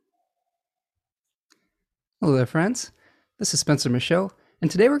Hello there, friends. This is Spencer Michaud, and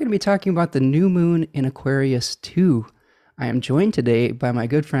today we're going to be talking about the new moon in Aquarius 2. I am joined today by my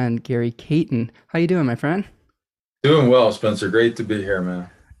good friend Gary Caton. How you doing, my friend? Doing well, Spencer. Great to be here, man.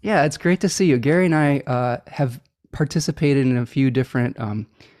 Yeah, it's great to see you. Gary and I have participated in a few different.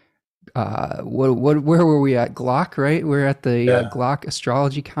 Where were we at? Glock, right? We are at the Yeah. Glock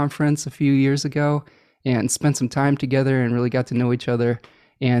Astrology Conference a few years ago, and spent some time together and really got to know each other.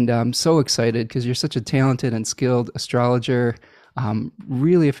 And I'm so excited because you're such a talented and skilled astrologer.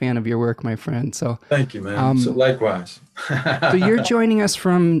 Really a fan of your work, my friend. Thank you, man. So Um, likewise. so you're joining us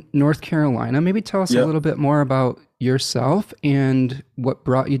from North Carolina. Maybe tell us a Yep. little bit more about yourself and what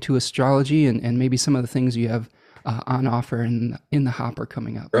brought you to astrology, and maybe some of the things you have on offer in the hopper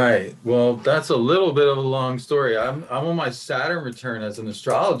coming up. Right. Well, that's a little bit of a long story. I'm on my Saturn return as an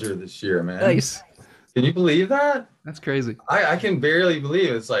astrologer this year, man. Nice. Can you believe that? That's crazy. I can barely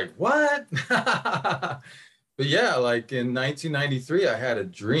believe it. It's like, what? But yeah, like in 1993, I had a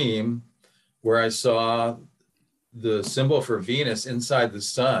dream where I saw the symbol for Venus inside the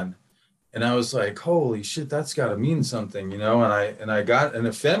sun. And I was like, holy shit, that's got to mean something, And I got an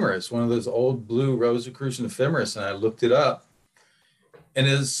ephemeris, one of those old blue Rosicrucian ephemeris, and I looked it up. And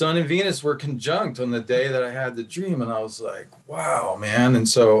his Sun and Venus were conjunct on the day that I had the dream, and I was like, wow, man. And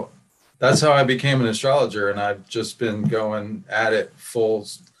so that's how I became an astrologer, and I've just been going at it full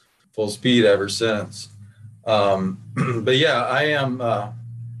speed ever since. But yeah, I am. I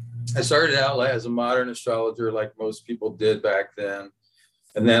started out as a modern astrologer, like most people did back then.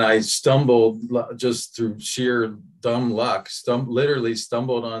 And then I stumbled just through sheer dumb luck, literally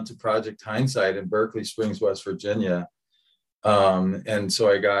stumbled onto Project Hindsight in Berkeley Springs, West Virginia. And so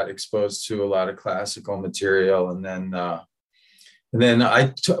I got exposed to a lot of classical material.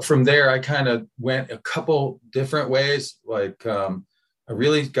 From there, I kind of went a couple different ways. I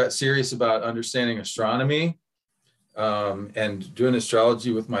really got serious about understanding astronomy and doing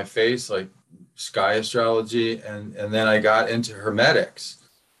astrology with my face, like sky astrology. And then I got into Hermetics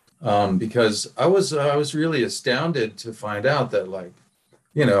because I was really astounded to find out that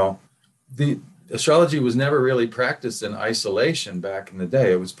you know the astrology was never really practiced in isolation back in the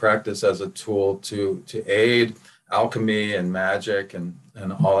day. It was practiced as a tool to aid alchemy and magic and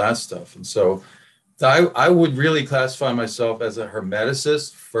all that stuff. And so I would really classify myself as a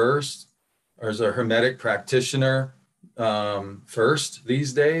hermeticist first, or as a hermetic practitioner first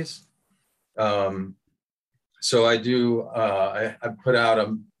these days. Um, so I put out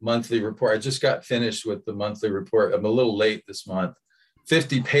a monthly report. I just got finished with the monthly report. I'm a little late this month.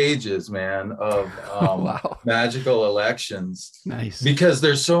 50 pages, man, of Wow. magical elections, Nice. because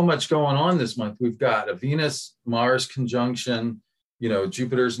there's so much going on this month. We've got a Venus Mars conjunction,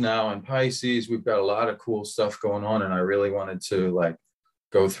 Jupiter's now in Pisces. We've got a lot of cool stuff going on, and I really wanted to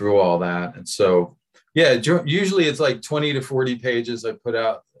go through all that. And so, yeah, usually it's like 20 to 40 pages. I put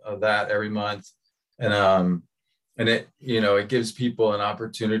out that every month. And it gives people an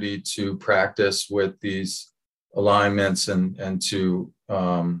opportunity to practice with these alignments and to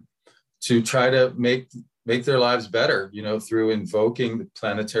try to make their lives better, through invoking the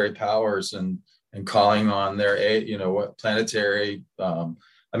planetary powers and calling on their what planetary.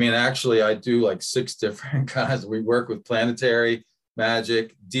 Actually, I do like 6 different kinds. We work with planetary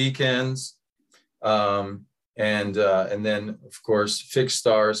magic, decans, and then of course fixed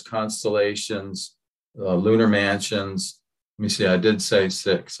stars, constellations, lunar mansions. Let me see. I did say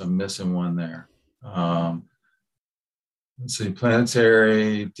 6. I'm missing one there. Um, let's see.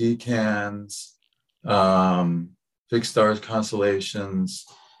 Planetary, decans, fixed stars, constellations,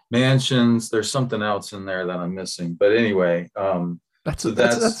 mansions. There's something else in there that I'm missing. But anyway, That's so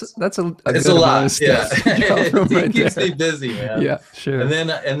that's that's that's that's a it's a good amount of lot. Yeah, stuff to draw from it right keeps me there. busy, man. Yeah, And sure.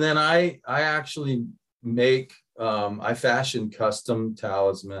 then I actually make I fashion custom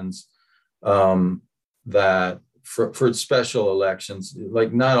talismans um, that for special elections.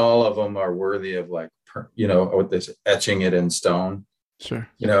 Like not all of them are worthy of what this etching it in stone. Sure.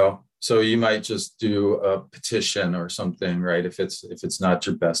 So you might just do a petition or something, right? If it's not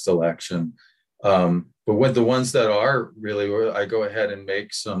your best election. But with the ones that are really, I go ahead and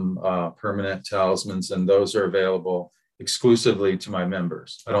make some permanent talismans, and those are available exclusively to my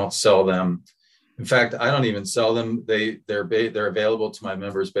members. I don't sell them. In fact, I don't even sell them. They're available to my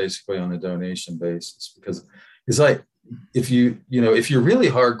members basically on a donation basis, because it's like if you're really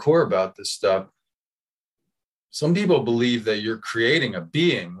hardcore about this stuff, some people believe that you're creating a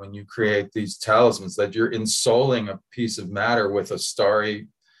being when you create these talismans, that you're ensouling a piece of matter with a starry,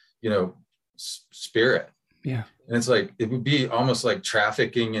 spirit. Yeah. And it's like, it would be almost like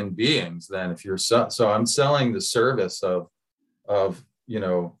trafficking in beings then, if you're so I'm selling the service of,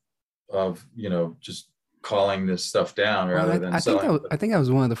 just calling this stuff down Well, rather than selling. I think that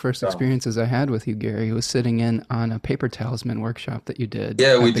was one of the first So, experiences I had with you, Gary. Was sitting in on a paper talisman workshop that you did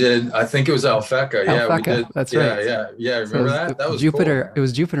yeah, we at the did. I think it was Alfeca. Yeah, we Alphecca. did. That's Yeah, right. yeah, yeah. So it Remember was that? That was cool, Jupiter. It man.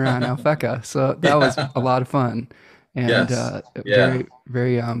 was Jupiter on Alphecca. So that was Yeah. a lot of fun and Yes. Yeah. very,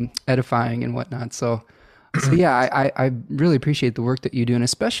 very edifying and whatnot. So yeah, I really appreciate the work that you do, and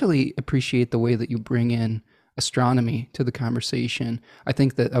especially appreciate the way that you bring in astronomy to the conversation. I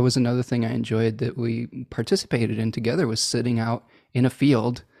think that was another thing I enjoyed that we participated in together was sitting out in a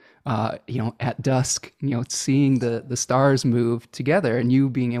field, at dusk, seeing the stars move together, and you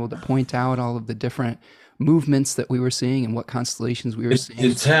being able to point out all of the different movements that we were seeing and what constellations we were seeing.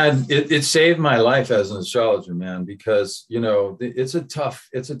 It saved my life as an astrologer, man, because it's a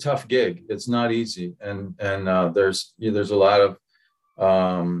tough gig. It's not easy, and there's a lot of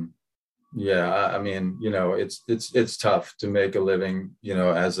I mean, it's tough to make a living,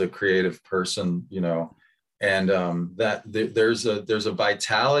 as a creative person, and there's a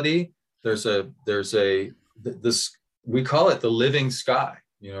vitality, this, we call it the living sky,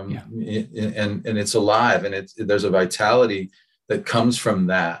 Yeah. and it's alive, and there's a vitality that comes from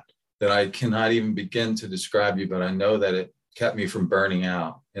that I cannot even begin to describe you, but I know that it kept me from burning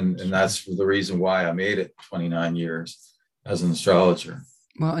out, and that's the reason why I made it 29 years as an astrologer.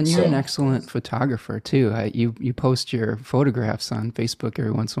 Well, and you're an excellent photographer too. You post your photographs on Facebook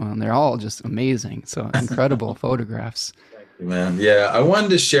every once in a while, and they're all just amazing. So incredible photographs. Thank you, man. Yeah, I wanted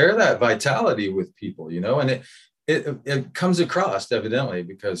to share that vitality with people, and it comes across evidently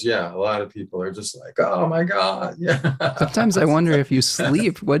because a lot of people are just like, oh my God. Yeah. Sometimes I wonder if you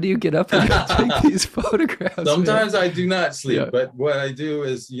sleep. When do you get up and go take these photographs? Sometimes I do not sleep, Yeah. but what I do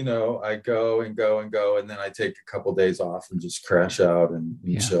is, I go and go and go, and then I take a couple days off and just crash out and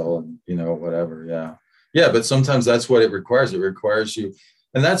chill and, whatever. Yeah. Yeah. But sometimes that's what it requires. It requires you.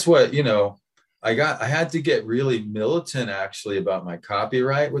 And that's what, I had to get really militant actually about my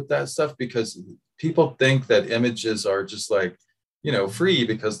copyright with that stuff, because people think that images are just like, free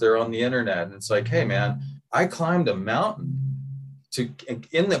because they're on the internet. And it's like, hey man, I climbed a mountain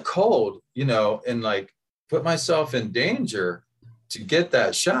in the cold, and like put myself in danger to get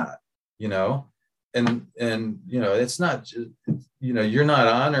that shot, and it's not just, you're not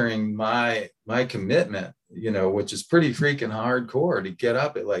honoring my commitment, which is pretty freaking hardcore to get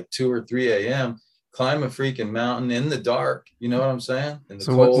up at like 2 or 3 a.m., climb a freaking mountain in the dark. You know what I'm saying? In the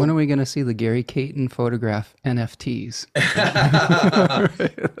So cold. when are we going to see the Gary Caton photograph NFTs?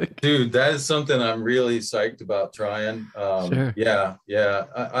 Dude, that is something I'm really psyched about trying. Sure. Yeah.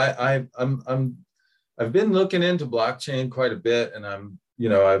 I've been looking into blockchain quite a bit, and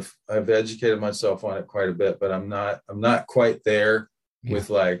I've educated myself on it quite a bit, but I'm not quite there with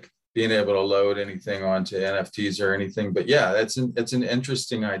like being able to load anything onto NFTs or anything. But yeah, it's an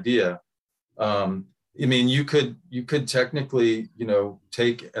interesting idea. I mean, you could technically,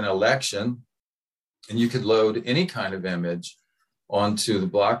 take an election and you could load any kind of image onto the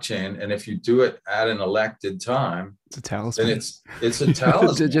blockchain. And if you do it at an elected time, it's a talisman. Then it's a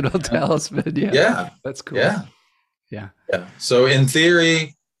talisman. Digital talisman. Yeah. Yeah. That's cool. Yeah. Yeah. Yeah. So in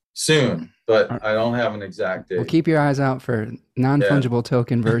theory, soon, but I don't have an exact date. Well, keep your eyes out for non-fungible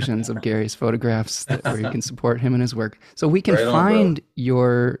token versions of Gary's photographs where you can support him and his work. So we can find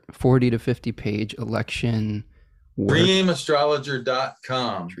your 40 to 50 page election work.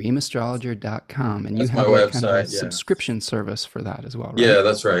 Dreamastrologer.com. Dreamastrologer.com. And that's you have my a website, kind of subscription service for that as well, right? Yeah,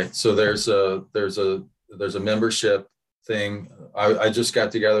 that's right. So there's a membership thing. I just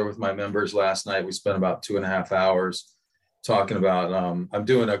got together with my members last night. We spent about 2.5 hours talking about, I'm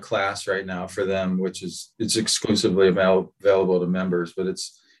doing a class right now for them, it's exclusively available to members, but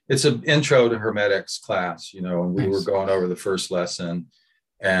it's an intro to Hermetics class, and we were going over the first lesson,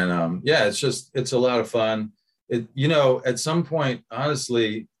 and it's a lot of fun. At some point,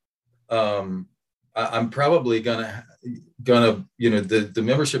 honestly, I'm probably gonna, the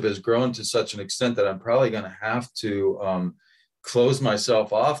membership has grown to such an extent that I'm probably gonna have to close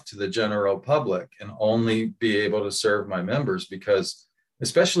myself off to the general public and only be able to serve my members, because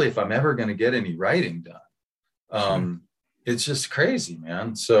especially if I'm ever going to get any writing done, it's just crazy,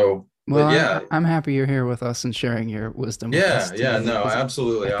 man. So, well, yeah, I'm happy you're here with us and sharing your wisdom. Yeah. No,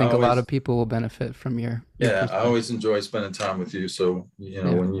 absolutely. I think a lot of people will benefit from your I always enjoy spending time with you. So,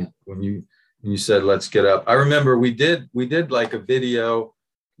 when you said, let's get up, I remember we did like a video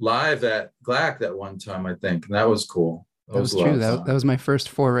live at GLAC that one time, I think. And that was cool. That was true. That was my first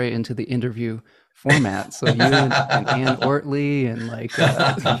foray into the interview format. So you and Ann Ortley and like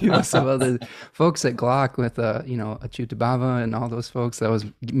some other folks at GLAC with Achyuta Bhava and all those folks. That was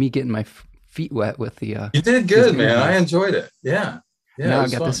me getting my feet wet with the. You did good, man. I enjoyed it. Yeah. Now I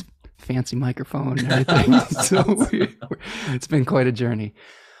got this fancy microphone and everything. So it's been quite a journey.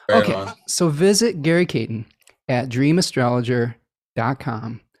 Right Okay, on. so visit Gary Caton at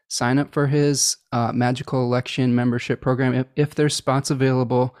dreamastrologer.com. Sign up for his Magical Election membership program if there's spots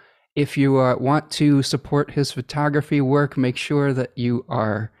available. If you want to support his photography work, make sure that you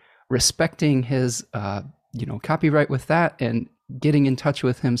are respecting his copyright with that, and getting in touch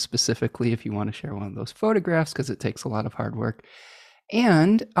with him specifically if you want to share one of those photographs, because it takes a lot of hard work.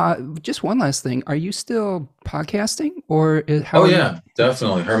 And just one last thing, are you still podcasting, or how? Oh yeah,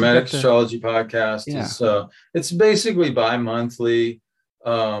 definitely. Hermetic the, Astrology Podcast is it's basically bi-monthly.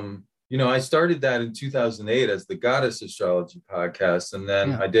 I started that in 2008 as the Goddess Astrology Podcast, and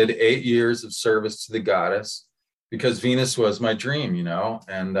then I did 8 years of service to the goddess because Venus was my dream,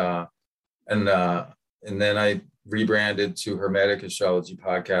 and then I rebranded to Hermetic Astrology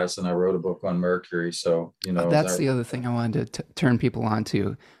Podcast, and I wrote a book on Mercury. So, that's the other thing I wanted to turn people on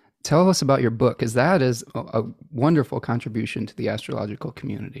to. Tell us about your book, because that is a wonderful contribution to the astrological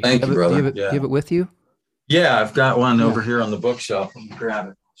community. Thank you, brother. Do you have it with you? Yeah, I've got one over here on the bookshelf. Let me grab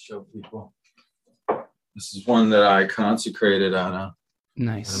it. Show people. This is one that I consecrated on a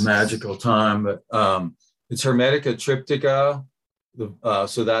magical time, but it's Hermetica Triptycha.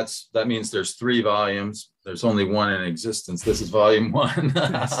 So that means there's 3 volumes. There's only one in existence. This is volume 1.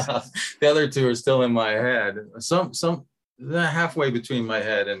 The other 2 are still in my head. Some halfway between my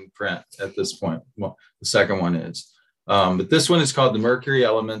head and print at this point. Well, the second one is, but this one is called the Mercury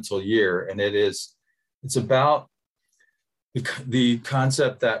Elemental Year, and it's about the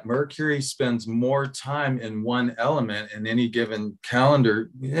concept that Mercury spends more time in one element in any given calendar,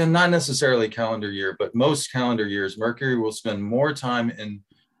 and not necessarily calendar year, but most calendar years, Mercury will spend more time in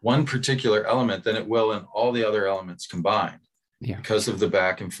one particular element than it will in all the other elements combined, because of the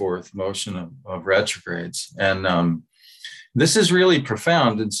back and forth motion of retrogrades. And this is really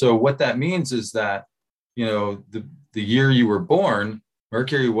profound. And so what that means is that, the year you were born,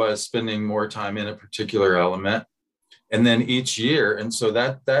 Mercury was spending more time in a particular element. And then each year, and so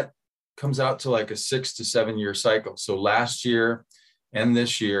that comes out to like a 6 to 7 year cycle. So last year and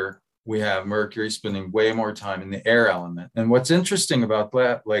this year, we have Mercury spending way more time in the air element. And what's interesting about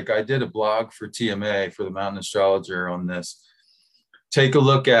that, like I did a blog for TMA, for the Mountain Astrologer, on this. Take a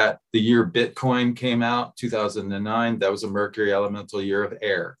look at the year Bitcoin came out, 2009. That was a Mercury elemental year of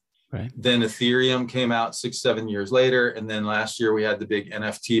air. Right. Then Ethereum came out 6-7 years later. And then last year we had the big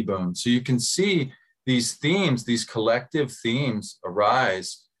NFT boom. So you can see these themes, these collective themes,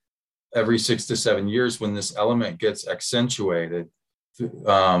 arise every 6 to 7 years when this element gets accentuated.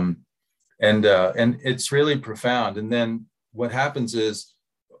 And it's really profound. And then what happens is,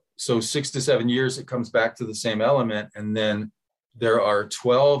 so 6 to 7 years, it comes back to the same element. And then there are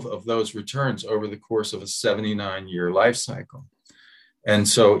 12 of those returns over the course of a 79-year life cycle. And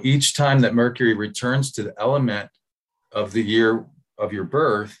so each time that Mercury returns to the element of the year of your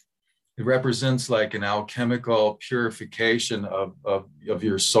birth, it represents like an alchemical purification of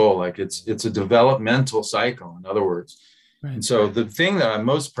your soul. Like it's a developmental cycle, in other words. Right. And so the thing that I'm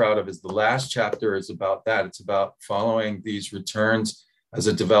most proud of is the last chapter is about that. It's about following these returns as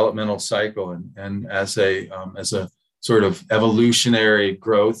a developmental cycle and as a sort of evolutionary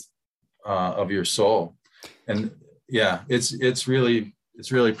growth of your soul. And yeah, it's really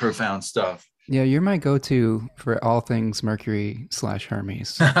profound stuff. Yeah, you're my go-to for all things Mercury/Hermes.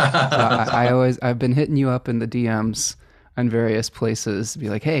 So I've been hitting you up in the DMs on various places to be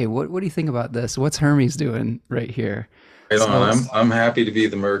like, hey, what do you think about this? What's Hermes doing right here? Right on. I'm happy to be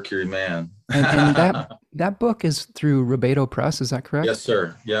the Mercury man. and that book is through Rubedo Press, is that correct? Yes,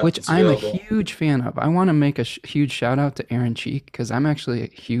 sir. Yeah, which I'm a huge fan of. I want to make a huge shout out to Aaron Cheek, because I'm actually a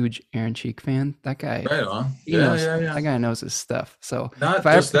huge Aaron Cheek fan. That guy, right on. That guy knows his stuff. So not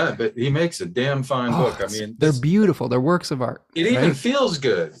just that, but he makes a damn fine book. I mean, they're beautiful. They're works of art. It even feels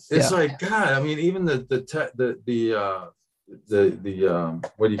good. It's like, God. I mean, even the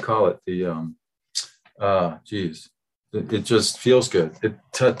what do you call it? It just feels good.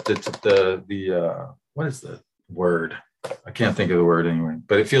 What is the word? I can't think of the word anyway,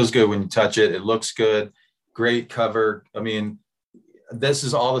 but it feels good when you touch it. It looks good. Great cover. I mean, this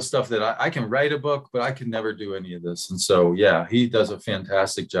is all the stuff that I can write a book, but I can never do any of this. And so, yeah, he does a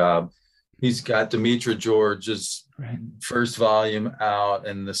fantastic job. He's got Demetra George's first volume out,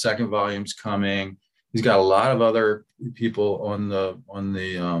 and the second volume's coming. He's got a lot of other people on the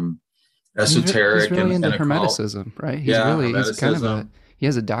esoteric. He's really and into Hermeticism, right? He's kind of he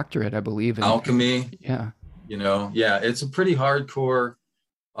has a doctorate, I believe, in alchemy. Yeah. It's a pretty hardcore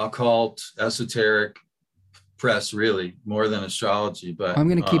occult, esoteric press, really, more than astrology. But I'm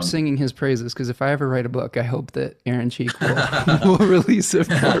going to keep singing his praises, because if I ever write a book, I hope that Aaron Cheek will release it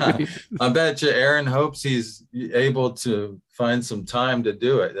for me. I bet you Aaron hopes he's able to find some time to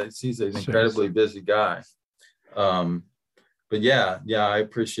do it. He's an incredibly busy guy. But yeah, I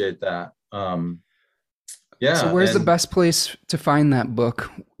appreciate that. Yeah. So where's the best place to find that book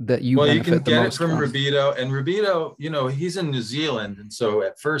that you benefit the most? Well, you can get it from Rubito. And Rubito, you know, he's in New Zealand. And so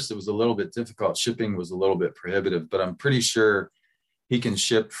at first it was a little bit difficult. Shipping was a little bit prohibitive, but I'm pretty sure he can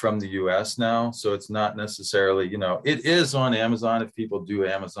ship from the US now. So it's not necessarily, you know, it is on Amazon. If people do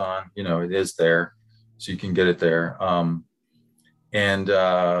Amazon, you know, it is there. So you can get it there.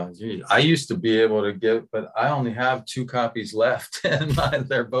 I used to be able to get, but I only have 2 copies left, and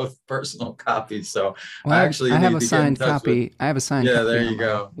they're both personal copies. So well, I have a signed copy. I have a signed copy. Yeah, there you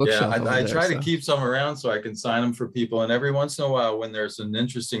go. Yeah, I try to keep some around so I can sign them for people. And every once in a while, when there's an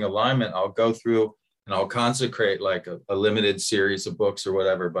interesting alignment, I'll go through and I'll consecrate like a limited series of books or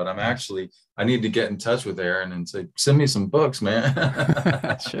whatever. But I need to get in touch with Aaron and say, send me some books, man.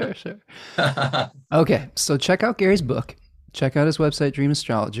 Sure. Okay, so check out Gary's book. Check out his website, Dream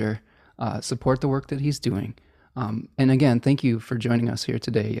Astrologer. Support the work that he's doing. And again, thank you for joining us here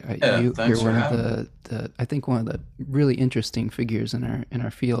today. You're one of the I think one of the really interesting figures in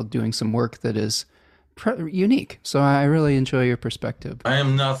our field, doing some work that is unique. So I really enjoy your perspective. I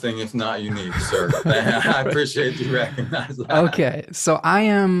am nothing if not unique, sir. I appreciate you recognizing that. Okay, so I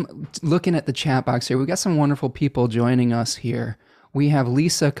am looking at the chat box here. We've got some wonderful people joining us here. We have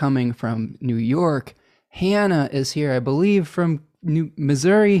Lisa coming from New York. Hannah is here, I believe, from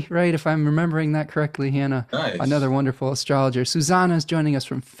Missouri, right? If I'm remembering that correctly, Hannah. Nice. Another wonderful astrologer. Susanna is joining us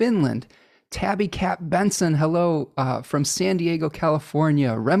from Finland. Tabby Cat Benson, hello, from San Diego, California.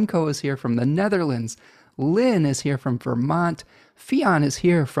 Remco is here from the Netherlands. Lynn is here from Vermont. Fionn is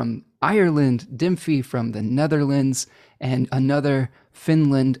here from Ireland. Dimfy from the Netherlands. And another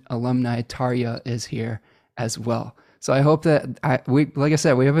Finland alumni, Tarja, is here as well. So I hope that like I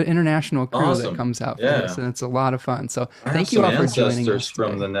said, we have an international crew that comes out for this, and it's a lot of fun. So thank you all for joining us today.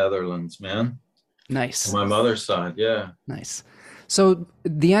 From the Netherlands, man. Nice. On my mother's side, yeah. Nice. So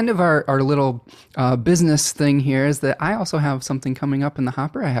the end of our little business thing here is that I also have something coming up in the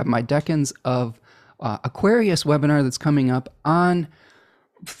hopper. I have my Decans of Aquarius webinar that's coming up on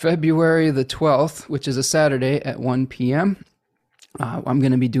February the 12th, which is a Saturday at 1 p.m. I'm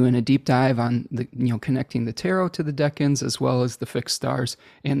going to be doing a deep dive on connecting the tarot to the decans, as well as the fixed stars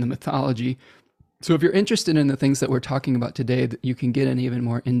and the mythology. So if you're interested in the things that we're talking about today, that you can get an even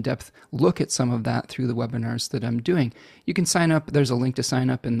more in-depth look at some of that through the webinars that I'm doing. You can sign up. There's a link to sign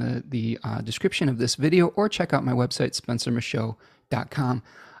up in the description of this video, or check out my website, spencermichaud.com.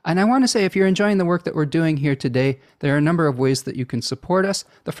 And I want to say, if you're enjoying the work that we're doing here today, there are a number of ways that you can support us.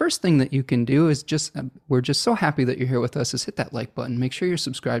 The first thing that you can do is we're just so happy that you're here with us, is hit that like button. Make sure you're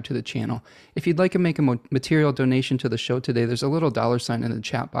subscribed to the channel. If you'd like to make a material donation to the show today, there's a little $sign in the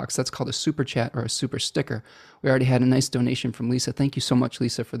chat box. That's called a super chat or a super sticker. We already had a nice donation from Lisa. Thank you so much,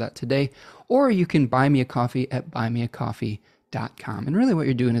 Lisa, for that today. Or you can buy me a coffee at buymeacoffee.com. And really what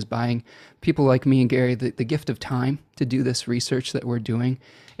you're doing is buying people like me and Gary the gift of time to do this research that we're doing.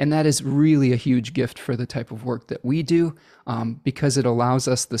 And that is really a huge gift for the type of work that we do, because it allows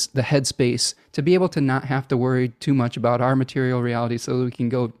us the headspace to be able to not have to worry too much about our material reality, so that we can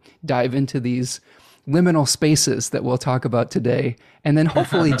go dive into these liminal spaces that we'll talk about today, and then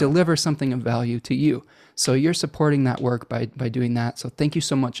hopefully deliver something of value to you. So you're supporting that work by doing that. So thank you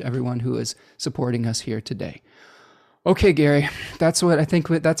so much, everyone who is supporting us here today. Okay, Gary, that's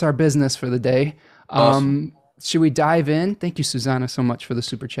our business for the day. Awesome. Should we dive in? Thank you, Susanna, so much for the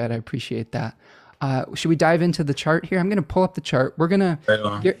super chat. I appreciate that. Should we dive into the chart here? I'm going to pull up the chart.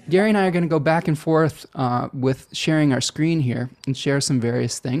 Gary and I are going to go back and forth with sharing our screen here and share some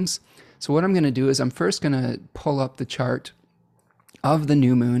various things. So what I'm going to do is I'm first going to pull up the chart of the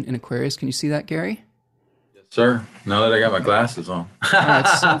new moon in Aquarius. Can you see that, Gary? Yes, sir. Now that I got my glasses on.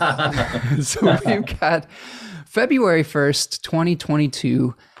 So we've got February 1st,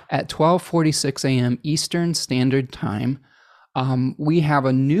 2022 at 12:46 a.m. Eastern Standard Time. We have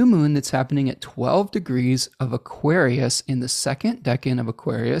a new moon that's happening at 12 degrees of Aquarius in the second decan of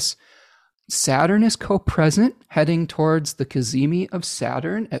Aquarius. Saturn is co-present, heading towards the Cazimi of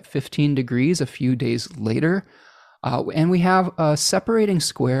Saturn at 15 degrees a few days later. And we have a separating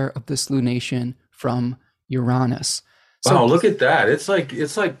square of this lunation from Uranus. So, wow, look at that. It's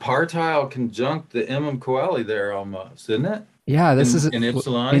like partile conjunct the Imam Coeli there almost, isn't it? Yeah, this is in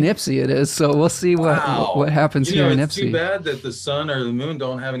Ipsilon. In Ipsi it is. So we'll see what happens here in Ipsi. It's too bad that the sun or the moon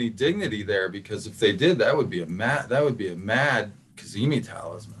don't have any dignity there, because if they did, that would be a mad Cazimi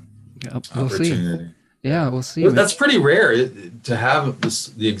talisman. Yep, we'll see. Yeah, we'll see. Well, that's pretty rare to have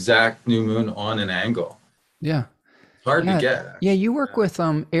the exact new moon on an angle. Yeah. It's hard to Yeah. get, Yeah, actually. you work with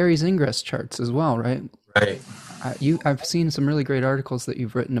Aries ingress charts as well, right? Right. I've seen some really great articles that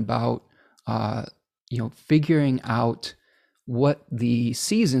you've written about, uh, figuring out what the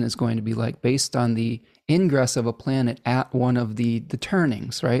season is going to be like based on the ingress of a planet at one of the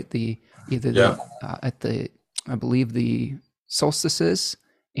turnings, right? The either Yeah. the at the I believe the solstices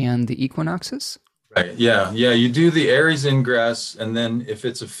and the equinoxes. Right. Yeah. Yeah. You do the Aries ingress, and then if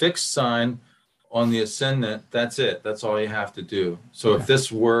it's a fixed sign on the ascendant, that's it. That's all you have to do. So Okay. if this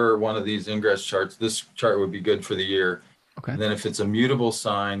were one of these ingress charts, this chart would be good for the year. Okay. And then if it's a mutable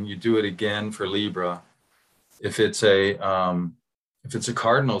sign, you do it again for Libra. If it's a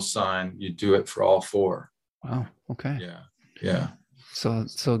cardinal sign, you do it for all four. Wow. Okay. Yeah. Yeah.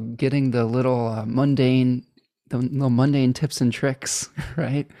 So getting the little mundane tips and tricks,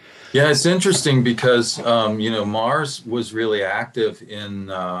 right? Yeah, it's interesting because Mars was really active in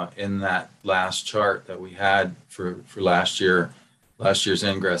that last chart that we had for last year's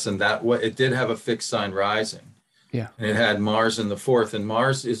ingress, and that it did have a fixed sign rising, Yeah. and it had Mars in the fourth, and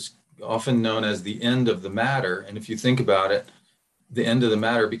Mars is often known as the end of the matter, and if you think about it, the end of the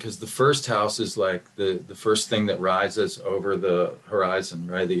matter, because the first house is like the first thing that rises over the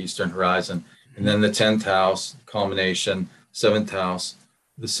horizon, right, the eastern horizon, and then the 10th house, culmination, 7th house,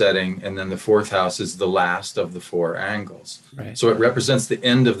 the setting, and then the 4th house is the last of the four angles. Right. So it represents the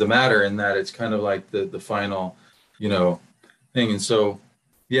end of the matter in that it's kind of like the final, thing. And so,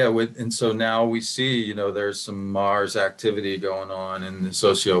 so now we see, there's some Mars activity going on in the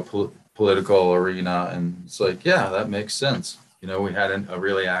socio-political arena, and it's like, yeah, that makes sense. We had a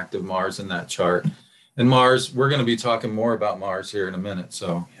really active Mars in that chart, and Mars. We're going to be talking more about Mars here in a minute.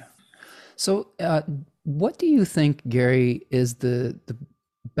 So. Yeah. So, what do you think, Gary, is the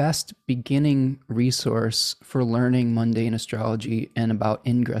best beginning resource for learning mundane astrology and about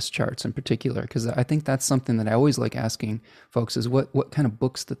ingress charts in particular? Because I think that's something that I always like asking folks is what kind of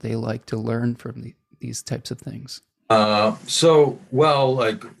books that they like to learn from these types of things. The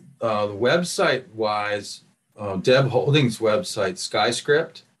website wise, Deb Holdings' website,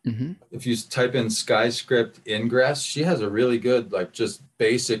 SkyScript. Mm-hmm. If you type in SkyScript ingress, she has a really good, just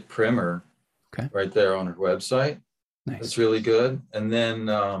basic primer right there on her website. Nice. That's really good. And then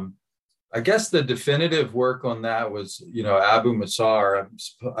I guess the definitive work on that was, Abu Masar.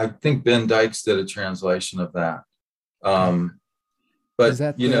 I think Ben Dykes did a translation of that. But is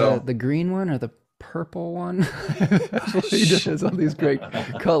that the green one or the purple one? He just has all these great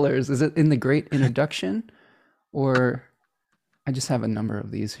colors. Is it in the Great Introduction, or I just have a number of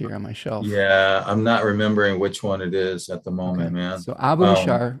these here on my shelf? Yeah, I'm not remembering which one it is at the moment, man. So Abu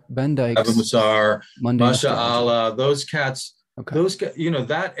Masar, Ben Dykes, Abu Masar, Masha Allah, those cats. Okay. Those,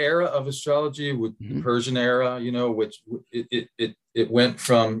 that era of astrology with the Persian era, which it went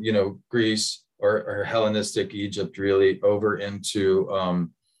from, Greece or Hellenistic Egypt really over into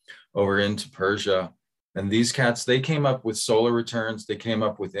Persia. And these cats, they came up with solar returns. They came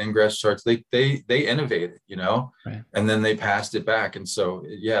up with ingress charts. They innovated, right. And then they passed it back. And so,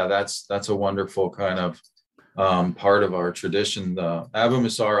 yeah, that's a wonderful kind of part of our tradition. Abu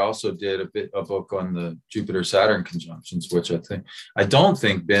Masar also did a book on the Jupiter-Saturn conjunctions, which I don't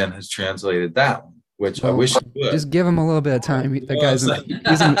think Ben has translated that one, which I wish he would. Just give him a little bit of time. That guy's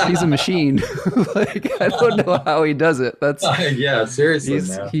he's a machine. I don't know how he does it. That's yeah, seriously.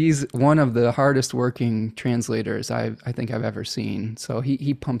 He's one of the hardest working translators I think I've ever seen. So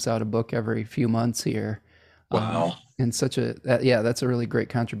he pumps out a book every few months here. Wow. And that's a really great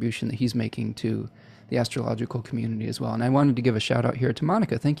contribution that he's making to the astrological community as well. And I wanted to give a shout out here to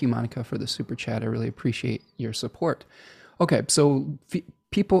Monica. Thank you, Monica, for the super chat. I really appreciate your support. Okay, so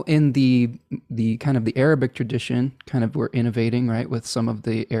people in the kind of the Arabic tradition kind of were innovating, right, with some of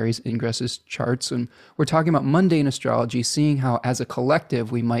the Aries ingresses charts. And we're talking about mundane astrology, seeing how as a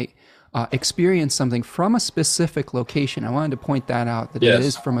collective we might experience something from a specific location. I wanted to point that out, that It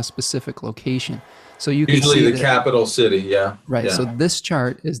is from a specific location. So you can usually see the capital city, yeah. Right, yeah. So this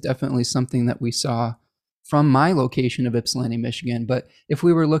chart is definitely something that we saw from my location of Ypsilanti, Michigan. But if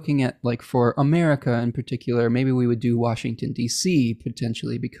we were looking at for America in particular, maybe we would do Washington, D.C.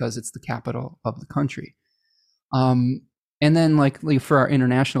 potentially because it's the capital of the country. And then for our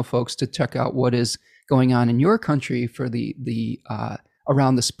international folks to check out what is going on in your country for the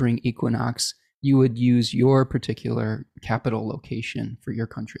around the spring equinox, you would use your particular capital location for your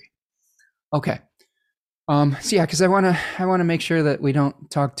country. Okay. Because I want to make sure that we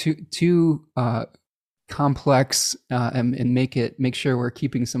don't talk too complex and make sure we're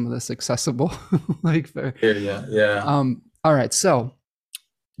keeping some of this accessible. Yeah. All right, so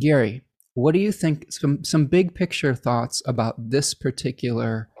Gary, What do you think? Some big picture thoughts about this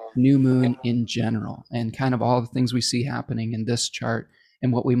particular new moon in general, and kind of all the things we see happening in this chart,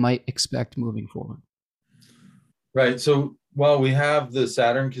 and what we might expect moving forward. Right. So, well, we have the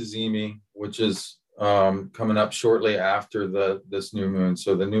Saturn Cazimi, which is coming up shortly after this new moon.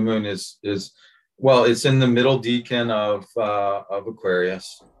 So the new moon is well, it's in the middle decan of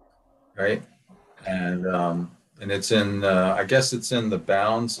Aquarius, right? And it's in I guess it's in the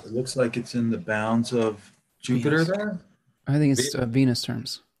bounds. It looks like it's in the bounds of Jupiter Venus. there. I think it's Venus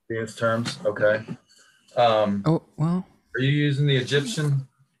terms. Venus terms. Okay. Um, Oh well, are you using the Egyptian?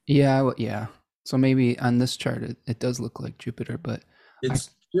 yeah, yeah. So maybe on this chart it does look like Jupiter, but It's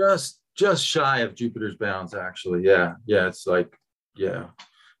just shy of Jupiter's bounds, actually. Yeah, yeah. It's like yeah,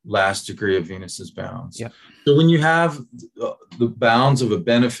 last degree of Venus's bounds. yeah, So when you have the bounds of a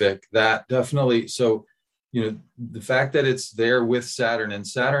benefic, that definitely. So you know the fact that it's there with Saturn, and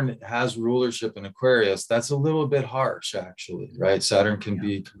Saturn has rulership in Aquarius. That's a little bit harsh, actually, right? Saturn can yeah.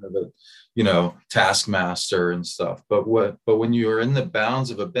 be kind of a taskmaster and stuff. But when you are in the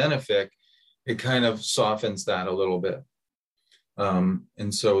bounds of a benefic, it kind of softens that a little bit.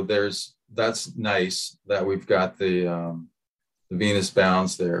 And so that's nice that we've got the Venus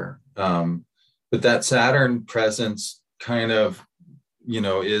bounds there. But that Saturn presence kind of,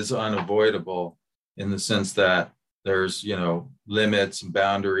 is unavoidable in the sense that there's, limits and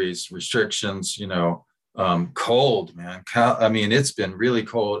boundaries, restrictions, cold, man. I mean, it's been really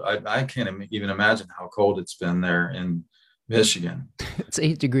cold. I can't even imagine how cold it's been there in Michigan. It's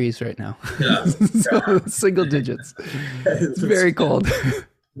 8 degrees right now. Yeah. So single digits. It's very cold.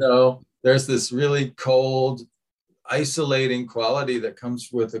 No, there's this really cold, isolating quality that comes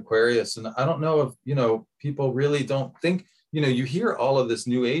with Aquarius. And I don't know if, people really don't think, you hear all of this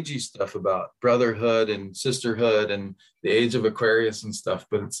new agey stuff about brotherhood and sisterhood and the age of Aquarius and stuff.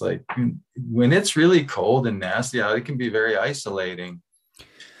 But it's like when it's really cold and nasty out, it can be very isolating.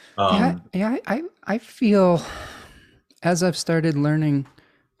 I feel as I've started learning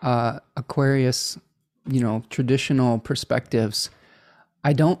Aquarius, traditional perspectives,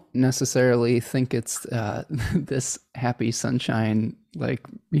 I don't necessarily think it's this happy sunshine,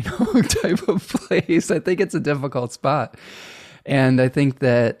 type of place. I think it's a difficult spot. And I think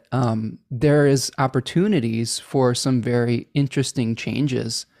that there is opportunities for some very interesting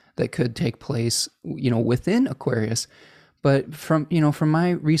changes that could take place, within Aquarius. But from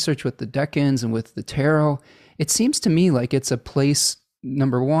my research with the decans and with the tarot, it seems to me like it's a place,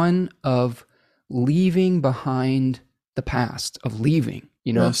 number one, of leaving behind the past, of leaving,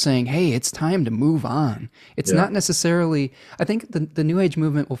 of saying, hey, it's time to move on. It's not necessarily, I think the New Age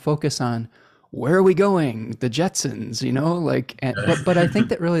movement will focus on where are we going, the Jetsons, but I think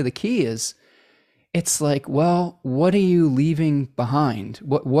that really the key is, it's like, well, what are you leaving behind?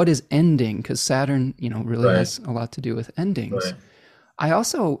 What is ending? Because Saturn, really has a lot to do with endings. Right.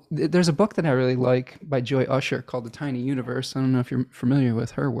 There's a book that I really like by Joy Usher called The Tiny Universe. I don't know if you're familiar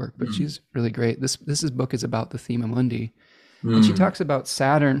with her work, but she's really great. This book is about the Thema Mundi. And she talks about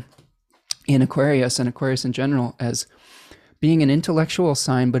Saturn in Aquarius and Aquarius in general as being an intellectual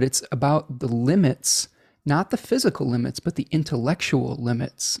sign, but it's about the limits, not the physical limits, but the intellectual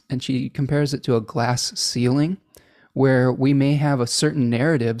limits. And she compares it to a glass ceiling where we may have a certain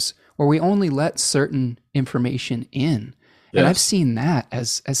narratives where we only let certain information in. Yes. And I've seen that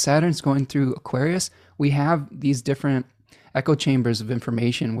as Saturn's going through Aquarius, we have these different echo chambers of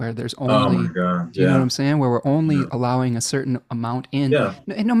information where there's only, you know what I'm saying? Where we're only allowing a certain amount in. Yeah.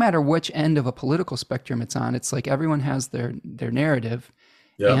 And no matter which end of a political spectrum it's on, it's like everyone has their narrative.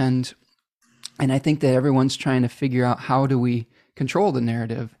 Yeah. And I think that everyone's trying to figure out how do we control the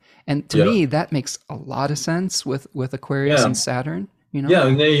narrative. And to me, that makes a lot of sense with Aquarius and Saturn. Yeah,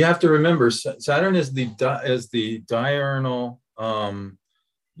 and then you have to remember Saturn is the diurnal.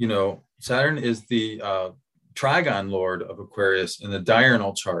 Saturn is the trigon lord of Aquarius in the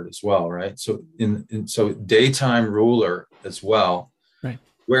diurnal chart as well, right? So so daytime ruler as well, right?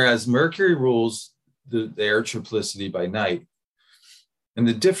 Whereas Mercury rules the air triplicity by night. And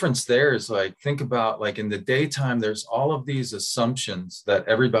the difference there is think about in the daytime, there's all of these assumptions that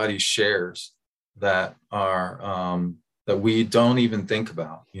everybody shares that are that we don't even think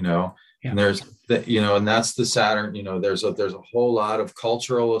about, and there's and that's the Saturn, there's a whole lot of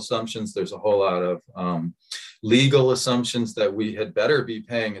cultural assumptions. There's a whole lot of legal assumptions that we had better be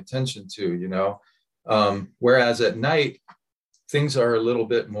paying attention to, whereas at night, things are a little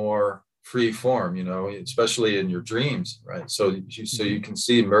bit more free form, especially in your dreams, right? So you can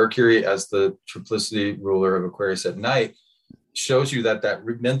see Mercury as the triplicity ruler of Aquarius at night shows you that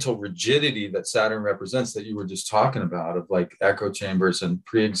mental rigidity that Saturn represents, that you were just talking about, of like echo chambers and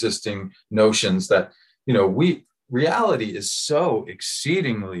pre-existing notions, that, reality is so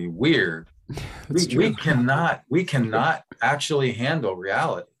exceedingly weird. That's We true. cannot actually handle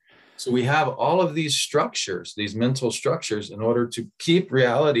reality. So we have all of these structures, these mental structures, in order to keep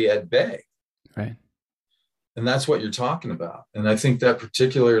reality at bay. Right. And that's what you're talking about. And I think that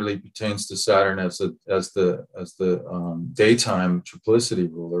particularly pertains to Saturn as the daytime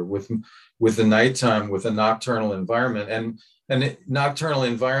triplicity ruler, with the nighttime, with a nocturnal environment, and nocturnal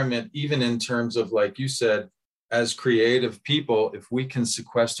environment, even in terms of, like you said, as creative people, if we can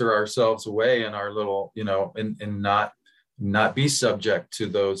sequester ourselves away in our little, and not be subject to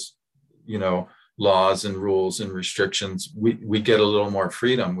those, laws and rules and restrictions, we get a little more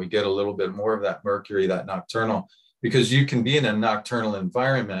freedom. We get a little bit more of that Mercury, that nocturnal, because you can be in a nocturnal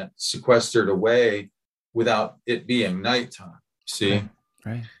environment sequestered away without it being nighttime. See?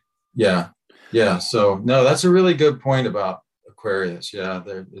 Right. Yeah. Yeah. So no, that's a really good point about Aquarius. Yeah.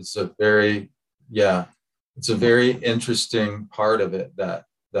 It's a very interesting part of it that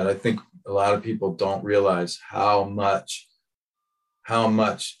I think a lot of people don't realize how much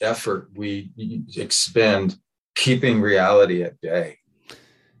effort we expend keeping reality at bay.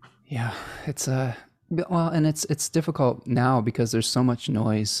 Yeah, it's well, and it's difficult now because there's so much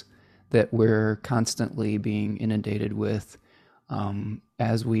noise that we're constantly being inundated with,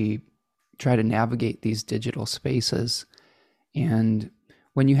 as we try to navigate these digital spaces. And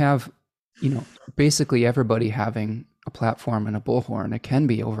when you have, basically everybody having a platform and a bullhorn, it can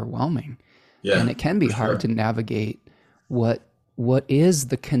be overwhelming, and Yeah, it can be for hard sure. to navigate what is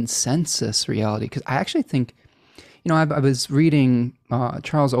the consensus reality. Because I actually think, I was reading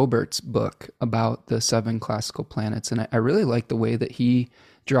Charles Obert's book about the 7 classical planets, and I really like the way that he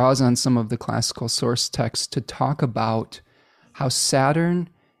draws on some of the classical source texts to talk about how Saturn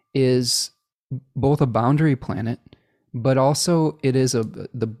is both a boundary planet, but also it is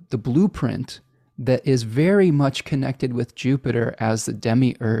the blueprint that is very much connected with Jupiter as the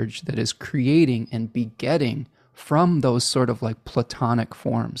demiurge that is creating and begetting from those sort of like Platonic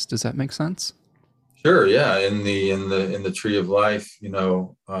forms. Does that make sense? Sure, yeah. In the tree of life,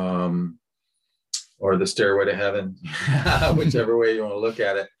 or the stairway to heaven, whichever way you want to look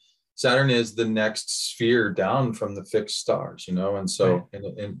at it, Saturn is the next sphere down from the fixed stars, and Right. so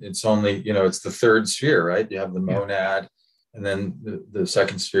and it's only, it's the third sphere, right? You have the Yeah. monad, and then the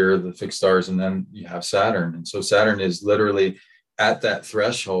second sphere, the fixed stars, and then you have Saturn. And so Saturn is literally at that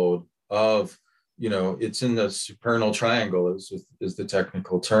threshold of, it's in the supernal triangle, is the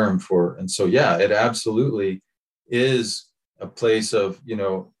technical term for. And so, yeah, it absolutely is a place of,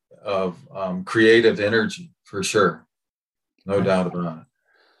 creative energy, for sure. No Right. doubt about it.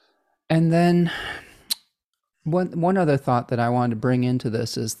 And then one other thought that I wanted to bring into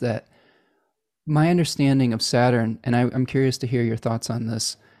this is that my understanding of Saturn, and I'm curious to hear your thoughts on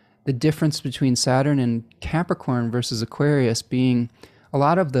this, the difference between Saturn and Capricorn versus Aquarius being, a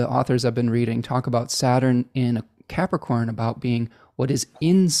lot of the authors I've been reading talk about Saturn in a Capricorn about being what is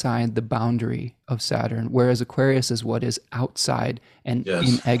inside the boundary of Saturn, whereas Aquarius is what is outside and in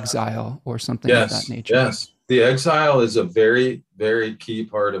Yes. exile or something of that Yes. nature. Yes. The exile is a very, very key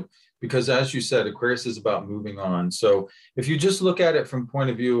part of, because as you said, Aquarius is about moving on. So if you just look at it from point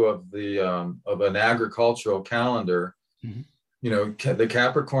of view of of an agricultural calendar, Mm-hmm. The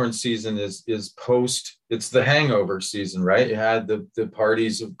Capricorn season is post, it's the hangover season, right? You had the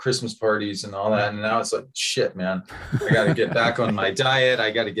parties, of Christmas parties and all that, Right. and now it's like, shit, man, I got to get back on my diet, I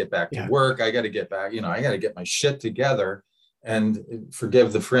got to get back to Yeah. work, I got to get back, I got to get my shit together. And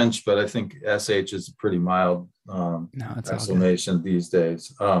forgive the French, but I think sh is a pretty mild No, it's all good. exclamation these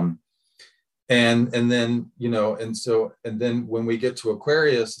days. And then, and then when we get to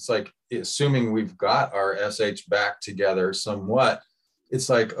Aquarius, it's like, assuming we've got our sh back together somewhat, it's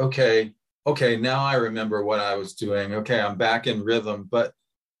like, okay, now I remember what I was doing. Okay, I'm back in rhythm. But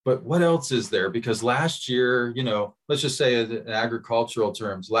what else is there? Because last year, let's just say in agricultural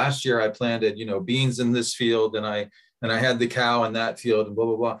terms, last year I planted, beans in this field, and I had the cow in that field, and blah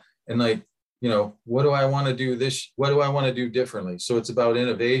blah blah. And like, what do I want to do what do I want to do differently? So it's about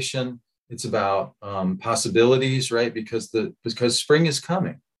innovation. It's about possibilities, right? Because spring is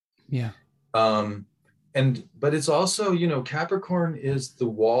coming. Yeah. But it's also, Capricorn is the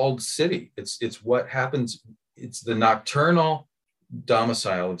walled city. It's what happens. It's the nocturnal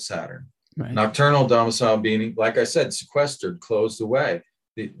domicile of Saturn. Right. Nocturnal domicile being, like I said, sequestered, closed away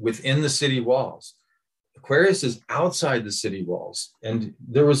within the city walls. Aquarius is outside the city walls, and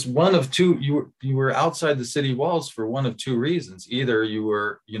there was one of two. You were outside the city walls for one of two reasons. Either you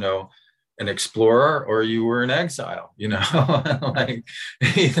were, an explorer or you were in exile, like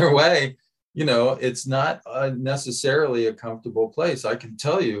either way, it's not necessarily a comfortable place. I can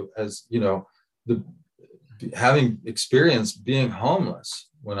tell you, as the having experienced being homeless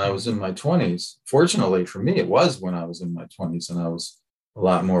when I was in my 20s. Fortunately for me, it was when I was in my 20s, and I was a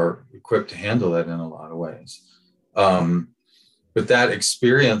lot more equipped to handle it in a lot of ways. But that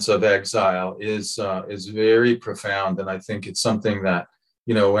experience of exile is very profound, and I think it's something that,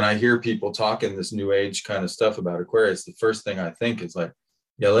 when I hear people talking this new age kind of stuff about Aquarius, the first thing I think is like,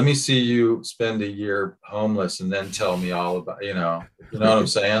 yeah, let me see you spend a year homeless and then tell me all about, what I'm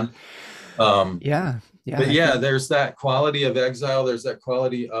saying? Yeah, yeah, But I yeah, think there's that quality of exile. There's that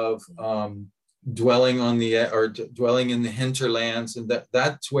quality of dwelling dwelling in the hinterlands, and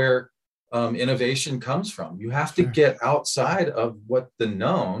that's where innovation comes from. You have to sure. get outside of what the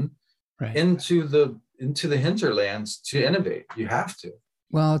known Right. into the hinterlands to innovate. You have to.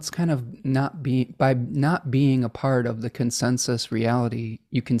 Well, it's kind of by not being a part of the consensus reality,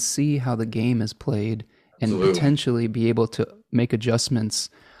 you can see how the game is played and Absolutely. potentially be able to make adjustments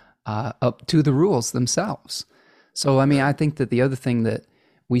up to the rules themselves. So, I mean, Right. I think that the other thing that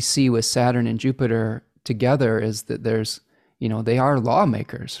we see with Saturn and Jupiter together is that they are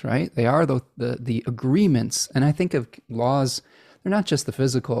lawmakers, right? They are the agreements. And I think of laws, they're not just the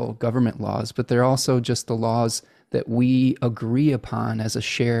physical government laws, but they're also just the laws that we agree upon as a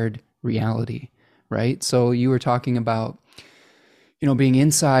shared reality, right? So you were talking about, being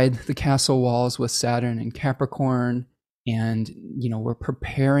inside the castle walls with Saturn and Capricorn, and, we're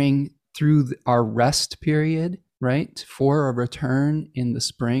preparing through our rest period, right, for a return in the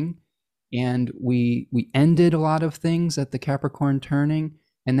spring. And we ended a lot of things at the Capricorn turning,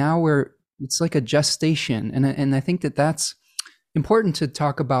 and now it's like a gestation. And I think that that's important to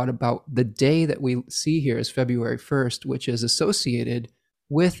talk about the day that we see here is February 1st, which is associated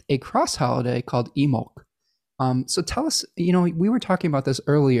with a cross holiday called Imbolc. So tell us, we were talking about this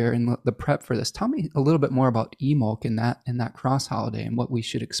earlier in the prep for this. Tell me a little bit more about Imbolc and that cross holiday and what we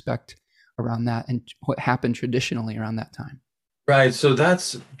should expect around that and what happened traditionally around that time. Right. So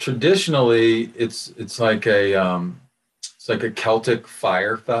that's traditionally it's like a Celtic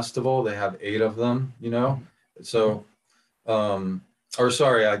fire festival. They have 8 of them, Mhm. So um or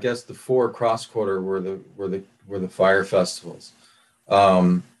sorry, I guess the 4 cross quarter were the fire festivals.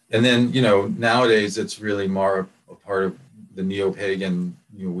 And then, nowadays it's really more a part of the neo-pagan,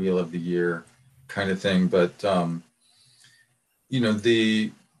 wheel of the year kind of thing. But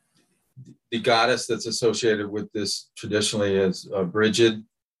the goddess that's associated with this traditionally is Brigid.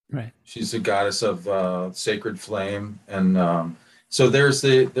 Right. She's a goddess of sacred flame, and so there's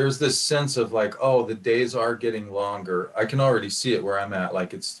this sense of like, oh, the days are getting longer. I can already see it where I'm at.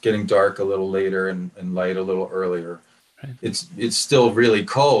 Like it's getting dark a little later and light a little earlier. Right. It's still really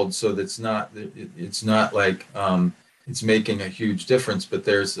cold, so it's not like it's making a huge difference. But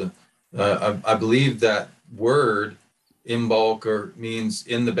I believe that word Imbolc or means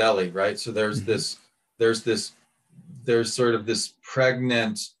in the belly, right? So Mm-hmm. there's this there's sort of this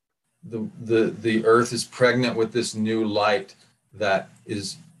pregnant, the earth is pregnant with this new light that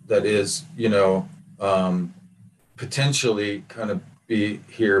is potentially kind of be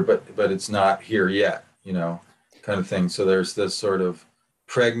here, but it's not here yet, kind of thing. So there's this sort of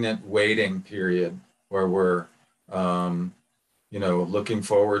pregnant waiting period where we're looking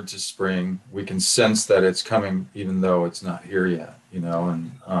forward to spring. We can sense that it's coming even though it's not here yet,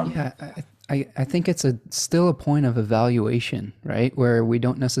 and Yeah, I think it's still a point of evaluation, right? Where we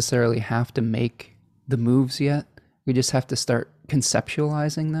don't necessarily have to make the moves yet. We just have to start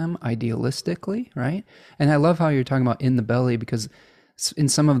conceptualizing them idealistically, right? And I love how you're talking about in the belly because in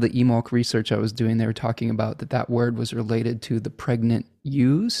some of the Emolk research I was doing, they were talking about that word was related to the pregnant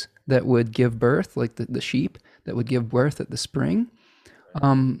ewes that would give birth, like the sheep that would give birth at the spring.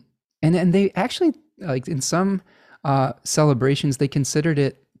 Um, and they actually like in some celebrations they considered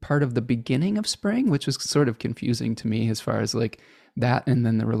it part of the beginning of spring, which was sort of confusing to me as far as like that and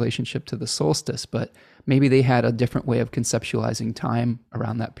then the relationship to the solstice. But maybe they had a different way of conceptualizing time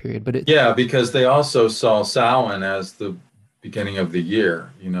around that period. But it yeah, because they also saw Samhain as the beginning of the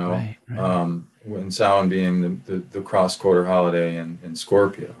year, right, right, when Samhain being the cross quarter holiday in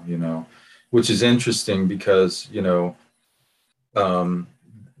Scorpio, which is interesting because, um,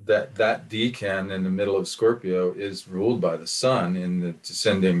 that decan in the middle of Scorpio is ruled by the sun in the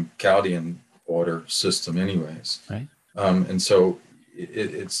descending Chaldean order system, anyways. right. And so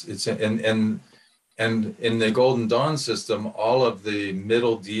it's and in the Golden Dawn system, all of the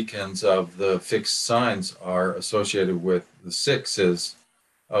middle decans of the fixed signs are associated with the sixes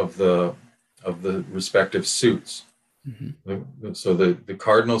of the respective suits. Hmm. So the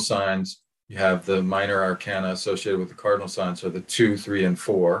cardinal signs you have the minor arcana associated with the cardinal signs are the 2, 3, and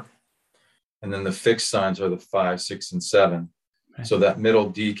 4. And then the fixed signs are the 5, 6, and 7. Right. So that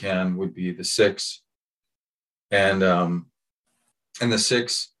middle decan would be the 6. And the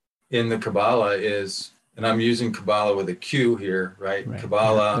 6 in the Kabbalah is, and I'm using Kabbalah with a Q here, right?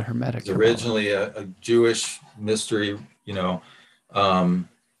 Kabbalah the Hermetic is originally a Jewish mystery,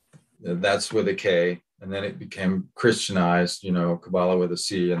 that's with a K, and then it became Christianized, Kabbalah with a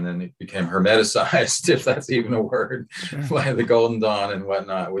C, and then it became Hermeticized, if that's even a word, by the Golden Dawn and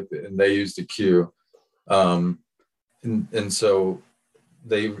whatnot, and they used a Q. And so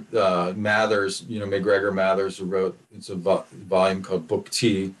they, Mathers, McGregor Mathers, who wrote, it's a volume called Book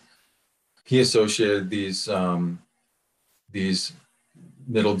T. He associated these middle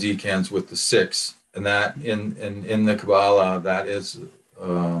decans with the 6, and that in the Kabbalah, that is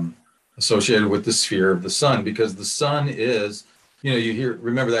associated with the sphere of the sun, because the sun is,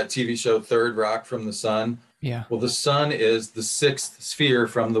 remember that TV show Third Rock from the Sun? Yeah. Well, the sun is the 6th sphere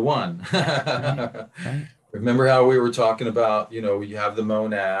from the one. Right. Remember how we were talking about, you have the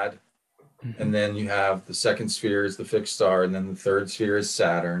monad, and then you have the 2nd sphere is the fixed star, and then the 3rd sphere is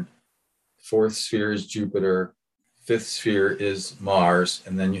Saturn, 4th sphere is Jupiter, 5th sphere is Mars,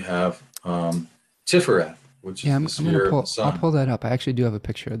 and then you have Tiferet, which is the sphere of the sun. I'll pull that up. I actually do have a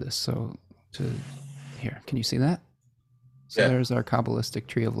picture of this. So here, can you see that? So there's our Kabbalistic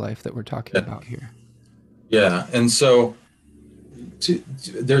tree of life that we're talking about here. Yeah, and so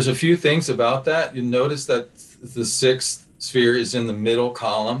there's a few things about that. You notice that the 6th sphere is in the middle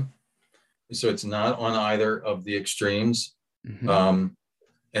column, so it's not on either of the extremes.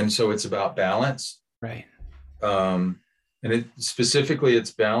 And so it's about balance. Right. And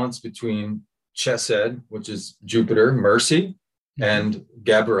it's balance between Chesed, which is Jupiter, mercy, and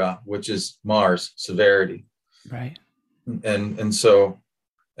Geburah, which is Mars, severity. Right. And so,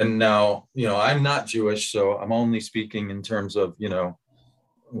 and now, I'm not Jewish, so I'm only speaking in terms of,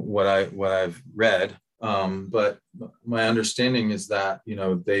 what I've read. But my understanding is that,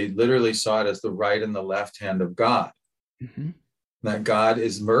 they literally saw it as the right and the left hand of God. That God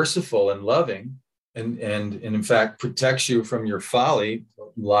is merciful and loving, and in fact protects you from your folly a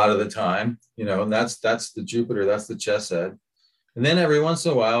lot of the time, and that's the Jupiter, that's the Chesed. And then every once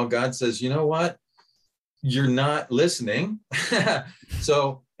in a while, God says, you know what? You're not listening.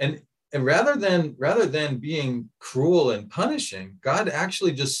 So, and rather than being cruel and punishing, God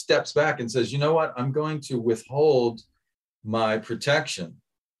actually just steps back and says, you know what? I'm going to withhold my protection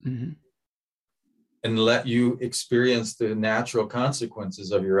and let you experience the natural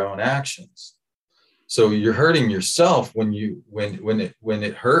consequences of your own actions. So you're hurting yourself when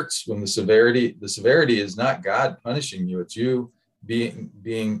it hurts, when the severity is not God punishing you, it's you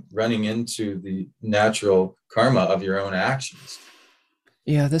running into the natural karma of your own actions.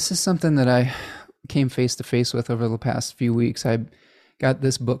 Yeah, this is something that I came face to face with over the past few weeks. I got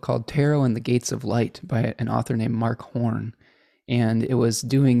this book called Tarot and the Gates of Light by an author named Mark Horn. And it was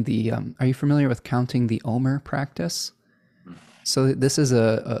doing the, are you familiar with counting the Omer practice? So this is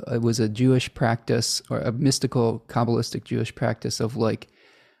it was a Jewish practice, or a mystical Kabbalistic Jewish practice of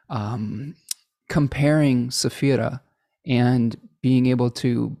comparing Sephira and being able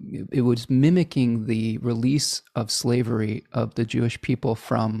to, it was mimicking the release of slavery of the Jewish people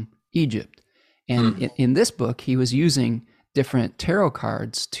from Egypt. And in this book, he was using different tarot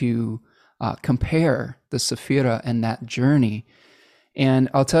cards to compare the Sephira and that journey. And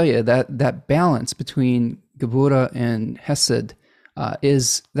I'll tell you that balance between Geburah and Hesed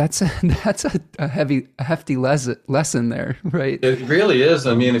that's a hefty lesson there, right? It really is.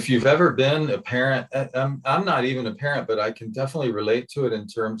 I mean, if you've ever been a parent, I'm not even a parent, but I can definitely relate to it in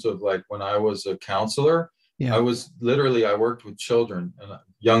terms of when I was a counselor. I worked with children and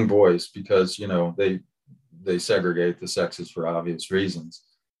young boys because they segregate the sexes for obvious reasons.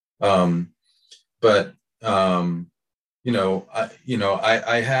 I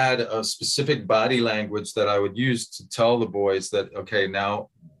had a specific body language that I would use to tell the boys that, okay, now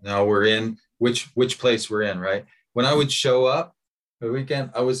we're in which place we're in, right? When I would show up the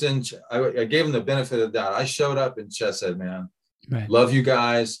weekend, I gave them the benefit of the doubt. I showed up in Chesed, man. Right. Love you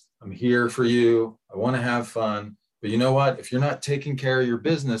guys. I'm here for you. I want to have fun. But you know what? If you're not taking care of your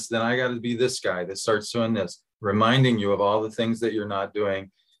business, then I got to be this guy that starts doing this, reminding you of all the things that you're not doing.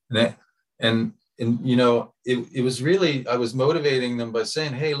 And it was really, I was motivating them by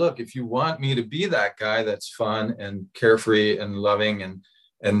saying, hey, look, if you want me to be that guy that's fun and carefree and loving and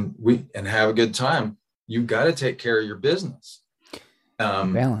have a good time, you got to take care of your business.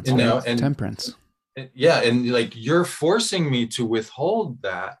 Balance, and temperance. And you're forcing me to withhold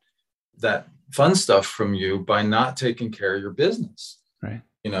that fun stuff from you by not taking care of your business. Right.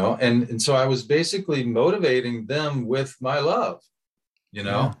 you know, and so I was basically motivating them with my love, you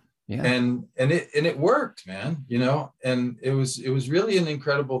Yeah. know, Yeah. and it worked, man, you know, and it was really an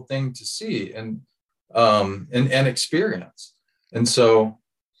incredible thing to see and experience. And so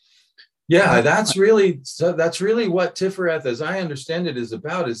yeah, that's really what Tiferet, as I understand it, is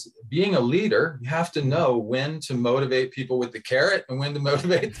about. Is being a leader, you have to know when to motivate people with the carrot and when to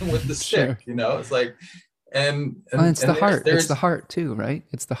motivate them with the stick. Sure. You know, it's like, and Well, and it's the and there's heart. It's the there's heart too, right?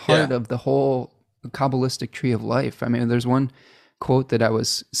 It's the heart yeah, of the whole Kabbalistic tree of life. I mean, there's one quote that I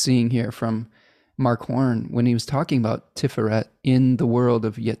was seeing here from Mark Horn when he was talking about Tiferet in the world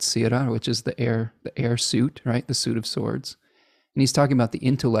of Yetzirah, which is the air suit, right? The suit of swords. And he's talking about the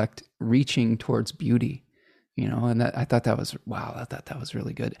intellect reaching towards beauty, you know, and that, I thought that was, wow, I thought that was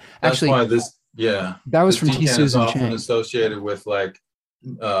really good. that's Actually, why that was this from T. decan is Susan often Chang. associated with like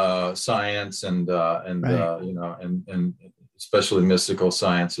science and Right. you know and especially mystical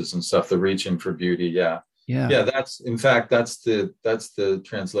sciences and stuff. The reaching for beauty, yeah. Yeah. Yeah, that's in fact that's the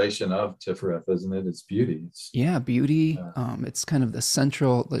translation of Tiferet, isn't it? It's beauty. It's Yeah. Beauty. uh, It's kind of the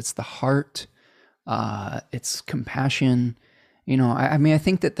central, it's the heart. It's compassion. You know, I mean, I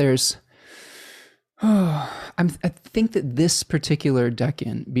think that there's, I think that this particular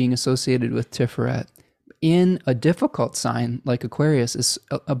decan being associated with Tiferet in a difficult sign like Aquarius is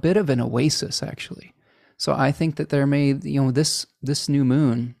a bit of an oasis, actually. So I think that there may, you know, this new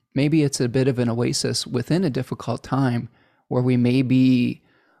moon, maybe it's a bit of an oasis within a difficult time where we may be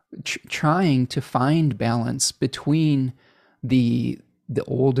trying to find balance between the the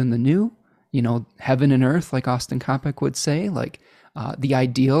old and the new, you know, heaven and earth, like Austin Coppock would say, like the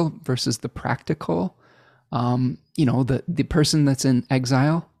ideal versus the practical. You know, the person that's in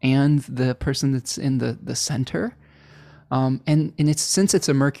exile and the person that's in the center. And it's since it's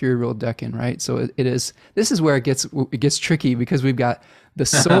a Mercury ruled decan, right? So it is. This is where it gets tricky because we've got the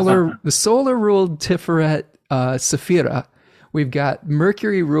solar ruled Tiferet Sephira. We've got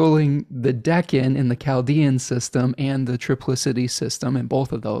Mercury ruling the decan in the Chaldean system and the triplicity system, and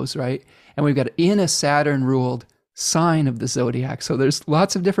both of those, right? And we've got in a Saturn ruled sign of the zodiac. So there's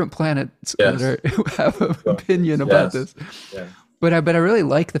lots of different planets that yes, are who have an opinion about yes, this. yeah. But I really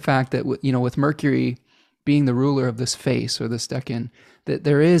like the fact that you know, with Mercury being the ruler of this face or this decan, that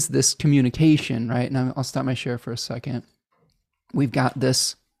there is this communication, right? And I'll stop my share for a second. We've got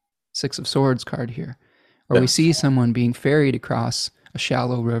this Six of Swords card here, where we Yeah. see someone being ferried across a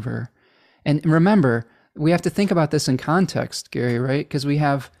shallow river. And remember, we have to think about this in context, Gary, right? Because we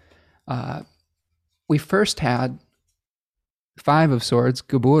first had Five of Swords,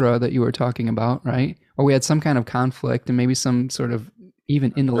 Gabura, that you were talking about, right? Or we had some kind of conflict and maybe some sort of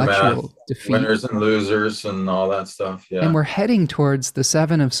even The math, intellectual defeat. winners and losers and all that stuff. And Yeah. we're heading towards the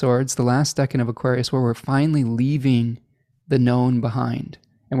Seven of Swords, the last decan of Aquarius, where we're finally leaving the known behind.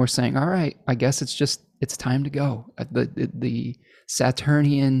 And we're saying, all right, I guess it's time to go. The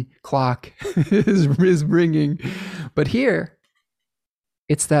Saturnian clock is ringing. But here,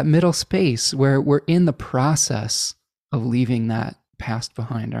 it's that middle space where we're in the process of leaving that past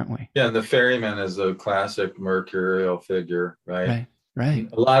behind, aren't we? Yeah, and the ferryman is a classic mercurial figure, right? Right, right.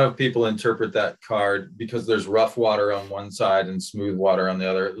 A lot of people interpret that card because there's rough water on one side and smooth water on the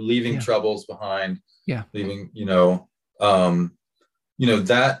other, leaving Yeah, troubles behind, yeah. leaving, that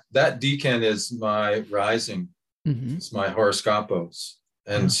decan is my rising, Mm-hmm. it's my horoscopos.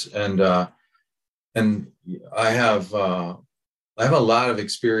 Yeah, And I have a lot of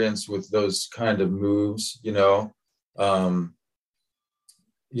experience with those kind of moves, you know. Um,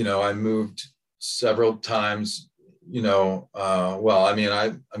 I moved several times, well,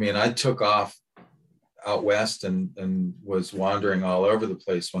 I took off out west and was wandering all over the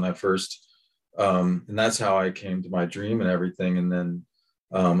place when I first, and that's how I came to my dream and everything. And then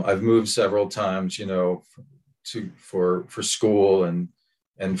I've moved several times, for school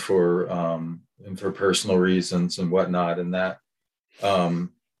and for personal reasons and whatnot. And that,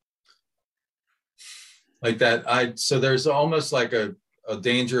 like that, so there's almost like a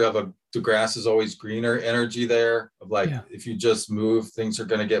danger of the grass is always greener energy there, of like, yeah, if you just move, things are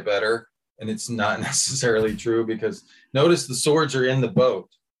going to get better. And it's not necessarily true, because notice the swords are in the boat.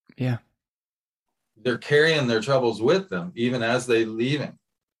 yeah. They're carrying their troubles with them, even as they leaving.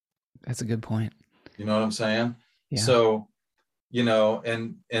 That's a good point. You know what I'm saying? Yeah. So,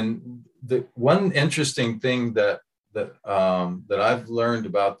 and the one interesting thing that I've learned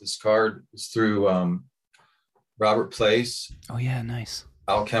about this card is through Robert Place, Oh, yeah, nice.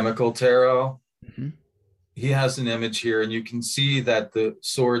 Alchemical Tarot. Mm-hmm. He has an image here, and you can see that the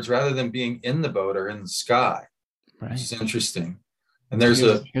swords, rather than being in the boat, are in the sky, which Right. is interesting. And So there's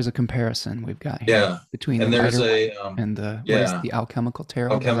a here's a comparison we've got here yeah, between the and there's lighter one a and the what is yeah, the alchemical tarot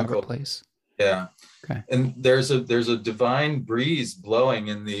that I alchemical replace. yeah, Okay. and there's a divine breeze blowing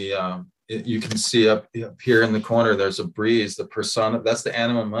in the you can see up here in the corner. There's a breeze. The persona, that's the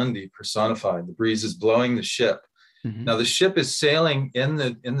anima mundi personified. The breeze is blowing the ship. Hmm. Now the ship is sailing in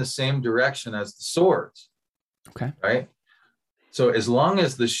the same direction as the swords, Okay. right? So as long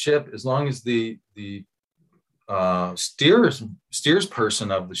as the ship, as long as the steers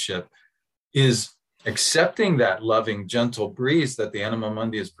person of the ship is accepting that loving, gentle breeze that the anima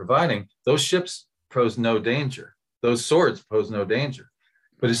mundi is providing, those ships pose no danger. Those swords pose no danger.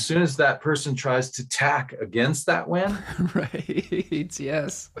 But as soon as that person tries to tack against that wind, Right.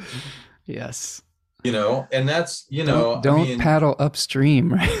 Yes. Yes. and that's, Don't paddle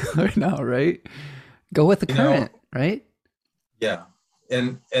upstream right now, right? Go with the you know, current, right? yeah.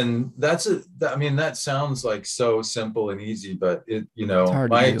 And that sounds like so simple and easy, but It's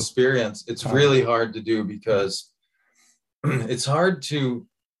hard to my do. experience, it's really hard to do because it's hard to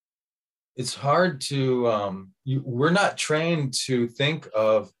we're not trained to think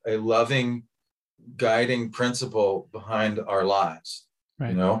of a loving guiding principle behind our lives.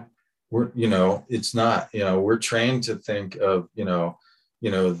 Right. It's not, we're trained to think of,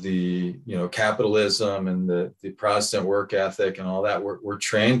 the, capitalism and the Protestant work ethic and all that. We're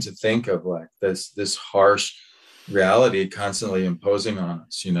trained to think of like this harsh reality constantly imposing on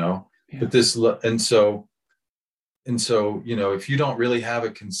us, Yeah. but and so, if you don't really have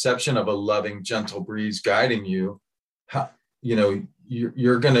a conception of a loving, gentle breeze guiding you, how,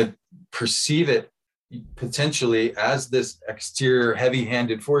 you're going to perceive it potentially as this exterior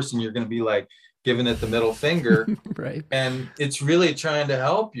heavy-handed force, and you're going to be like giving it the middle finger. Right. And it's really trying to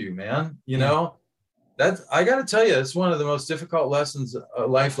help you, man. That's, I got to tell you, it's one of the most difficult lessons,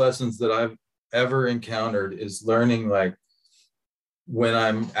 life lessons that I've ever encountered, is learning like when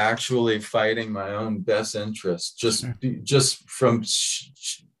I'm actually fighting my own best interest, just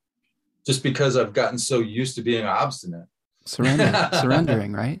because I've gotten so used to being obstinate.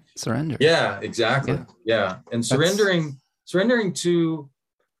 Surrendering, right? Surrender. Yeah, exactly. Yeah. And surrendering to,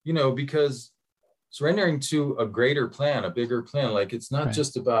 because surrendering to a greater plan, a bigger plan. Like, it's not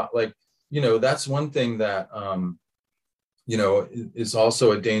just about like, that's one thing that, is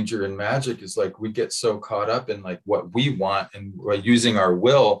also a danger in magic, is like we get so caught up in like what we want and we're using our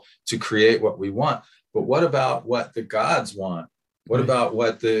will to create what we want. But what about what the gods want? What about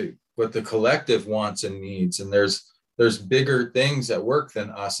what the collective wants and needs? And there's bigger things at work than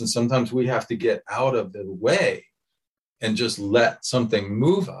us. And sometimes we have to get out of the way and just let something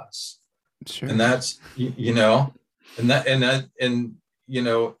move us. Sure. And that's,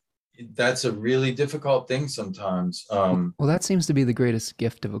 that's a really difficult thing sometimes. Well, that seems to be the greatest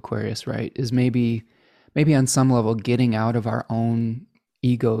gift of Aquarius, right? Is maybe on some level getting out of our own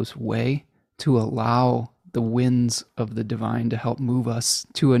ego's way to allow the winds of the divine to help move us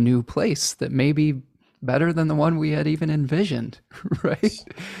to a new place that may be better than the one we had even envisioned, right?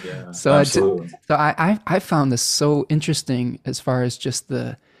 Yeah, so absolutely. I found this so interesting as far as just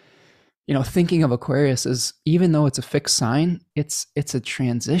the, thinking of Aquarius as, even though it's a fixed sign, it's a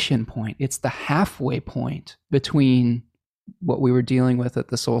transition point. It's the halfway point between what we were dealing with at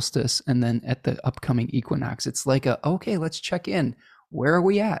the solstice and then at the upcoming equinox. It's like okay, let's check in. Where are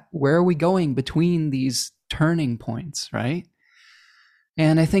we at? Where are we going between these turning points, right?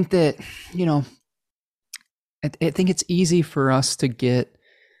 And I think that, I think it's easy for us to get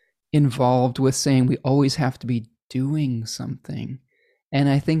involved with saying we always have to be doing something. And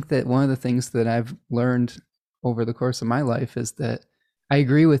I think that one of the things that I've learned over the course of my life is that I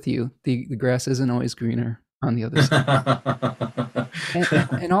agree with you. The grass isn't always greener on the other side.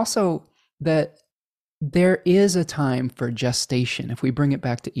 and also that there is a time for gestation. If we bring it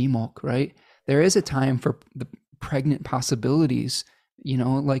back to Emolk, right? There is a time for the pregnant possibilities,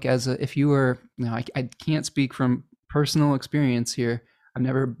 like if you were, I can't speak from personal experience here. I've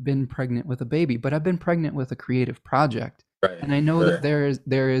never been pregnant with a baby, but I've been pregnant with a creative project. Right, and I know that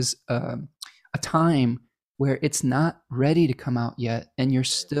there is a time where it's not ready to come out yet, and you're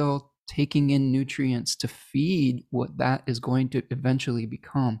still taking in nutrients to feed what that is going to eventually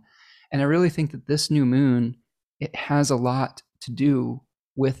become. And I really think that this new moon, it has a lot to do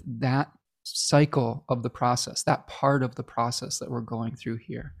with that cycle of the process, that part of the process that we're going through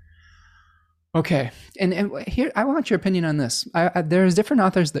here. Okay, and here I want your opinion on this. There's different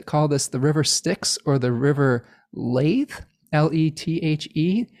authors that call this the river Styx or the river Lethe,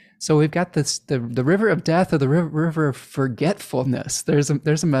 Lethe. So we've got this the river of death or the river of forgetfulness. There's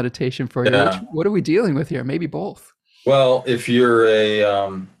a meditation for you. Yeah. What are we dealing with here? Maybe both. Well, if you're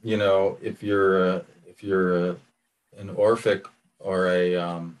an Orphic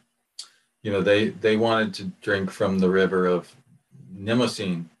they wanted to drink from the river of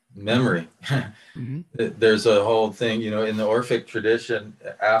Mnemosyne, memory. Mm-hmm. There's a whole thing, in the Orphic tradition,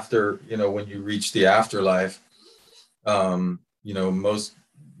 after, when you reach the afterlife, most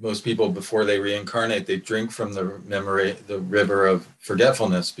people before they reincarnate, they drink from the river of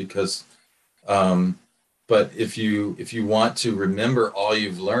forgetfulness, because but if you want to remember all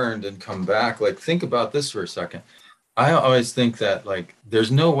you've learned and come back, like, think about this for a second. I always think that, like,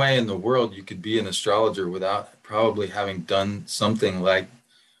 there's no way in the world you could be an astrologer without probably having done something like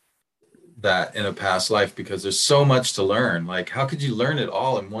that in a past life, because there's so much to learn. Like, how could you learn it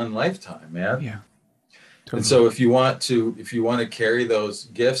all in one lifetime, man? Yeah. Totally. And so if you want to carry those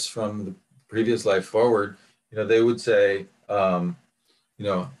gifts from the previous life forward, they would say, the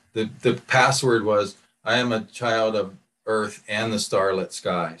password was, I am a child of earth and the starlit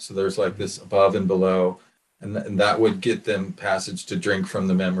sky. So there's like this above and below, and that would get them passage to drink from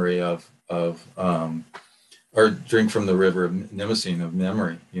the memory of or drink from the river of Mnemosyne, of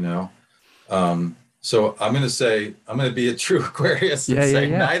memory, So I'm going to be a true Aquarius and say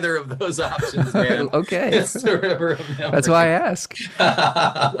neither of those options, man. Okay. It's the river of memory. That's why I ask.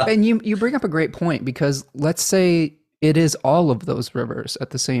 And you bring up a great point, because let's say it is all of those rivers at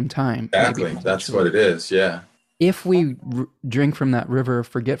the same time. Exactly. That's what it is. Yeah. If we drink from that river of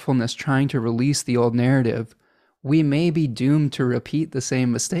forgetfulness, trying to release the old narrative, we may be doomed to repeat the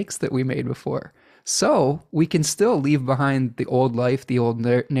same mistakes that we made before. So we can still leave behind the old life, the old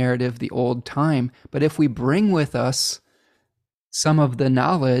narrative, the old time. But if we bring with us some of the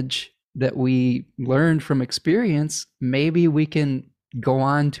knowledge that we learned from experience, maybe we can go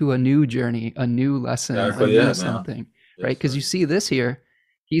on to a new journey, a new lesson, something, right? Because you see this here,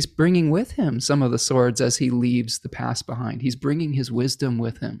 he's bringing with him some of the swords as he leaves the past behind. He's bringing his wisdom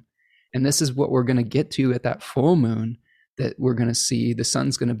with him. And this is what we're going to get to at that full moon, that we're going to see. The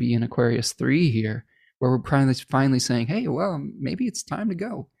sun's going to be in Aquarius 3 here, where we're finally saying, hey, well, maybe it's time to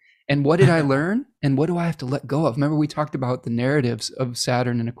go. And what did I learn? And what do I have to let go of? Remember, we talked about the narratives of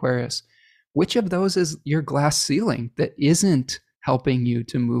Saturn and Aquarius. Which of those is your glass ceiling that isn't helping you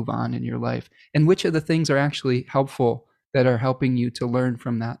to move on in your life? And which of the things are actually helpful that are helping you to learn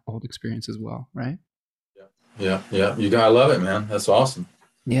from that old experience as well, right? Yeah. You gotta love it, man. That's awesome.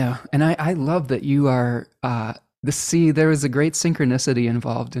 Yeah. And I love that you are, there was a great synchronicity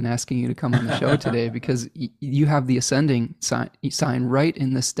involved in asking you to come on the show today, because you have the ascending sign right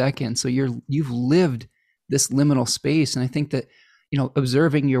in this decan. So you've lived this liminal space. And I think that,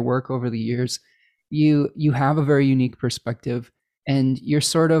 observing your work over the years, you have a very unique perspective, and you're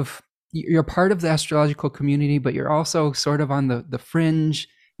part of the astrological community, but you're also sort of on the fringe.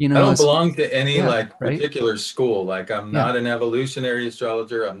 I don't belong to any particular right? school. Like, I'm not an evolutionary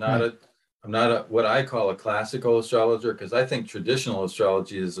astrologer. I'm not what I call a classical astrologer, because I think traditional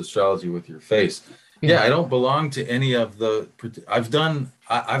astrology is astrology with your face. Yeah, I don't belong to any of the. I've done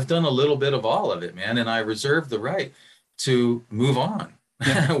a little bit of all of it, man, and I reserve the right to move on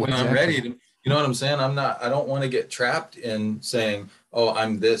when I'm ready to. You know what I'm saying? I don't want to get trapped in saying, oh,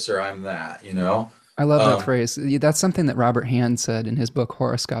 I'm this or I'm that. I love that phrase. That's something that Robert Hand said in his book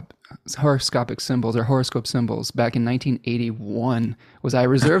Horoscopic Symbols, or Horoscope Symbols, back in 1981. Was I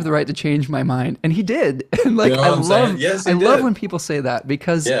reserve the right to change my mind? And he did. And I love when people say that,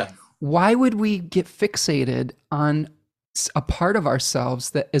 because why would we get fixated on a part of ourselves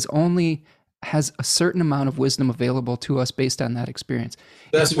that has a certain amount of wisdom available to us based on that experience?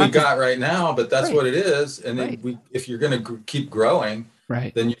 That's what we got right now, but that's what it is. And if you're going to keep growing,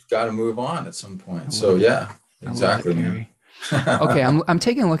 then you've got to move on at some point. So exactly. Gary. Okay, I'm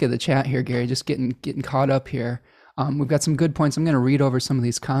taking a look at the chat here, Gary. Just getting caught up here. We've got some good points. I'm going to read over some of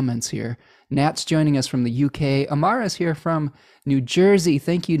these comments here. Nat's joining us from the UK. Amara's here from New Jersey.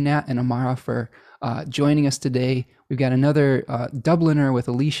 Thank you, Nat and Amara, for joining us today. We've got another Dubliner with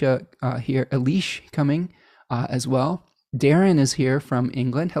Alicia here. Alish coming as well. Darren is here from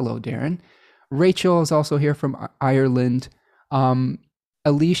England. Hello, Darren. Rachel is also here from Ireland.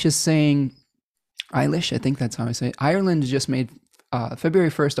 Alish is saying, Eilish, I think that's how I say it. Ireland just made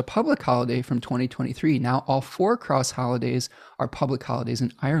February 1st a public holiday from 2023. Now all 4 cross holidays are public holidays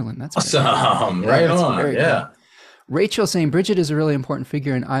in Ireland. That's awesome. Right on. Yeah. Cool. Rachel saying, Bridget is a really important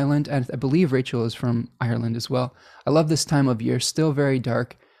figure in Ireland, and I believe Rachel is from Ireland as well. I love this time of year. Still very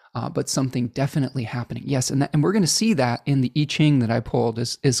dark, but something definitely happening. Yes, and we're going to see that in the I Ching that I pulled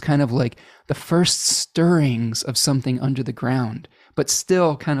is kind of like the first stirrings of something under the ground, but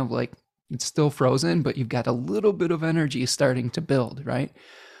still kind of like it's still frozen, but you've got a little bit of energy starting to build, right?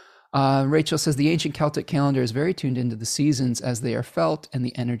 Rachel says the ancient Celtic calendar is very tuned into the seasons as they are felt and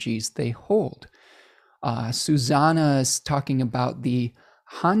the energies they hold. Susanna is talking about the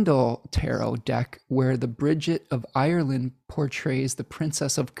Handel Tarot deck, where the Bridget of Ireland portrays the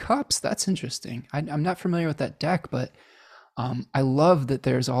Princess of Cups. That's interesting. I'm not familiar with that deck, but I love that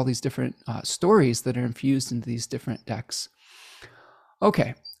there's all these different stories that are infused into these different decks.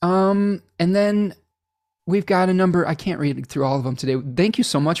 Okay. And then we've got a number. I can't read through all of them today. Thank you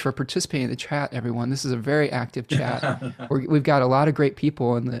so much for participating in the chat, everyone. This is a very active chat. We've got a lot of great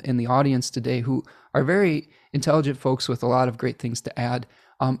people in the audience today who are very intelligent folks with a lot of great things to add.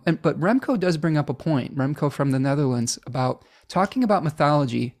 But Remco does bring up a point, Remco from the Netherlands, about talking about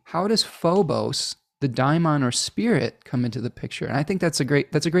mythology. How does Phobos, the daimon or spirit, come into the picture? And I think that's a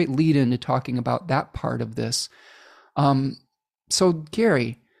great lead into talking about that part of this. So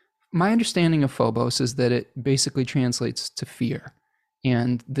Gary, my understanding of Phobos is that it basically translates to fear,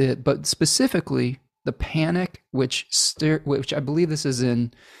 but specifically the panic, which I believe this is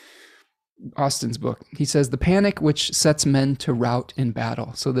in Austin's book. He says the panic which sets men to rout in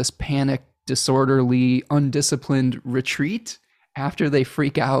battle. So this panic, disorderly, undisciplined retreat after they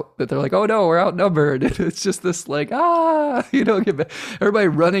freak out, that they're like, oh no, we're outnumbered. It's just this like, everybody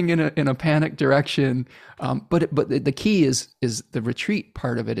running in a panic direction. But the key is the retreat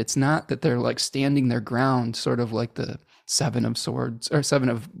part of it. It's not that they're like standing their ground, sort of like the Seven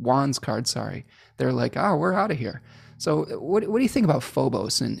of Wands card. Sorry. They're like, oh, we're out of here. So what do you think about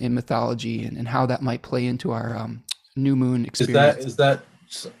Phobos in mythology and how that might play into our new moon experience?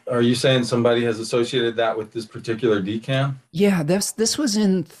 Are you saying somebody has associated that with this particular decan? Yeah, this was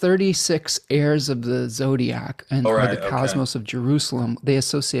in 36 Heirs of the Zodiac and the Cosmos of Jerusalem. They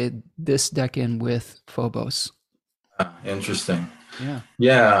associated this decan with Phobos. Interesting. Yeah.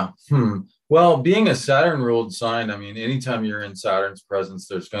 Yeah. Well, being a Saturn ruled sign, I mean, anytime you're in Saturn's presence,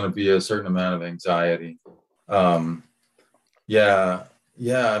 there's going to be a certain amount of anxiety. I'm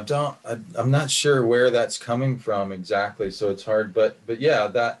not sure where that's coming from exactly, so it's hard, but yeah,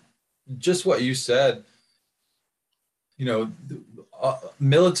 that just what you said,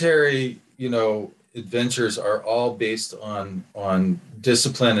 military, adventures are all based on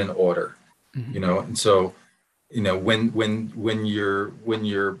discipline and order, and so, when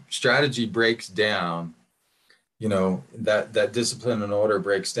your strategy breaks down, that discipline and order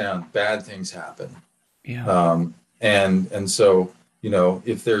breaks down, bad things happen. Yeah. And so,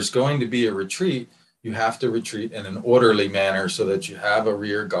 if there's going to be a retreat, you have to retreat in an orderly manner so that you have a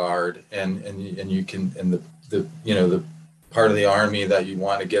rear guard and you can, and the part of the army that you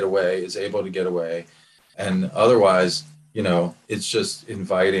want to get away is able to get away. And otherwise, it's just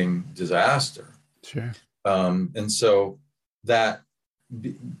inviting disaster. Sure. And so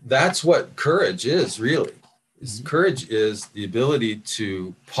that's what courage is really. Courage is the ability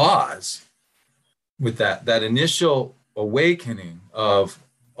to pause with that initial awakening of,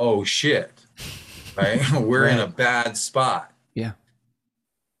 oh shit, right? We're in a bad spot. Yeah.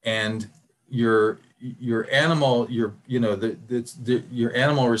 And your animal, your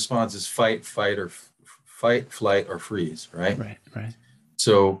animal response is fight, flight, or freeze, right? Right.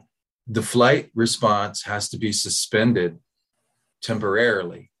 So the flight response has to be suspended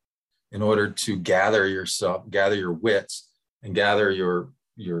temporarily in order to gather your wits, and gather your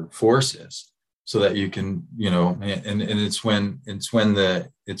forces, so that you can, and it's when the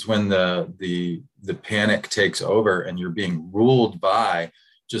panic takes over and you're being ruled by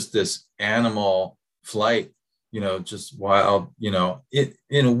just this animal flight, just wild, it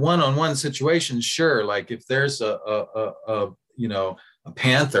in a one-on-one situation, sure, like if there's a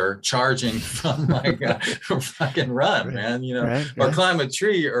panther charging from like a fucking run, man, or climb a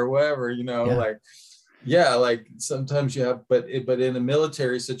tree or whatever, like sometimes you have, but in a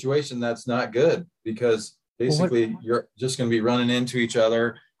military situation, that's not good, because basically you're just going to be running into each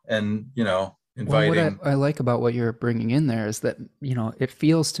other and, inviting. Well, what I like about what you're bringing in there is that, it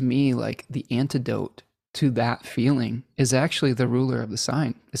feels to me like the antidote to that feeling is actually the ruler of the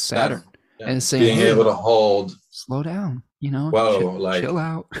sign, is Saturn. Yeah. And it's saying, being able to hold, slow down, chill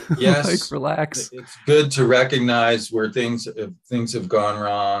out. Yes. Like, relax. It's good to recognize where things have gone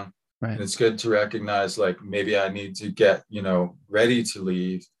wrong. Right. And it's good to recognize, like, maybe I need to get, ready to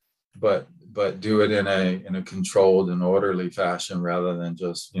leave, but do it in a controlled and orderly fashion, rather than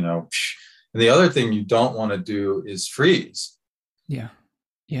just, And the other thing you don't want to do is freeze. Yeah.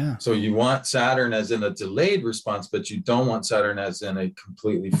 Yeah. So you want Saturn as in a delayed response, but you don't want Saturn as in a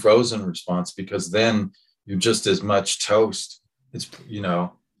completely frozen response, because then you're just as much toast. It's,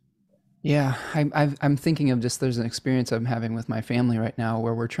 Yeah, I'm thinking of just, there's an experience I'm having with my family right now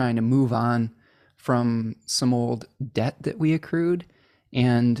where we're trying to move on from some old debt that we accrued,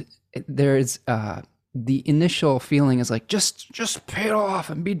 and there's the initial feeling is like, just pay it off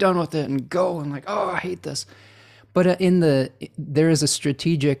and be done with it and go, and like, oh, I hate this. But there is a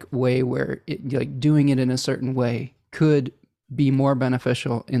strategic way where like doing it in a certain way could be more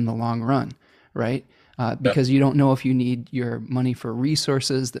beneficial in the long run, right? Yeah. Because you don't know if you need your money for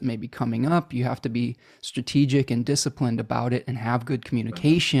resources that may be coming up. You have to be strategic and disciplined about it and have good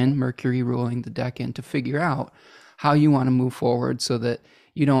communication, Mercury ruling the decan, to figure out how you want to move forward so that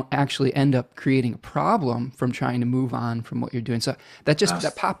you don't actually end up creating a problem from trying to move on from what you're doing. So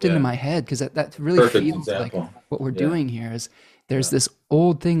that popped into Yeah. my head because that really Perfect feels like example. what we're Yeah. doing here is there's Yeah. this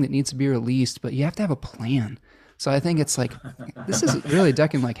old thing that needs to be released, but you have to have a plan. So I think it's like, this is really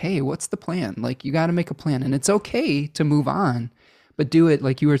decking like, hey, what's the plan? Like, you got to make a plan, and it's okay to move on, but do it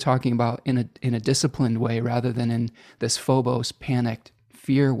like you were talking about in a disciplined way rather than in this phobos panicked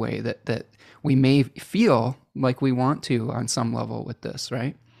fear way that we may feel like we want to on some level with this,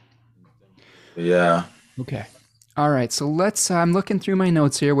 right? Yeah. Okay. All right. So I'm looking through my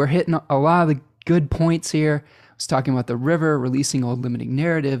notes here. We're hitting a lot of the good points here. I was talking about the river, releasing old limiting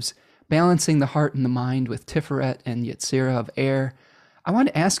narratives, balancing the heart and the mind with Tiferet and Yetzirah of air. I want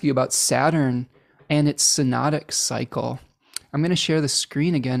to ask you about Saturn and its synodic cycle. I'm going to share the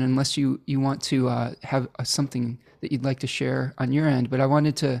screen again, unless you want to have something that you'd like to share on your end. But I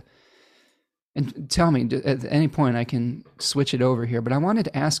wanted to, and tell me at any point I can switch it over here. But I wanted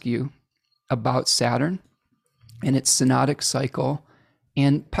to ask you about Saturn and its synodic cycle,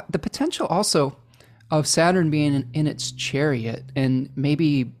 and the potential also of Saturn being in its chariot and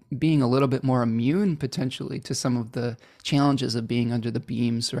maybe being a little bit more immune potentially to some of the challenges of being under the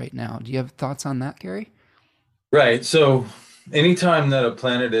beams right now. Do you have thoughts on that, Gary? Right. So anytime that a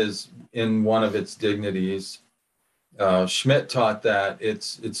planet is in one of its dignities, Schmidt taught that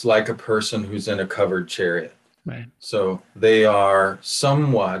it's like a person who's in a covered chariot. Right. So they are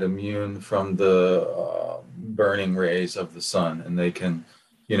somewhat immune from the burning rays of the sun, and they can,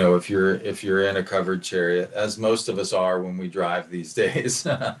 if you're in a covered chariot, as most of us are when we drive these days.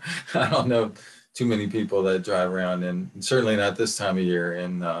 I don't know too many people that drive around, and certainly not this time of year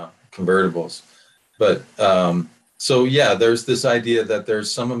in convertibles. But so yeah, there's this idea that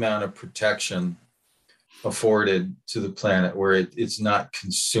there's some amount of protection afforded to the planet where it's not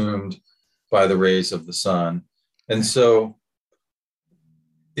consumed by the rays of the sun. And so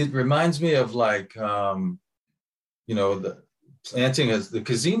it reminds me of like, the planting the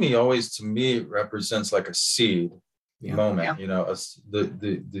cazimi always to me represents like a seed moment,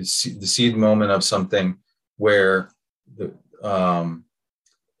 the seed moment of something where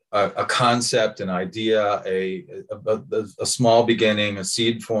a concept, an idea, a small beginning, a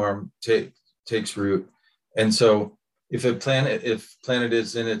seed form takes root. And so if planet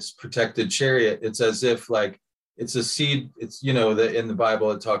is in its protected chariot, it's as if like it's a seed. It's, that in the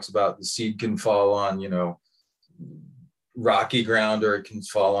Bible, it talks about the seed can fall on, rocky ground, or it can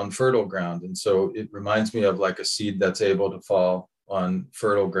fall on fertile ground. And so it reminds me of like a seed that's able to fall on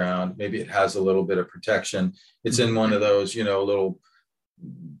fertile ground. Maybe it has a little bit of protection. It's in one of those, little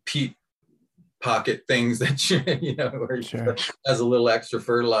peat pocket things that where Sure. has a little extra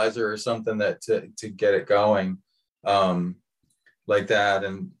fertilizer or something that to get it going, like that.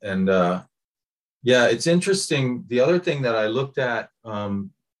 And yeah, it's interesting. The other thing that I looked at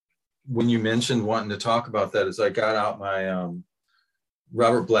when you mentioned wanting to talk about that is I got out my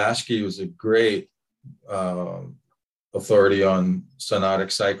Robert Blaschke was a great authority on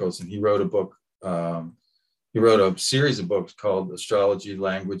synodic cycles, and he wrote a book. He wrote a series of books called Astrology,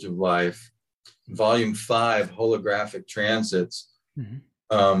 Language of Life, Volume 5, Holographic Transits.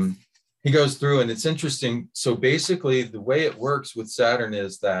 Mm-hmm. He goes through, and it's interesting. So basically, the way it works with Saturn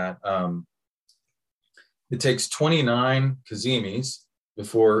is that it takes 29 cazimis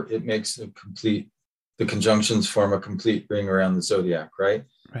before it makes the conjunctions form a complete ring around the zodiac, right?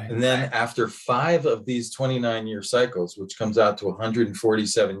 Right. And then after 5 of these 29-year cycles, which comes out to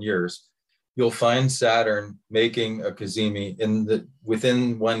 147 years, you'll find Saturn making a cazimi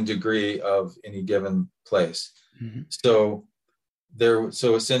within 1 degree of any given place. Mm-hmm. So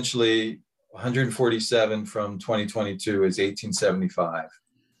essentially 147 from 2022 is 1875.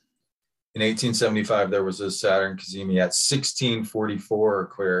 In 1875, there was a Saturn cazimi at 1644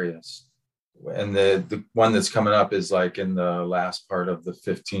 Aquarius. And the one that's coming up is like in the last part of the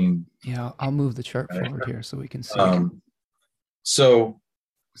 15. Yeah, I'll move the chart forward here so we can see. So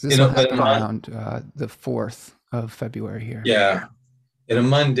this will happen around the 4th of February here. Yeah. In a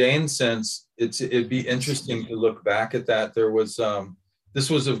mundane sense, it'd be interesting to look back at that. There was this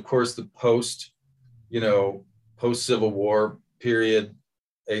was, of course, the post Civil War period,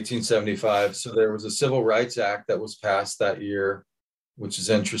 1875. So there was a Civil Rights Act that was passed that year, which is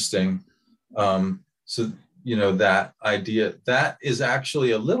interesting. so, you know, that idea, that is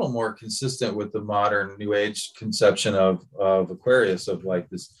actually a little more consistent with the modern New Age conception of Aquarius, of like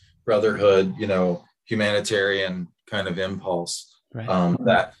this brotherhood, you know, humanitarian kind of impulse. Right.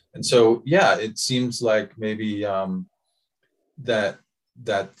 That, and so, yeah, it seems like maybe that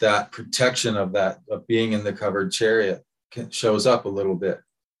that protection of that, of being in the covered chariot, shows up a little bit,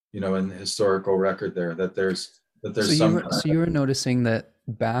 you know, in the historical record there, that there's some kind So you were noticing that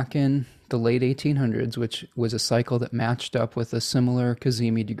back in the late 1800s, which was a cycle that matched up with a similar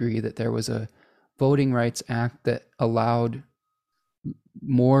Kazemi degree, that there was a Voting Rights Act that allowed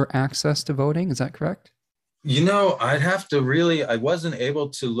more access to voting. Is that correct? You know, I'd have to really, I wasn't able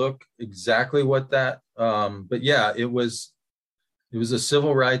to look exactly what that, but yeah, it was a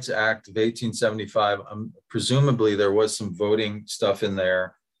Civil Rights Act of 1875. Presumably there was some voting stuff in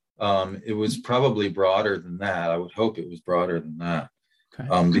there. It was probably broader than that. I would hope it was broader than that.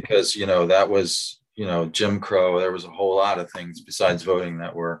 Okay. Because, you know, that was, you know, Jim Crow. There was a whole lot of things besides voting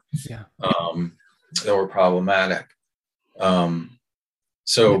Yeah. that were problematic.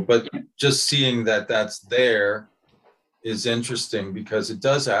 So, but just seeing that that's there is interesting, because it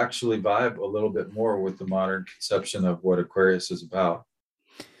does actually vibe a little bit more with the modern conception of what Aquarius is about.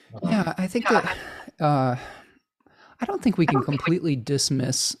 Yeah, I think that I don't think we can completely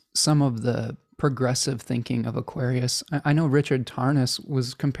dismiss some of the progressive thinking of Aquarius. I know Richard Tarnas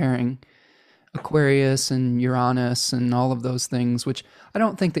was comparing Aquarius and Uranus and all of those things, which I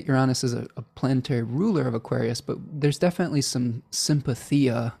don't think that Uranus is a planetary ruler of Aquarius, but there's definitely some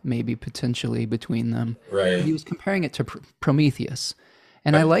sympathia, maybe potentially, between them. Right. He was comparing it to Prometheus.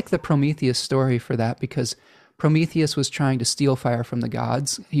 And I like the Prometheus story for that, because Prometheus was trying to steal fire from the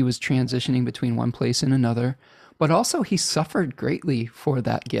gods. He was transitioning between one place and another, but also he suffered greatly for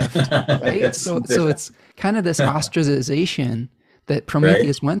that gift, right? Yes. So it's kind of this ostracization that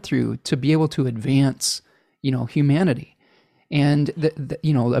Prometheus went through to be able to advance, you know, humanity. And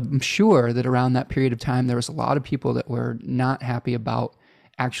you know, I'm sure that around that period of time, there was a lot of people that were not happy about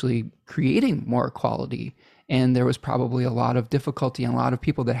actually creating more equality. And there was probably a lot of difficulty and a lot of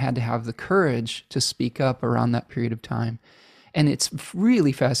people that had to have the courage to speak up around that period of time. And it's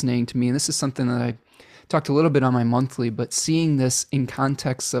really fascinating to me. And this is something that I talked a little bit on my monthly, but seeing this in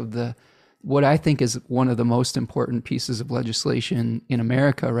context of what I think is one of the most important pieces of legislation in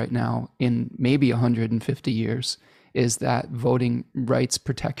America right now, in maybe 150 years, is that voting rights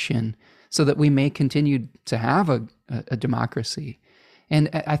protection, so that we may continue to have a democracy. And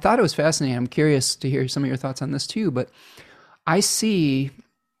I thought it was fascinating. I'm curious to hear some of your thoughts on this too, but I see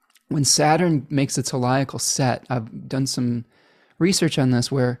when Saturn makes its heliacal set, I've done some research on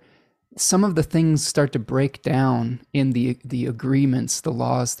this, where some of the things start to break down in the agreements, the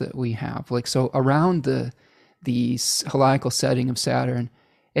laws that we have. Like, so around the heliacal setting of Saturn,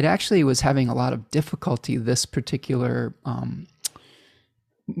 it actually was having a lot of difficulty. This particular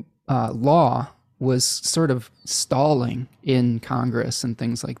law was sort of stalling in Congress and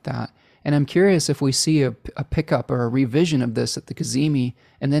things like that. And I'm curious if we see a pickup or a revision of this at the Kazemi,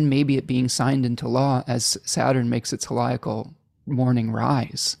 and then maybe it being signed into law as Saturn makes its heliacal morning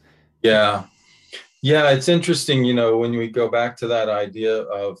rise. Yeah. Yeah, it's interesting, you know, when we go back to that idea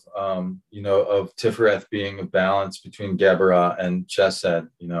of, you know, of Tifereth being a balance between Geburah and Chesed,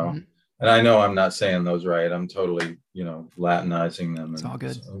 you know, mm-hmm. And I know I'm not saying those right. I'm totally, you know, Latinizing them. It's all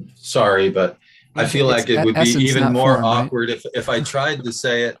good. So, sorry, but I feel like it would be even more form, awkward right? if I tried to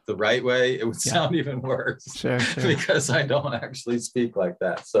say it the right way. It would sound even worse. Sure. Because I don't actually speak like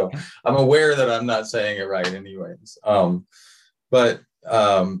that. So I'm aware that I'm not saying it right anyways. But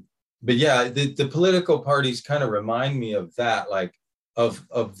yeah, the political parties kind of remind me of that, like of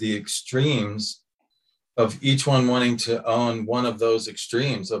the extremes of each one wanting to own one of those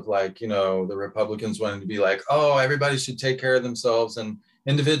extremes of, like, you know, the Republicans wanting to be like, oh, everybody should take care of themselves and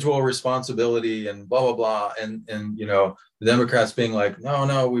individual responsibility and blah, blah, blah. And, you know, the Democrats being like,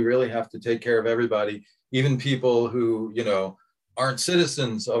 no, we really have to take care of everybody, even people who, you know, aren't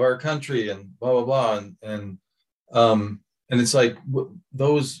citizens of our country and blah, blah, blah. And it's like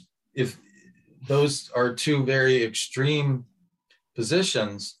if those are two very extreme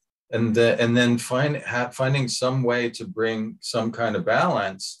positions, and then finding some way to bring some kind of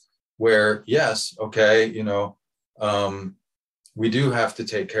balance where, yes, okay, you know, we do have to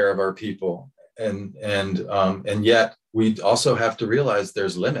take care of our people, and yet we also have to realize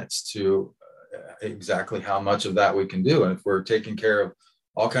there's limits to exactly how much of that we can do. And if we're taking care of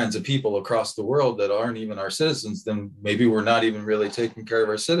all kinds of people across the world that aren't even our citizens, then maybe we're not even really taking care of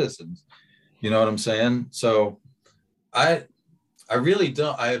our citizens. You know what I'm saying? So I really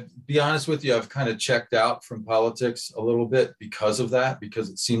don't. I be honest with you, I've kind of checked out from politics a little bit because of that, because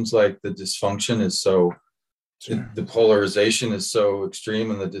it seems like the dysfunction is so, Sure. the polarization is so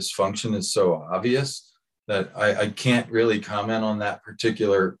extreme and the dysfunction is so obvious that I can't really comment on that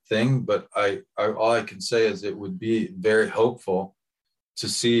particular thing. But all I can say is it would be very hopeful to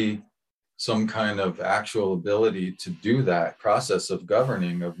see some kind of actual ability to do that process of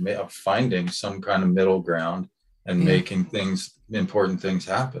governing, of finding some kind of middle ground and Yeah. making things, important things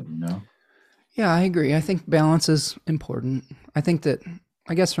happen, you know? Yeah, I agree. I think balance is important. I think that,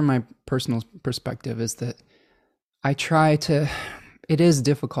 I guess from my personal perspective, is that I try to, it is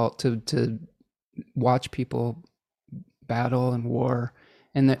difficult to watch people battle and war.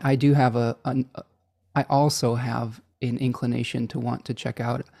 And that I do have I also have an inclination to want to check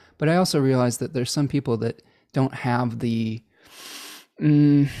out. But I also realize that there's some people that don't have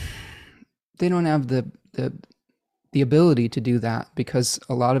mm, they don't have the ability to do that because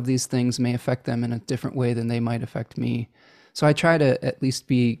a lot of these things may affect them in a different way than they might affect me. So I try to at least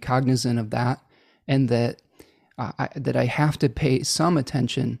be cognizant of that, and that that I have to pay some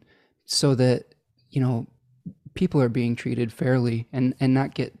attention so that, you know, people are being treated fairly, and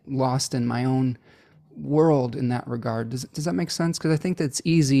not get lost in my own world in that regard. Does that make sense? Because I think that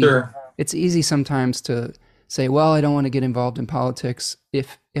Sure. it's easy sometimes to say, well, I don't want to get involved in politics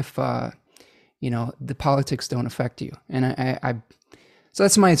if you know, the politics don't affect you. And I so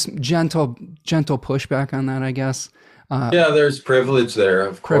that's my gentle pushback on that, I guess. Yeah, there's privilege there,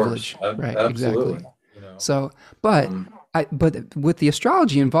 of course. Privilege, right? Exactly. Absolutely. You know, So, but um, but with the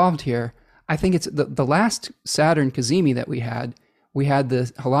astrology involved here, I think it's the last Saturn Cazimi that we had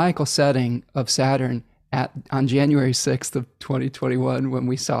the heliacal setting of Saturn at on January 6th of 2021, when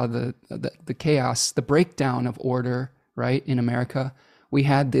we saw the chaos, the breakdown of order, right, in America. We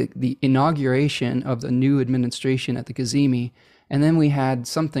had the inauguration of the new administration at the Cazimi, and then we had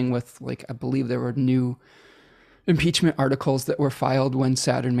something with, like, I believe there were new impeachment articles that were filed when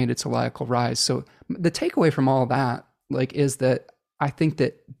Saturn made its heliacal rise. So the takeaway from all that, like, is that I think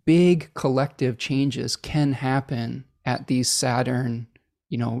that big collective changes can happen at these Saturn,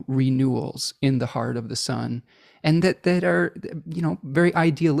 you know, renewals in the heart of the sun, and that are, you know, very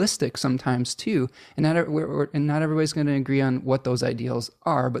idealistic sometimes too. And not everybody's going to agree on what those ideals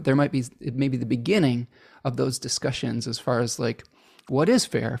are, but it may be the beginning of those discussions as far as, like, what is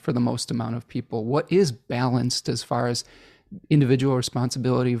fair for the most amount of people, what is balanced as far as individual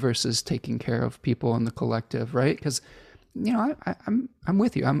responsibility versus taking care of people in the collective, right? Because, you know, I'm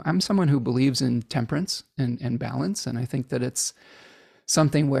with you. I'm someone who believes in temperance and balance, and I think that it's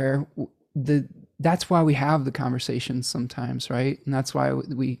something where that's why we have the conversations sometimes, right? And that's why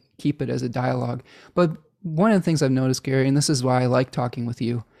we keep it as a dialogue. But one of the things I've noticed, Gary, and this is why I like talking with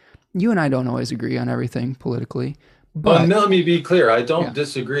you, you and I don't always agree on everything politically, well, and but let me be clear. I don't yeah,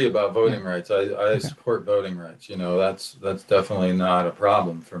 disagree about yeah, voting rights. I okay. support voting rights. You know, that's definitely not a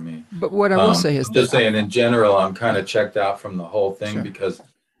problem for me. But what I will say is I'm that just saying, in general, I'm kind yeah, of checked out from the whole thing sure. because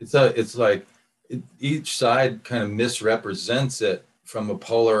it's like each side kind of misrepresents it from a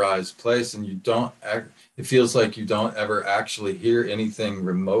polarized place, and you don't act, it feels like you don't ever actually hear anything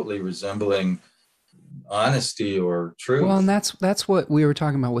remotely resembling honesty or Well, and truth. that's what we were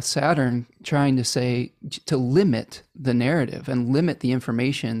talking about with Saturn, trying to say, to limit the narrative and limit the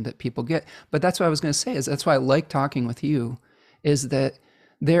information that people get. But that's what I was going to say, is that's why I like talking with you, is that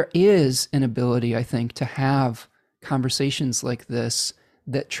there is an ability, I think, to have conversations like this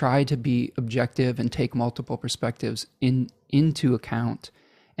that try to be objective and take multiple perspectives into account.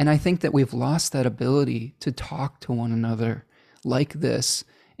 And I think that we've lost that ability to talk to one another like this,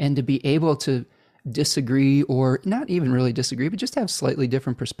 and to be able to disagree, or not even really disagree, but just have slightly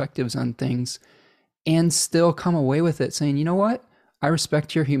different perspectives on things, and still come away with it saying, you know what? I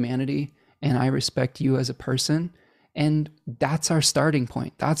respect your humanity and I respect you as a person. And that's our starting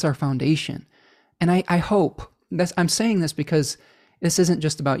point. That's our foundation. And I hope I'm saying this because this isn't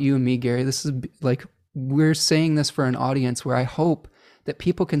just about you and me, Gary. This is like, we're saying this for an audience where I hope that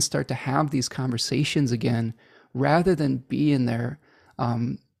people can start to have these conversations again, rather than be in their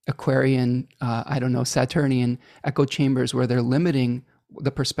Aquarian, I don't know, Saturnian echo chambers where they're limiting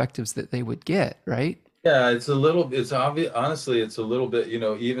the perspectives that they would get, right? Yeah, it's obvious. Honestly, it's a little bit, you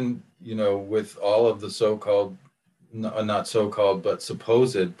know, even, you know, with all of the so-called, not so-called, but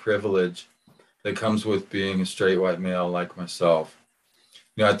supposed privilege that comes with being a straight white male like myself.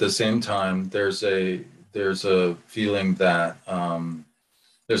 You know, at the same time, there's a feeling that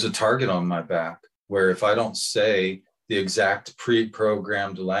there's a target on my back where if I don't say the exact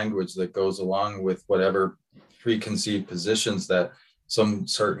pre-programmed language that goes along with whatever preconceived positions that some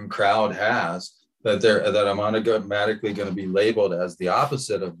certain crowd has, that I'm automatically going to be labeled as the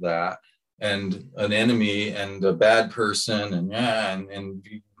opposite of that, and an enemy and a bad person, and yeah, and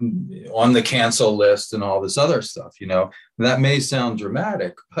on the cancel list and all this other stuff. That may sound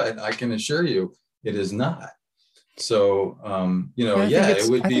dramatic, but I can assure you it is not. So it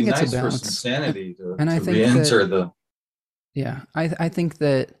would be it's a nice for some balance. sanity And I to think that, re-enter the. yeah, I think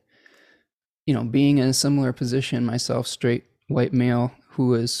that, being in a similar position myself, straight white male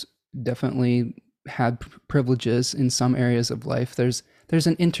who has definitely had privileges in some areas of life, there's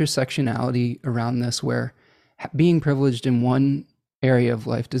an intersectionality around this where being privileged in one area of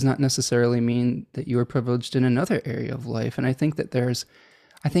life does not necessarily mean that you are privileged in another area of life. And I think that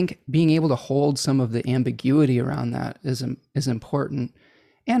I think being able to hold some of the ambiguity around that is important.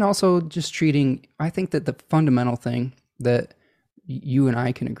 And also just I think that the fundamental thing that you and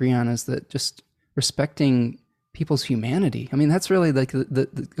I can agree on is that just respecting people's humanity. I mean, that's really like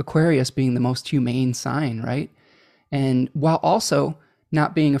the Aquarius being the most humane sign, right? And while also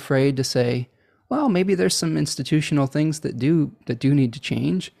not being afraid to say, well, maybe there's some institutional things that do need to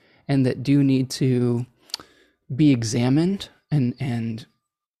change and that do need to be examined and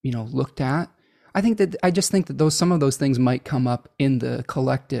looked at. I just think that some of those things might come up in the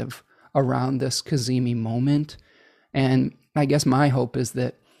collective around this Cazimi moment. And I guess my hope is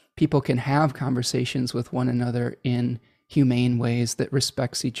that people can have conversations with one another in humane ways that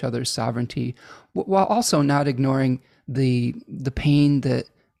respects each other's sovereignty, while also not ignoring the pain that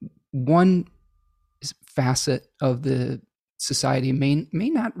one facet of the society may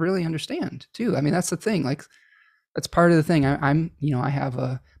not really understand too. I mean, that's the thing. Like, that's part of the thing. I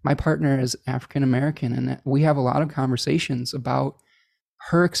have my partner is African American, and we have a lot of conversations about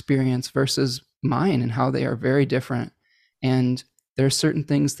her experience versus mine and how they are very different. And there are certain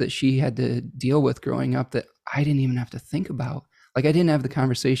things that she had to deal with growing up that I didn't even have to think about. Like, I didn't have the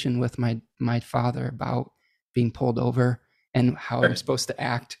conversation with my father about being pulled over and how I'm supposed to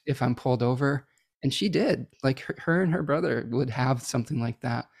act if I'm pulled over. And she did. Like, her and her brother would have something like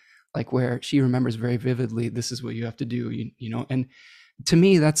that, like where she remembers very vividly, this is what you have to do, and to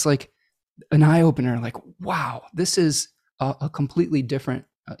me, that's like an eye opener. Like, wow, this is a completely different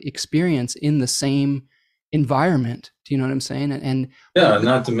experience in the same environment. Do you know what I'm saying? And yeah,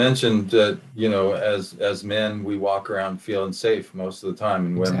 not to mention that, as men, we walk around feeling safe most of the time,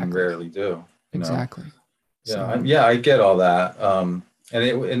 and women exactly, rarely do. exactly. Yeah, So I get all that.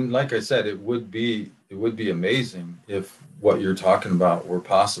 And like I said, it would be amazing if what you're talking about were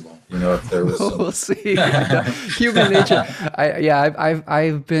possible. If there was some. we'll see. Human nature.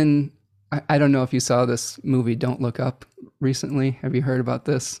 I've been. I don't know if you saw this movie Don't Look Up recently. Have you heard about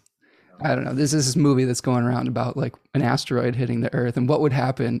this? I don't know. This is this movie that's going around about like an asteroid hitting the Earth and what would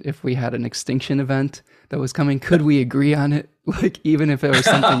happen if we had an extinction event that was coming. Could we agree on it? Like, even if it was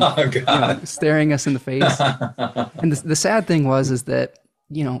something staring us in the face. And the sad thing is that,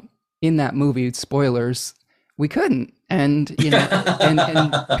 in that movie, spoilers, we couldn't. And, Oh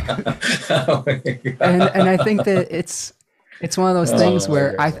and I think that it's one of those things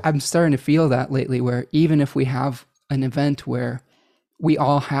where I'm starting to feel that lately, where even if we have an event where we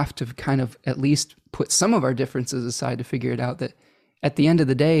all have to kind of at least put some of our differences aside to figure it out, that at the end of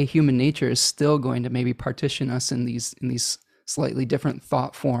the day, human nature is still going to maybe partition us in these slightly different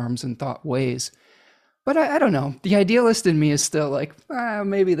thought forms and thought ways. But I don't know. The idealist in me is still like,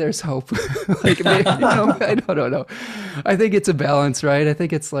 maybe there's hope. Like, maybe, I don't know. I think it's a balance, right? I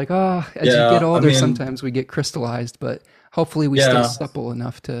think it's like, as you get older, sometimes we get crystallized, but hopefully we stay supple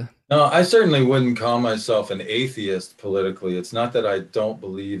enough to. No, I certainly wouldn't call myself an atheist politically. It's not that I don't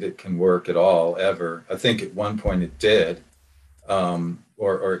believe it can work at all, ever. I think at one point it did,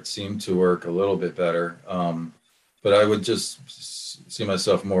 or it seemed to work a little bit better. But I would just see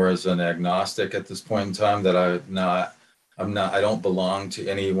myself more as an agnostic at this point in time, that I don't belong to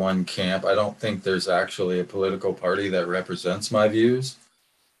any one camp. I don't think there's actually a political party that represents my views.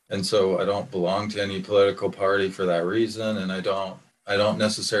 And so I don't belong to any political party for that reason. And I don't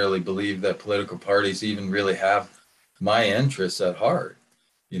necessarily believe that political parties even really have my interests at heart,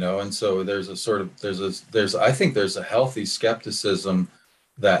 and so there's I think there's a healthy skepticism,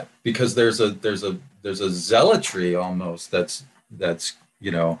 that because there's a zealotry almost that's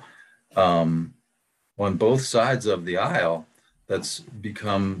on both sides of the aisle, that's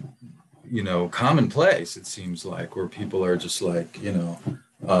become commonplace, it seems like, where people are just like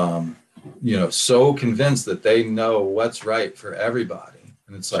so convinced that they know what's right for everybody.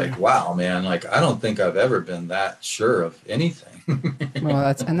 And it's like, wow, man, like, I don't think I've ever been that sure of anything. Well,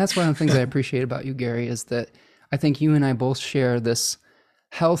 that's one of the things I appreciate about you, Gary, is that I think you and I both share this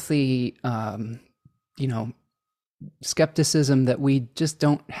healthy, skepticism that we just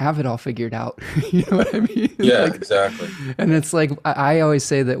don't have it all figured out. You know what I mean? Yeah, Like, exactly. and it's like I always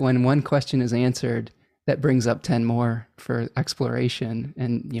say that when one question is answered, that brings up 10 more for exploration.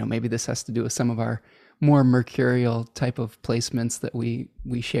 And maybe this has to do with some of our more mercurial type of placements that we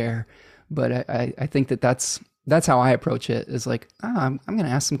share. But I think that's how I approach it. Is like, I'm going to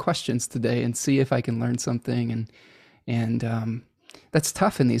ask some questions today and see if I can learn something. And that's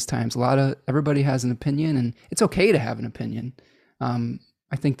tough in these times. Everybody has an opinion, and it's okay to have an opinion.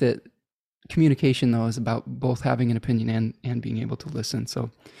 I think that communication, though, is about both having an opinion and being able to listen.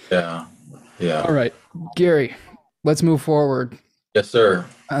 So, Yeah. Yeah. all right, Gary, let's move forward. Yes, sir.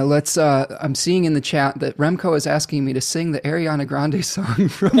 I'm seeing in the chat that Remco is asking me to sing the Ariana Grande song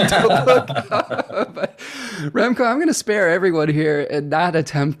from Don't Look Up. But Remco, I'm going to spare everyone here and not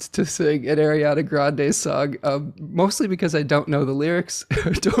attempt to sing an Ariana Grande song, mostly because I don't know the lyrics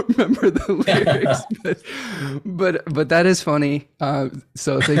or don't remember the lyrics. But that is funny.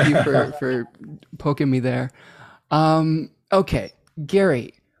 So thank you for poking me there. Okay,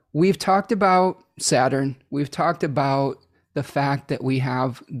 Gary, we've talked about Saturn. We've talked about the fact that we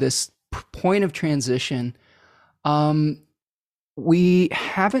have this point of transition. We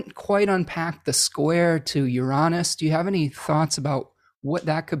haven't quite unpacked the square to Uranus. Do you have any thoughts about what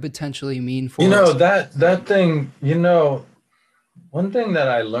that could potentially mean for us? That thing, one thing that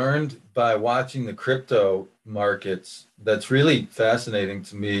I learned by watching the crypto markets that's really fascinating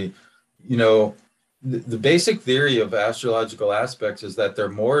to me, the basic theory of astrological aspects is that they're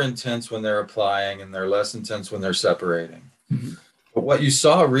more intense when they're applying and they're less intense when they're separating. Mm-hmm. But what you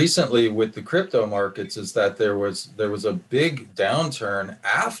saw recently with the crypto markets is that there was a big downturn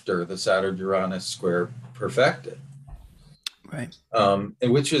after the Saturn-Uranus square perfected. Right. And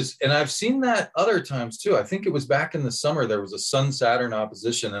I've seen that other times too. I think it was back in the summer, there was a Sun-Saturn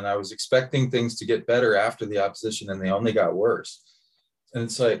opposition, and I was expecting things to get better after the opposition, and they only got worse. And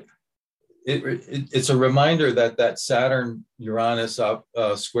it's like, it's a reminder that Saturn-Uranus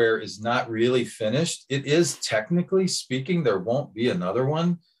square is not really finished. It is, technically speaking, there won't be another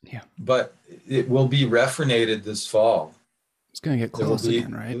one, but it will be rephrenated this fall. It's going to get close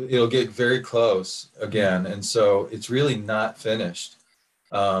again, right? It'll get very close again. And so it's really not finished.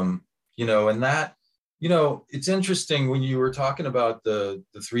 And that, it's interesting when you were talking about the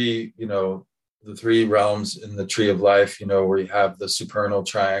three realms in the tree of life, where you have the supernal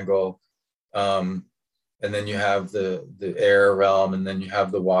triangle, and then you have the air realm, and then you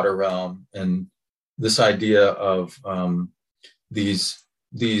have the water realm, and this idea of these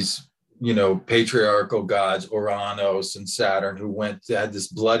patriarchal gods, Uranus and Saturn, who had this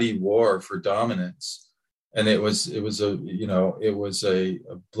bloody war for dominance, and it was a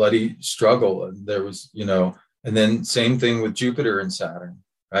bloody struggle, and there was and then same thing with Jupiter and Saturn,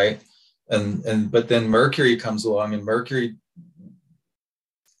 right? But then Mercury comes along, and Mercury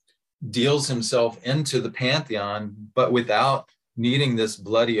deals himself into the pantheon, but without needing this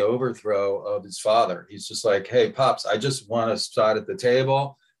bloody overthrow of his father. He's just like, hey, Pops, I just want to sit at the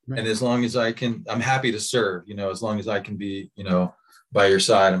table. Right. And as long as I can, I'm happy to serve, as long as I can be, by your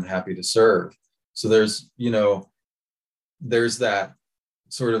side, I'm happy to serve. So there's that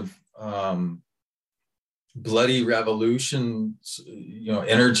sort of bloody revolution,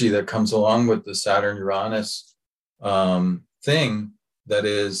 energy that comes along with the Saturn Uranus thing that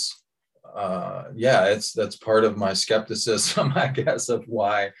is, that's part of my skepticism, I guess, of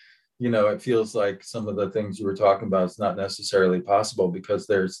why, it feels like some of the things you were talking about is not necessarily possible, because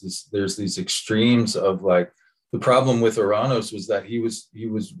there's these extremes of, like, the problem with Uranus was that he was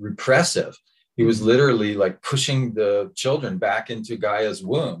repressive. He was literally like pushing the children back into Gaia's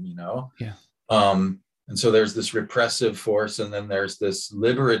womb, Yeah. And so there's this repressive force, and then there's this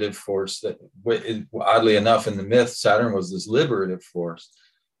liberative force that, oddly enough, in the myth, Saturn was this liberative force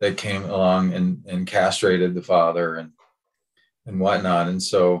that came along and castrated the father and whatnot. And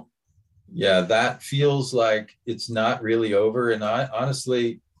so, that feels like it's not really over. And I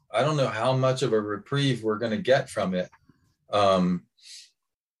honestly don't know how much of a reprieve we're going to get from it. Now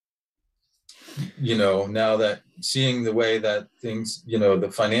that seeing the way that things,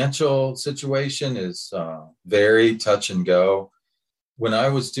 the financial situation is very touch and go. When I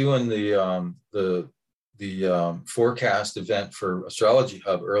was doing the forecast event for Astrology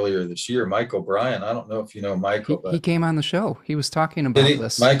Hub earlier this year, Mike O'Brien, I don't know if you know Michael, but he came on the show. He was talking about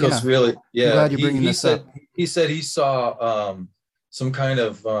this. Michael's really, I'm glad you're bringing this up. He said he saw some kind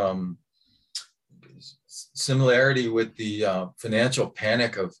of similarity with the financial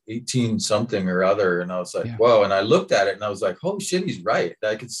panic of 18 something or other, and I was like, whoa. And I looked at it and I was like, holy shit, he's right.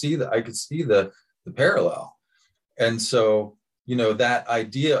 I could see the parallel. And so that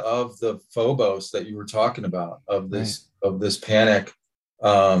idea of the phobos that you were talking about, of Right. this panic,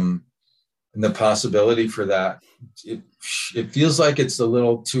 um, and the possibility for that, it, it feels like it's a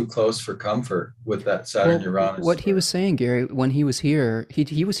little too close for comfort with that Saturn Well, Uranus what he square. was saying, Gary, when he was here,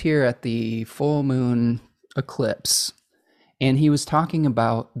 he was here at the full moon eclipse, and he was talking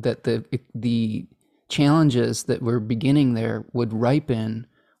about that the challenges that were beginning there would ripen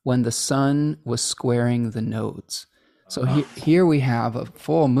when the sun was squaring the nodes. So Uh, here we have a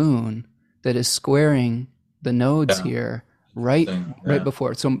full moon that is squaring the nodes yeah, here interesting. right Yeah.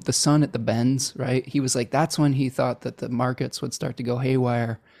 before. So the sun at the bends, right? He was like, that's when he thought that the markets would start to go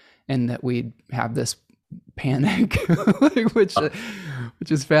haywire and that we'd have this panic, which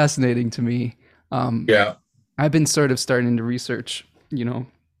is fascinating to me. Um, Yeah. I've been sort of starting to research,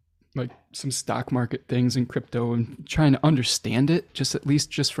 like some stock market things and crypto and trying to understand it, just at least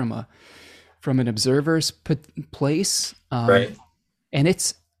just from an observer's place. Right. And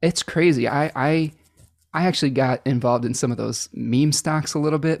it's crazy. I actually got involved in some of those meme stocks a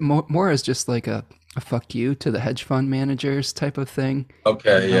little bit more as just like a fuck you to the hedge fund managers type of thing.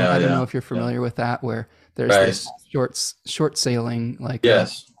 Okay. Yeah. I don't know Yeah. if you're Yeah. familiar with that, where there's Right. this short sailing like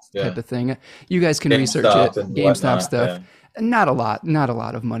Yes. type Yeah. of thing. You guys can research it. GameStop and GameStop whatnot. stuff. Yeah. Not a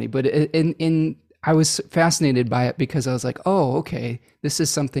lot of money, but in I was fascinated by it because I was like, oh, okay, this is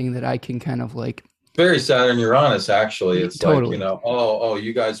something that I can kind of like Very Saturn Uranus, actually. It's like, totally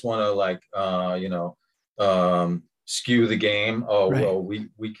you guys want to like, skew the game. Oh, right, well,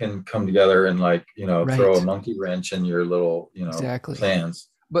 we can come together and like, throw a right, monkey wrench in your little, exactly. plans.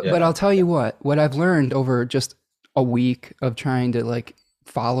 But Yeah. I'll tell you what I've learned over just a week of trying to like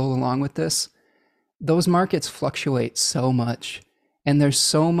follow along with this, those markets fluctuate so much and there's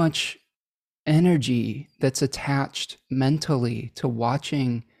so much energy that's attached mentally to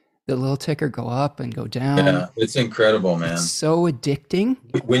watching the little ticker go up and go down. Yeah. It's incredible, It's man. so addicting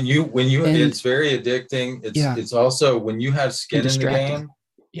When you and it's very addicting. It's yeah, it's also when you have and skin in the distracting. game,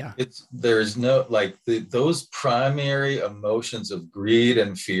 Yeah, there's no like those primary emotions of greed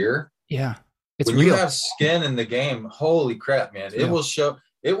and fear. yeah. It's When you real. have skin in the game, holy crap, man, It's real.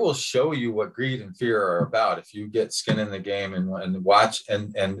 it will show you what greed and fear are about if you get skin in the game and watch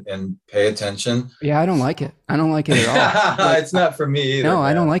and pay attention. Yeah, I don't like it. I don't like it at all. Like, It's not for me either, no,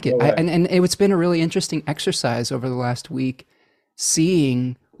 I don't man. like it. No way. And it's been a really interesting exercise over the last week,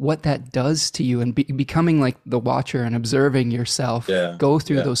 seeing what that does to you and becoming like the watcher and observing yourself Yeah. go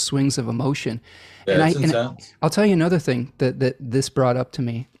through Yeah. those swings of emotion. Yeah, it's intense. I'll tell you another thing that this brought up to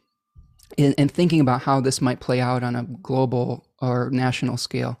me in thinking about how this might play out on a global or national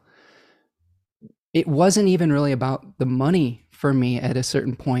scale. It wasn't even really about the money for me at a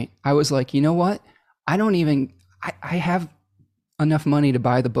certain point. I was like, you know what? I don't even, I have enough money to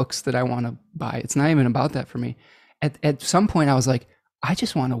buy the books that I want to buy. It's not even about that for me. At some point, I was like, I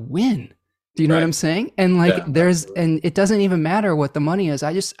just want to win. Do you know what I'm Right. saying? And like, Yeah. and it doesn't even matter what the money is.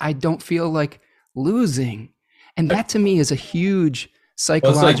 I don't feel like losing. And that to me is a huge Well, it's like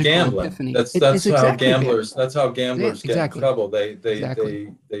psychological gambling. epiphany. That's It's that's how exactly gambling. gamblers get in Exactly. trouble.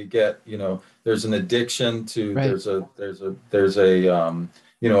 Exactly. They get, there's an addiction to Right. there's a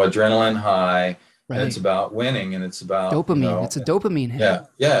adrenaline high, and it's Right. about winning, and it's about, Dopamine. It's a dopamine hit.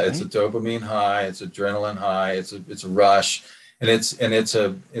 yeah, it's a Right. dopamine high, it's adrenaline high, it's a rush, and it's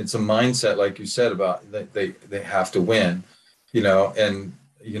a mindset, like you said, about that they have to win, and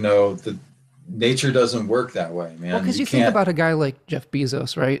the nature doesn't work that way, Well, man. because You you think can't. about a guy like Jeff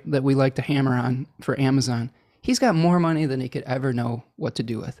Bezos, right, that we like to hammer on for Amazon. He's got more money than he could ever know what to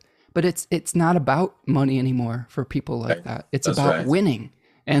do with. But it's not about money anymore for people like Right. that. It's That's about right. winning.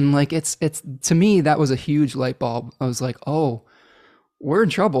 And like it's to me that was a huge light bulb. I was like, "Oh, we're in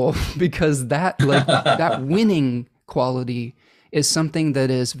trouble," because that winning quality is something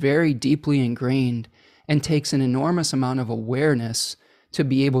that is very deeply ingrained and takes an enormous amount of awareness to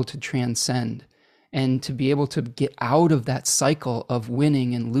be able to transcend and to be able to get out of that cycle of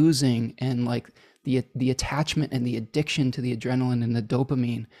winning and losing and like the attachment and the addiction to the adrenaline and the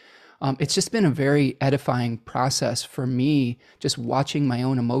dopamine. It's just been a very edifying process for me, just watching my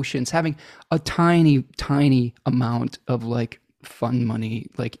own emotions, having a tiny amount of like fun money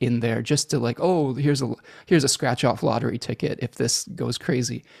like in there just to like, oh, here's a scratch off lottery ticket if this goes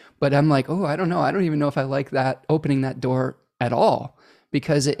crazy. But I'm like, oh, I don't know. I don't even know if I like that opening that door at all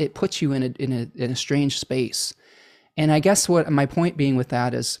because it puts you in a strange space. And I guess what my point being with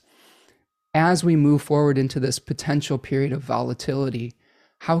that is as we move forward into this potential period of volatility,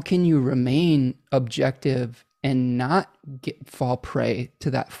 how can you remain objective and not fall prey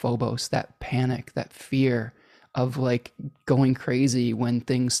to that phobos, that panic, that fear of like going crazy when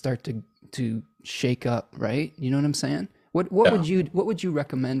things start to shake up, right? You know what I'm saying? Yeah. What would you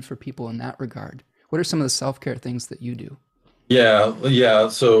recommend for people in that regard? What are some of the self-care things that you do? Yeah, yeah.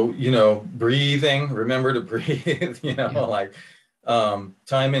 So, breathing, remember to breathe, Yeah. like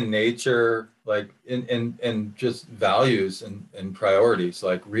time in nature, like and just values and priorities,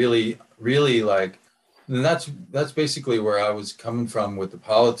 like really, really like, and that's basically where I was coming from with the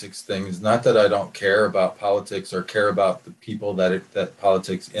politics thing. Is not that I don't care about politics or care about the people that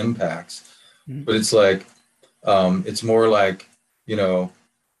politics impacts, Mhm. but it's like it's more like, you know,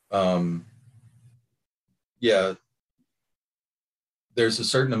 um, yeah, there's a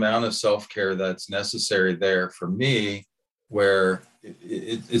certain amount of self-care that's necessary there for me, where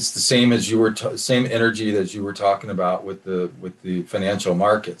it's the same as same energy that you were talking about with the financial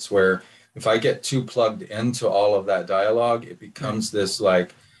markets, where if I get too plugged into all of that dialogue, it Right. becomes this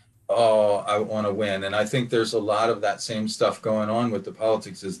like, oh, I want to win. And I think there's a lot of that same stuff going on with the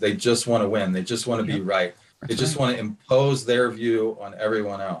politics, is they just want to win, they just want to be Yep. right, they That's just right. want to impose their view on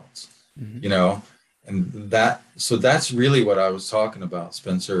everyone else, Hmm. you know and so that's really what I was talking about,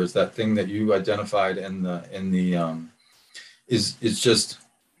 Spencer, is that thing that you identified in the is just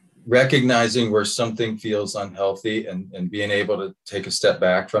recognizing where something feels unhealthy, and being able to take a step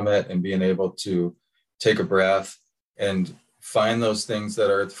back from it, and being able to take a breath and find those things that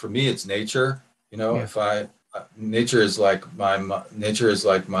are, for me, it's nature. Yeah. If I nature is like nature is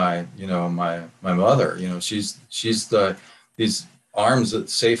like my mother. She's these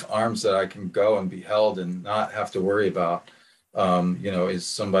safe arms that I can go and be held and not have to worry about, is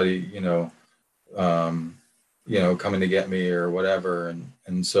somebody, um, coming to get me or whatever.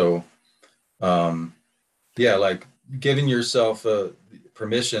 And so, um, yeah, like giving yourself a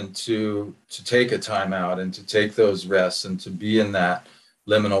permission to take a time out and to take those rests and to be in that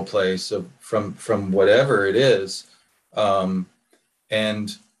liminal place of from whatever it is, um,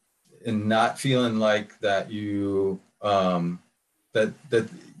 and and not feeling like that that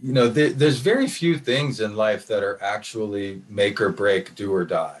there's very few things in life that are actually make or break, do or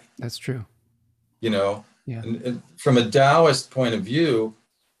die. That's true. you know Yeah. and from a Taoist point of view,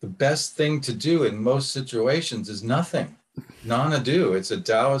 the best thing to do in most situations is nothing. Non-ado. It's a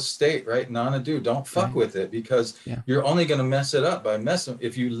Taoist state, right? Non-ado. Don't fuck Right. with it, because Yeah. you're only going to mess it up by messing.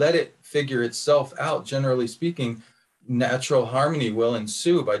 If you let it figure itself out, generally speaking, natural harmony will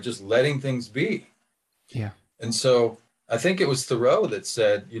ensue by just letting things be. Yeah. And so I think it was Thoreau that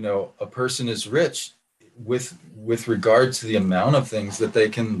said, a person is rich with regard to the amount of things that they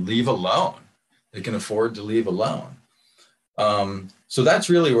can leave alone, they can afford to leave alone. So that's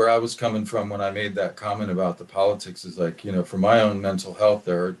really where I was coming from when I made that comment about the politics, is like, for my own mental health,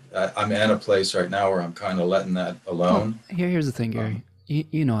 I'm in a place right now where I'm kind of letting that Well, alone. here's the thing, Um, Gary.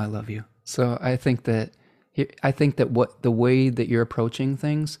 You know I love you, so I think that what the way that you're approaching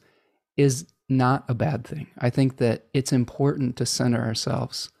things is not a bad thing. I think that it's important to center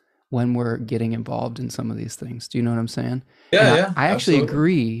ourselves when we're getting involved in some of these things. Do you know what I'm saying? And yeah, I, yeah, I actually absolutely.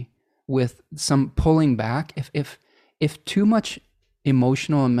 agree with some pulling back. If too much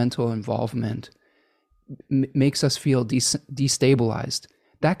emotional and mental involvement makes us feel destabilized,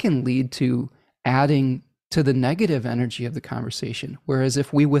 that can lead to adding to the negative energy of the conversation. Whereas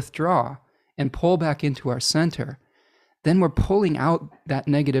if we withdraw and pull back into our center, then we're pulling out that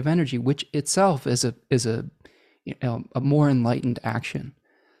negative energy, which itself is a more enlightened action.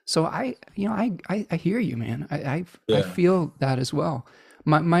 So I hear you, man. I Yeah, feel that as well.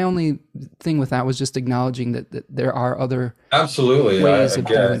 My only thing with that was just acknowledging that there are other absolutely. I ways of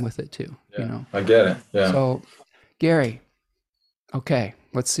get dealing it. with it too. You Yeah, know. I get it. Yeah. So Gary, okay,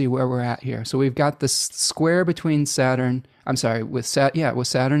 let's see where we're at here. So we've got this square between Saturn. I'm sorry, with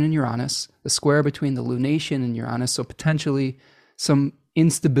Saturn and Uranus, the square between the lunation and Uranus. So potentially some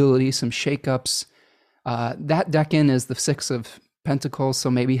instability, some shakeups. That decan is the Six of Pentacles,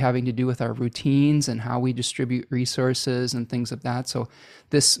 so maybe having to do with our routines and how we distribute resources and things of that. So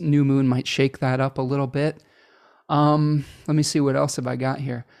this new moon might shake that up a little bit. Let me see, what else have I got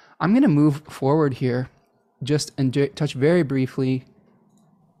here. I'm going to move forward here just and touch very briefly.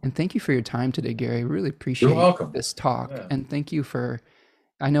 And thank you for your time today, Gary. I really You're appreciate welcome. this talk. Yeah. And thank you for,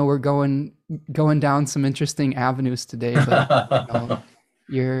 I know we're going down some interesting avenues today, but you know,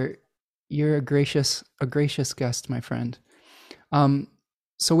 you're you're a gracious guest, my friend. Um,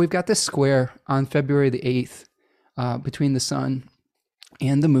 so we've got this square on February the 8th between the sun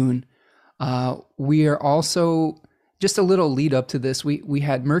and the moon. We are also, just a little lead up to this, we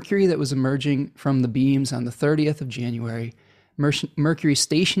had Mercury that was emerging from the beams on the 30th of January. Mercury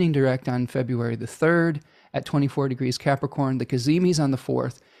stationing direct on February the 3rd at 24 degrees Capricorn. The Cazimi's on the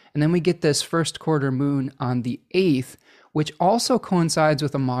 4th. And then we get this first quarter moon on the 8th, which also coincides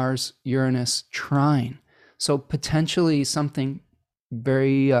with a Mars Uranus trine. So potentially something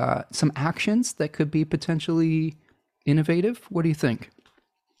very, some actions that could be potentially innovative. What do you think?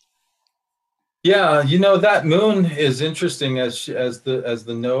 Yeah, that moon is interesting as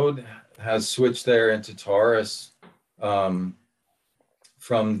the node has switched there into Taurus, um,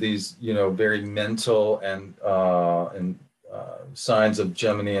 from these very mental and signs of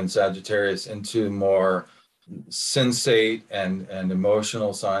Gemini and Sagittarius into more sensate and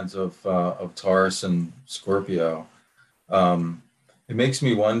emotional signs of Taurus and Scorpio. Um, it makes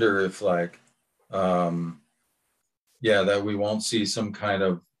me wonder if um, yeah, that we won't see some kind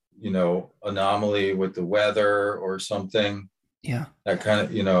of anomaly with the weather or something, Yeah. that kind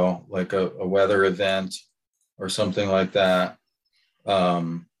of like a weather event or something like that.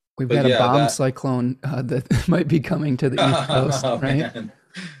 um We've but got a yeah, bomb that cyclone that might be coming to the East Coast, oh right? man,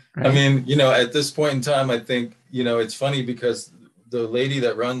 I Right? mean, at this point in time, I think it's funny because the lady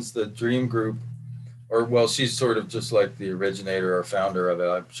that runs the Dream Group, or well, she's sort of just like the originator or founder of it.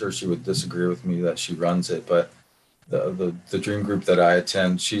 I'm sure she would disagree with me that she runs it, but the Dream Group that I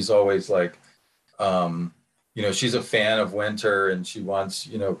attend, she's always like, um, she's a fan of winter, and she wants,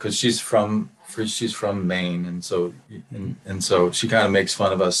 because she's from Maine, and so Mhm. and so she kind of makes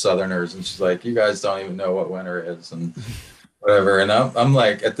fun of us Southerners, and she's like, you guys don't even know what winter is, and whatever. And I'm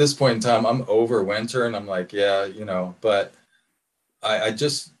like, at this point in time, I'm over winter, and I'm like, yeah, but I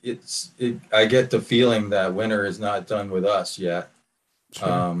just I get the feeling that winter is not done with us yet.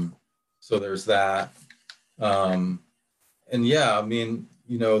 Sure. Um, so there's that. Um, and yeah, I mean,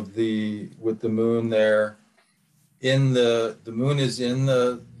 the with the moon there, the moon is in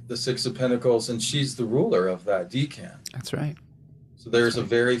the Six of Pentacles, and she's the ruler of that decan. That's right. So That's there's a right.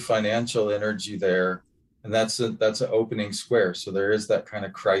 very financial energy there, and that's an opening square. So there is that kind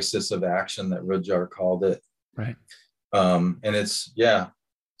of crisis of action that Rudyard called it. Right. And it's, yeah.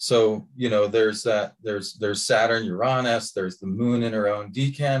 So there's that. There's Saturn, Uranus. There's the moon in her own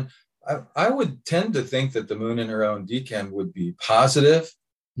decan. I would tend to think that the moon in her own decan would be positive.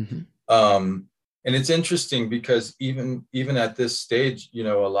 Hmm. Um, and it's interesting because even at this stage, a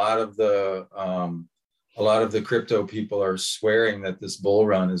lot of the crypto people are swearing that this bull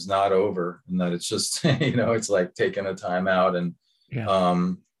run is not over, and that it's just it's like taking a time out. And Yeah.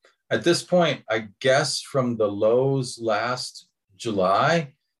 um, at this point, I guess from the lows last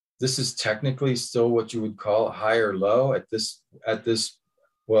July, this is technically still what you would call a higher low at this.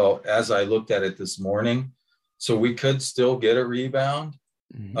 Well, as I looked at it this morning, so we could still get a rebound.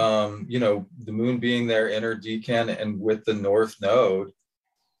 Hmm. The moon being there inner decan and with the north node,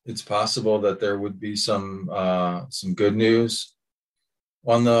 it's possible that there would be some good news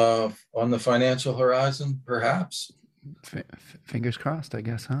on the financial horizon, perhaps. Fingers crossed, I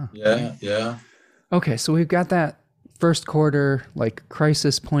guess, huh? Right. Yeah, yeah, Okay, so we've got that first quarter like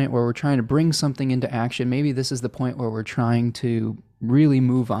crisis point where we're trying to bring something into action. Maybe this is the point where we're trying to really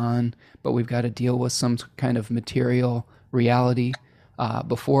move on, but we've got to deal with some kind of material reality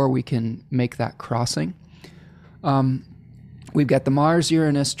before we can make that crossing. We've got the Mars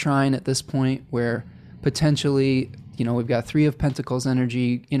Uranus trine at this point where potentially, we've got Three of Pentacles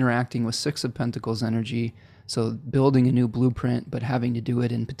energy interacting with Six of Pentacles energy. So building a new blueprint, but having to do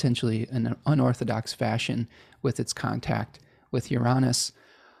it in potentially an unorthodox fashion with its contact with Uranus.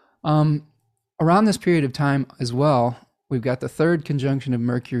 Around this period of time as well, we've got the third conjunction of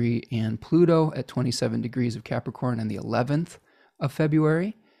Mercury and Pluto at 27 degrees of Capricorn on the 11th of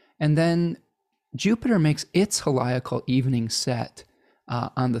February. And then Jupiter makes its heliacal evening set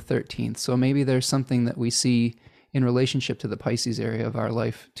on the 13th. So maybe there's something that we see in relationship to the Pisces area of our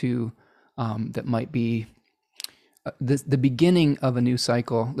life too, that might be the beginning of a new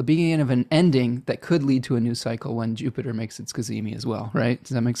cycle, the beginning of an ending that could lead to a new cycle when Jupiter makes its cazimi as well, right? Does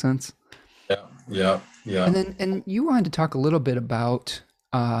that make sense? yeah, yeah, yeah. And you wanted to talk a little bit about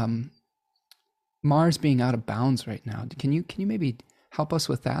Mars being out of bounds right now. Can you maybe help us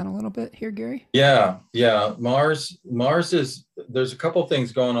with that a little bit here, Gary? Yeah, yeah. Mars is, there's a couple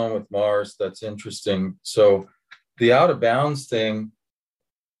things going on with Mars that's interesting. So the out of bounds thing,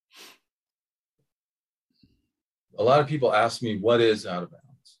 a lot of people ask me what is out of bounds,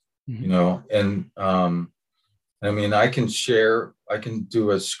 Mm-hmm. and I mean, I can do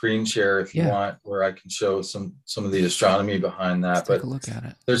a screen share if you Yeah, want, where I can show some of the astronomy behind let's that. take a But look at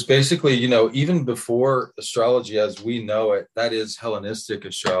it. there's basically, even before astrology as we know it, that is Hellenistic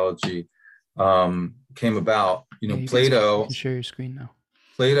astrology, came about. Yeah, you Plato, can share your screen now.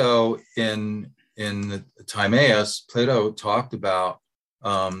 Plato in Timaeus, Plato talked about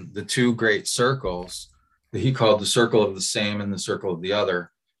the two great circles that he called the circle of the same and the circle of the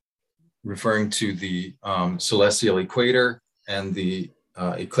other, referring to the celestial equator and the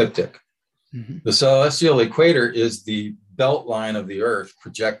ecliptic. Mhm. The celestial equator is the belt line of the Earth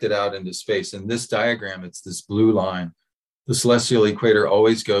projected out into space. In this diagram, it's this blue line. The celestial equator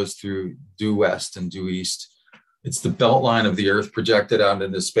always goes through due west and due east. It's the belt line of the Earth projected out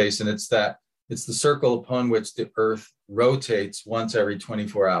into space, and it's the circle upon which the Earth rotates once every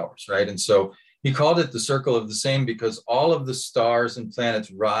 24 hours, right? And so he called it the circle of the same because all of the stars and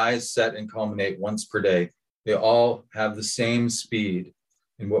planets rise, set, and culminate once per day. They all have the same speed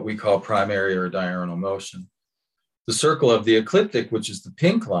in what we call primary or diurnal motion. The circle of the ecliptic, which is the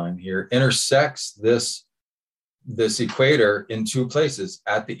pink line here, intersects this equator in two places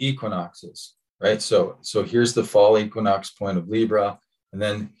at the equinoxes, right? So here's the fall equinox point of Libra, and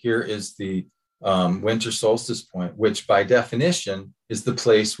then here is the winter solstice point, which by definition is the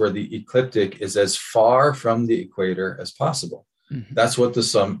place where the ecliptic is as far from the equator as possible. Mhm. That's what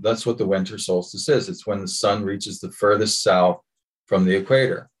the winter solstice is. It's when the sun reaches the furthest south from the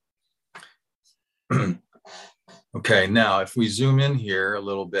equator. Okay, now if we zoom in here a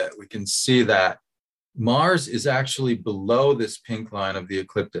little bit, we can see that Mars is actually below this pink line of the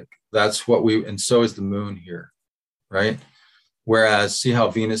ecliptic. And so is the moon here, right? Whereas, see how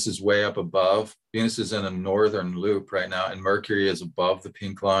Venus is way up above? Venus is in a northern loop right now, and Mercury is above the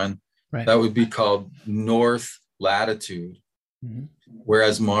pink line. Right. That would be called north latitude. Mhm.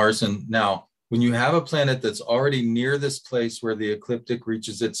 Whereas Mars, and now when you have a planet that's already near this place where the ecliptic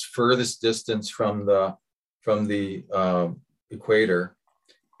reaches its furthest distance from the equator,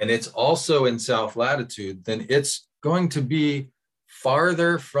 and it's also in south latitude, then it's going to be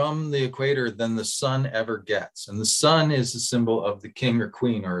farther from the equator than the sun ever gets. And the sun is a symbol of the king or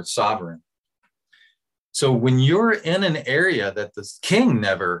queen or sovereign. So when you're in an area that the king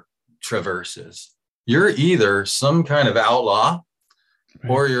never traverses, you're either some kind of outlaw, Right.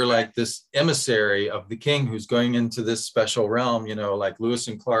 or you're like this emissary of the king who's going into this special realm, like Lewis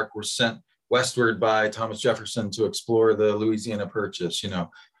and Clark were sent westward by Thomas Jefferson to explore the Louisiana Purchase,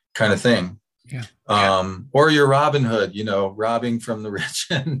 kind of thing. Yeah. Or you're Robin Hood, robbing from the rich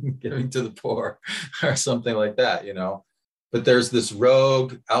and giving to the poor or something like that, But there's this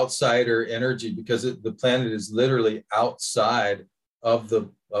rogue outsider energy because the planet is literally outside of the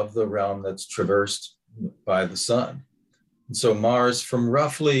realm that's traversed by the sun. And so Mars, from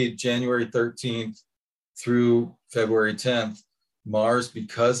roughly January 13th through February 10th, Mars,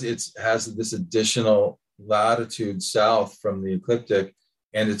 because it has this additional latitude south from the ecliptic,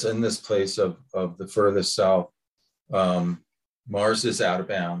 and it's in this place of the furthest south, Mars is out of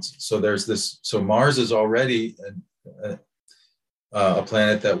bounds. So Mars is already a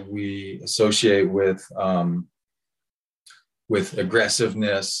planet that we associate with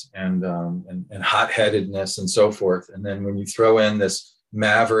aggressiveness and hot-headedness and so forth. And then when you throw in this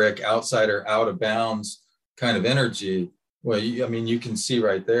maverick, outsider, out of bounds kind of energy, well, you can see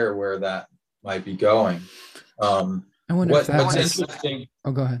right there where that might be going. I wonder if that what's was... interesting.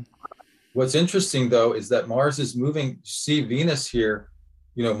 Oh, go ahead. What's interesting, though, is that Mars is moving. See Venus here.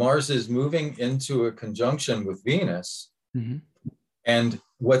 Mars is moving into a conjunction with Venus. Mm-hmm. And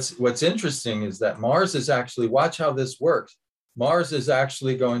what's interesting is that Mars is actually, watch how this works. Mars is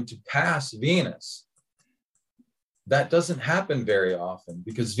actually going to pass Venus. That doesn't happen very often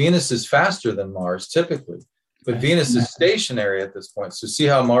because Venus is faster than Mars typically. But Right. Venus is stationary at this point. So see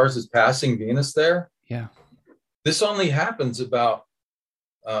how Mars is passing Venus there? Yeah. This only happens about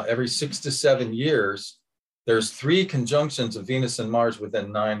every 6 to 7 years. There's 3 conjunctions of Venus and Mars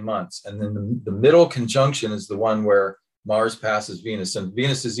within 9 months. And then the middle conjunction is the one where Mars passes Venus. And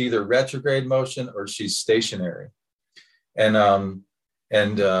Venus is either retrograde motion or she's stationary. And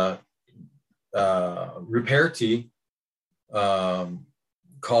Ruperti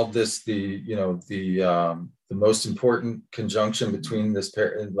called this the most important conjunction between this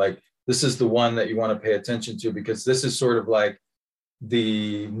pair. Like, this is the one that you want to pay attention to because this is sort of like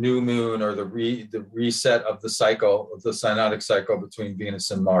the new moon or the reset of the cycle, of the synodic cycle between Venus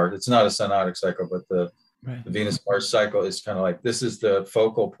and Mars. It's not a synodic cycle, but the Venus-Mars cycle is kind of like, this is the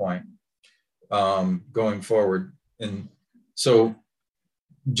focal point going forward. And so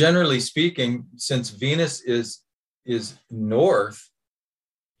generally speaking, since Venus is north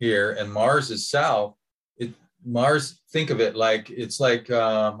here and Mars is south, Mars, think of it like, it's like,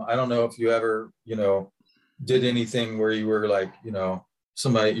 I don't know if you ever, did anything where you were like, you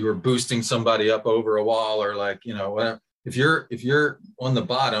were boosting somebody up over a wall or like, whatever. If you're on the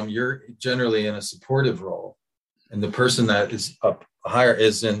bottom, you're generally in a supportive role. And the person that is up higher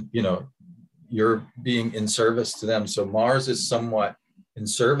is in, you're being in service to them. So Mars is somewhat in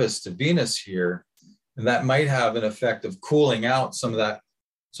service to Venus here. And that might have an effect of cooling out some of that.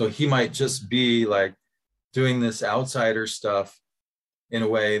 So he might just be like doing this outsider stuff in a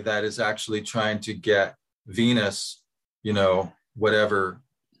way that is actually trying to get Venus, you know, whatever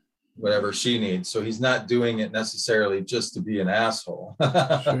she needs. So he's not doing it necessarily just to be an asshole.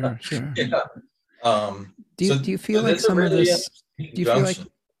 Sure, sure. Yeah. Do you feel like some of really this? Do you feel like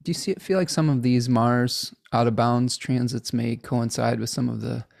feel like some of these Mars out of bounds transits may coincide with some of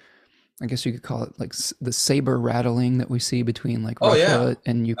the, I guess you could call it like the saber rattling that we see between like Russia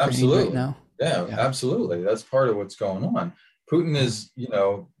and Ukraine absolutely. right now? Yeah, absolutely. That's part of what's going on. Putin is, you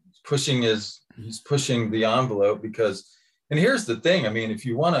know, he's pushing the envelope because, and here's the thing. I mean, if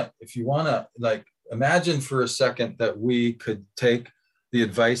you want to like imagine for a second that we could take the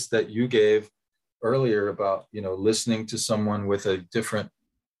advice that you gave earlier about, you know, listening to someone with a different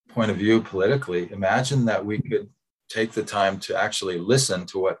point of view politically. Imagine that we could take the time to actually listen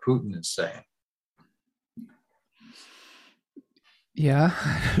to what Putin is saying. Yeah.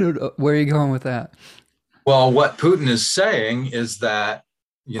 Where are you going with that? Well, what Putin is saying is that,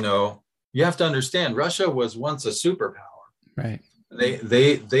 you know, you have to understand Russia was once a superpower. Right.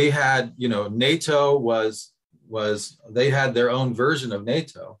 They had, you know, NATO was they had their own version of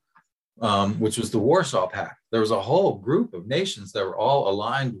NATO, which was the Warsaw Pact. There was a whole group of nations that were all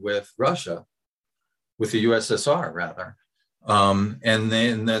aligned with Russia, with the USSR rather. And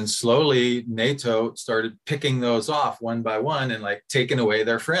then slowly NATO started picking those off one by one and like taking away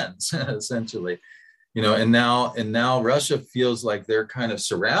their friends, essentially, you know, and now Russia feels like they're kind of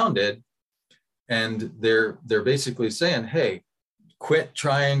surrounded, and they're basically saying, hey, quit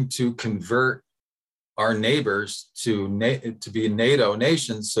trying to convert our neighbors to be NATO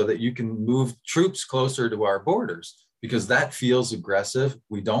nations so that you can move troops closer to our borders, because that feels aggressive.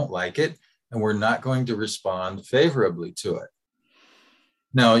 We don't like it, and we're not going to respond favorably to it.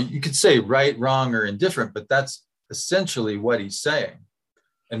 Now, you could say right, wrong, or indifferent, but that's essentially what he's saying.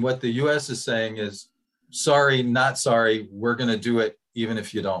 And what the US is saying is, sorry, not sorry, we're going to do it even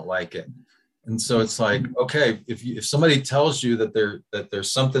if you don't like it. And so it's like, okay, if somebody tells you that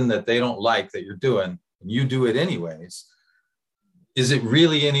there's something that they don't like that you're doing, and you do it anyways, is it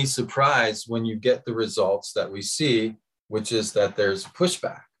really any surprise when you get the results that we see, which is that there's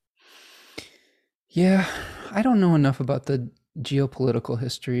pushback? Yeah, I don't know enough about the geopolitical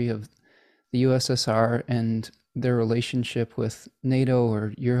history of the USSR and their relationship with NATO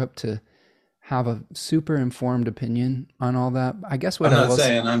or Europe to have a super informed opinion on all that. I guess what I'm not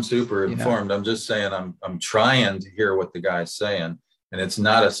saying I'm super informed. Yeah. I'm just saying I'm trying to hear what the guy's saying, and it's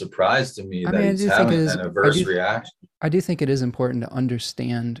not a surprise to me that he's having an adverse reaction. I do think it is important to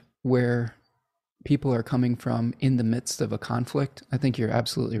understand where people are coming from in the midst of a conflict. I think you're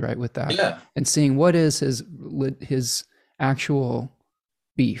absolutely right with that. Yeah. And seeing what is his actual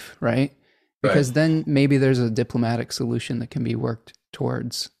beef, right? Because then maybe there's a diplomatic solution that can be worked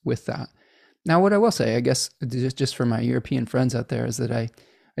towards with that. Now, what I will say, I guess, just for my European friends out there, is that I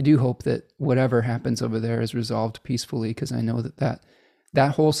do hope that whatever happens over there is resolved peacefully, because I know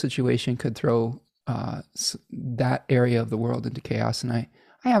that whole situation could throw that area of the world into chaos. And I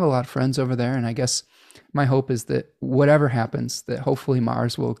have a lot of friends over there, and I guess my hope is that whatever happens, that hopefully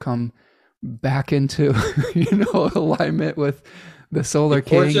Mars will come back into alignment with the Solar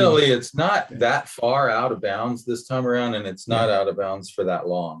King. Fortunately, it's not that far out of bounds this time around, and it's not out of bounds for that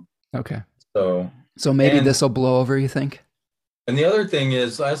long. Okay. So maybe this will blow over, you think? And the other thing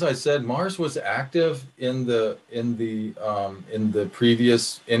is, as I said, Mars was active in the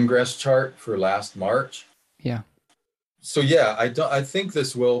previous ingress chart for last March. Yeah. So yeah, I think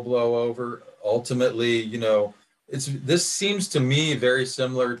this will blow over ultimately. You know, this seems to me very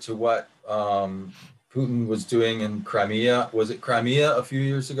similar to what Putin was doing in Crimea. Was it Crimea a few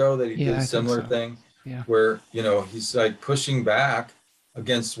years ago that he did a similar thing? Yeah. Where, you know, he's like pushing back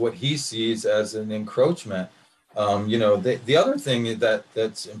against what he sees as an encroachment. You know, the other thing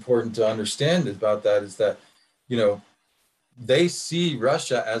that's important to understand about that is that, you know, they see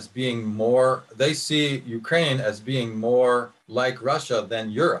Russia as being more, they see Ukraine as being more like Russia than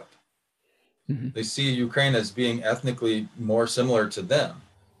Europe. Mm-hmm. They see Ukraine as being ethnically more similar to them.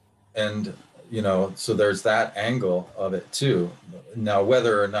 And, you know, so there's that angle of it too. Now,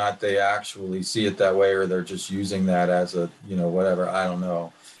 whether or not they actually see it that way, or they're just using that as a, you know, whatever, I don't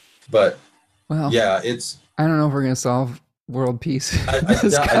know. But yeah, I don't know if we're going to solve world peace.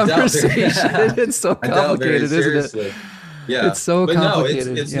 This conversation. It's so complicated, isn't it? Yeah, it's so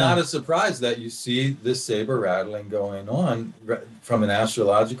complicated. No, it's not a surprise that you see this saber rattling going on from an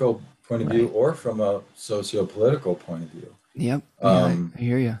astrological point of view or from a socio-political point of view. Yep. I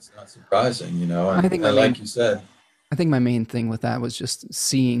hear you. It's not surprising, you know. And, like you said, I think my main thing with that was just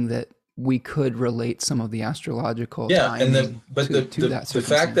seeing that we could relate some of the astrological Yeah, and timing to that the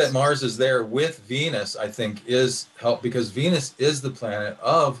fact that circumstance. Mars is there with Venus, I think, is help because Venus is the planet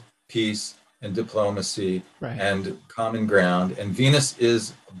of peace and diplomacy Right. and common ground, and Venus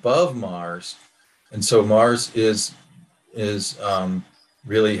is above Mars, and so Mars is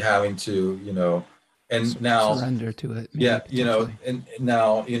really having to, and now, Surrender to it, maybe yeah, potentially. and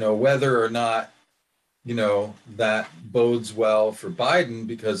now, whether or not, that bodes well for Biden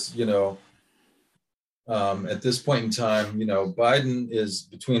because, at this point in time, Biden is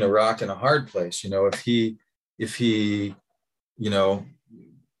between a rock and a hard place. If he, you know,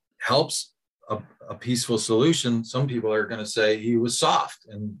 helps a peaceful solution, some people are going to say he was soft,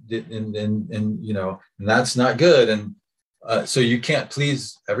 and that's not good. And so you can't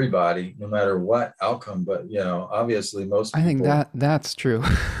please everybody, no matter what outcome. But obviously, most I think people, that's true.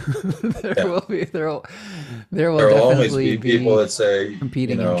 yeah, There will there will always definitely be people be that say,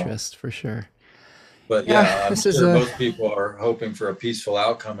 competing interests for sure. but Yeah, yeah, I'm this is sure a most people are hoping for a peaceful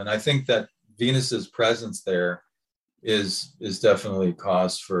outcome. And I think that Venus's presence there is definitely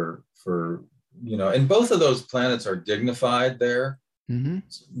cause for and both of those planets are dignified there. mhm,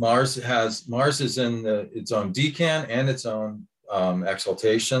 Mars is in its own decan and its own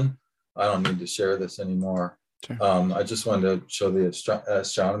exaltation. I don't need to share this anymore. sure. I just wanted to show the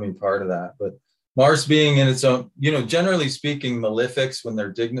astronomy part of that. But Mars being in its own, generally speaking, malefics when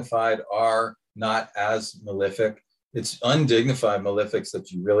they're dignified are not as malefic. It's undignified malefics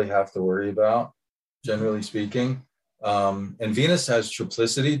that you really have to worry about, generally speaking. And Venus has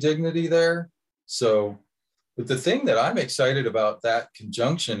triplicity dignity there. So, but the thing that I'm excited about that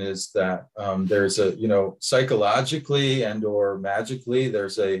conjunction is that there's a, psychologically and or magically,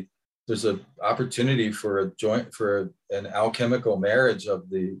 there's a opportunity for an alchemical marriage of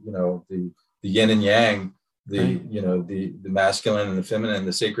the yin and yang, Right. the masculine and the feminine,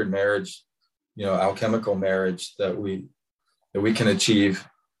 the sacred marriage, alchemical marriage that we can achieve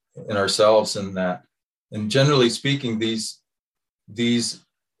in ourselves. And generally speaking, these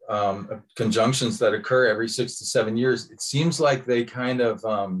conjunctions that occur every 6 to 7 years, it seems like they kind of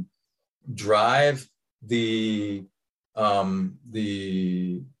drive the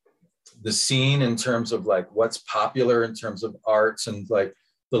scene in terms of like what's popular in terms of arts. And like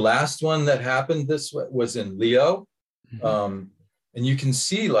the last one that happened this was in Leo. Mhm. And you can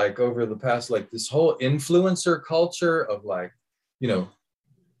see like over the past, like this whole influencer culture of like,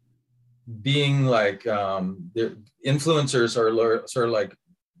 being like influencers are sort of like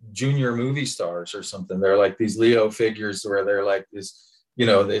junior movie stars or something. They're like these Leo figures where they're like this,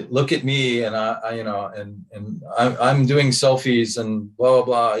 they look at me and I'm doing selfies and blah, blah,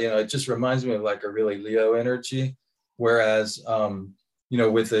 blah. It just reminds me of like a really Leo energy. Whereas,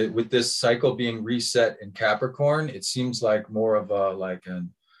 with this cycle being reset in Capricorn, it seems like more of like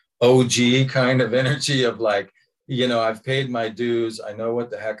an OG kind of energy of like, I've paid my dues. I know what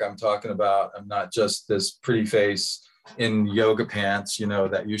the heck I'm talking about. I'm not just this pretty face in yoga pants,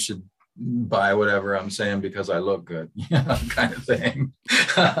 that you should buy whatever I'm saying because I look good, kind of thing.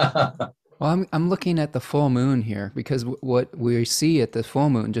 Well, I'm looking at the full moon here because what we see at the full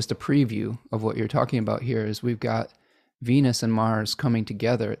moon, just a preview of what you're talking about here, is we've got Venus and Mars coming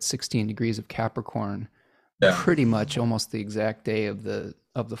together at 16 degrees of Capricorn, Yeah. pretty much almost the exact day of the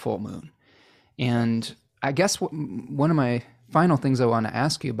full moon. And I guess one of my final things I want to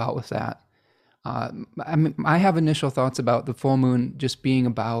ask you about with that, I have initial thoughts about the full moon just being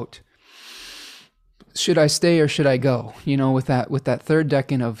about should I stay or should I go? With that third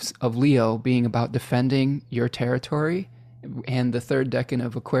decan of Leo being about defending your territory, and the third decan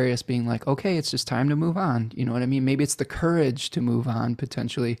of Aquarius being like, okay, it's just time to move on. You know what I mean? Maybe it's the courage to move on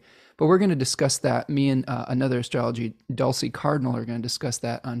potentially. But we're going to discuss that. Me and another astrology, Dulcie Cardinal, are going to discuss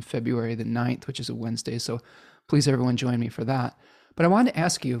that on February the 9th, which is a Wednesday. So please, everyone, join me for that. But I wanted to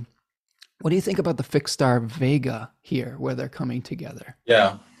ask you, what do you think about the fixed star Vega here, where they're coming together?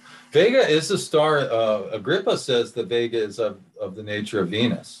 Yeah. Vega is a star. Agrippa says that Vega is of the nature of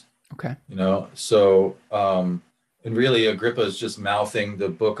Venus, Okay. So, and really Agrippa is just mouthing the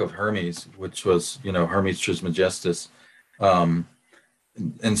book of Hermes, which was, Hermes Trismegistus. And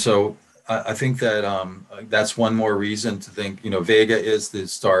so I think that that's one more reason to think, Vega is the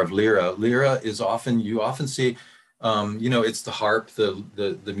star of Lyra. Lyra is you often see, it's the harp,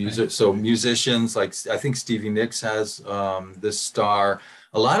 the music. Right. So musicians, like I think Stevie Nicks has this star.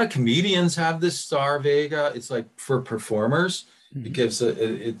 A lot of comedians have this star Vega. It's like for performers. It Mm-hmm. gives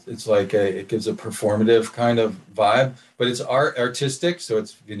it gives a performative kind of vibe, but it's artistic, so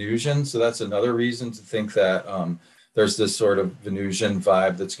it's Venusian. So that's another reason to think that there's this sort of Venusian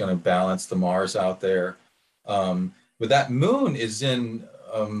vibe that's going to balance the Mars out there. But that moon is in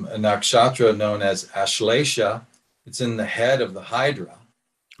a nakshatra known as Ashlesha. It's in the head of the Hydra.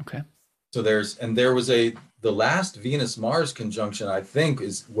 Okay. So there was the last Venus-Mars conjunction, I think,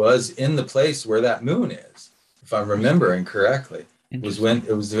 was in the place where that moon is, if I'm remembering correctly. It was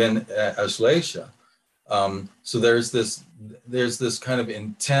in Ashlesha. So there's this kind of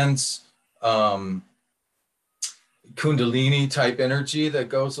intense Kundalini type energy that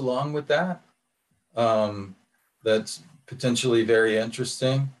goes along with that. That's potentially very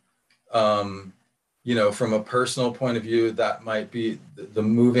interesting. From a personal point of view, that might be the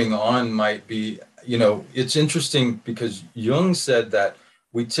moving on might be, it's interesting because Jung said that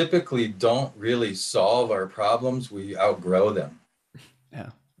we typically don't really solve our problems, we outgrow them.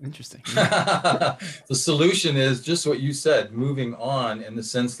 Yeah, interesting. The solution is just what you said, moving on, in the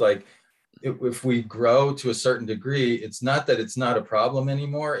sense like if we grow to a certain degree, it's not that it's not a problem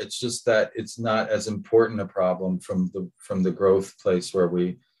anymore. It's just that it's not as important a problem from the growth place where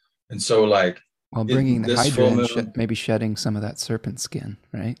and so like, well, bringing the Hydra in, maybe shedding some of that serpent skin,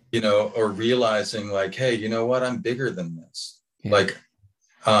 right? Or realizing like, hey, you know what? I'm bigger than this. Yeah. Like,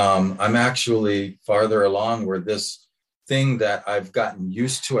 I'm actually farther along where this thing that I've gotten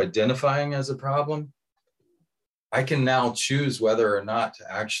used to identifying as a problem, I can now choose whether or not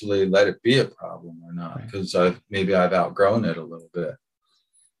to actually let it be a problem or not, because maybe I've outgrown it a little bit.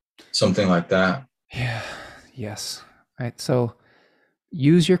 Something like that. Yeah. Yes. Right. So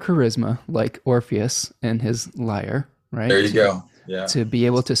use your charisma like Orpheus and his lyre, right? There you go. Yeah. To be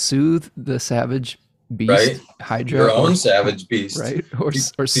able to soothe the savage beast, right? Hydra, your own savage beast, right? Or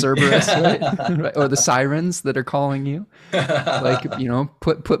Cerberus, right? Or the sirens that are calling you. Like,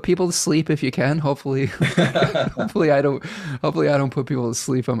 put people to sleep if you can. Hopefully I don't put people to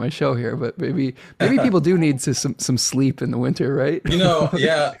sleep on my show here, but maybe people do need some sleep in the winter, right?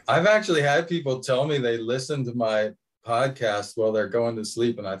 Yeah, I've actually had people tell me they listen to my podcast while they're going to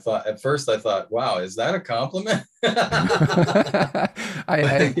sleep, and at first I thought, wow, is that a compliment?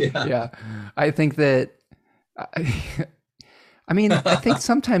 I think that I think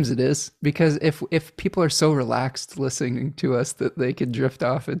sometimes it is, because if people are so relaxed listening to us that they could drift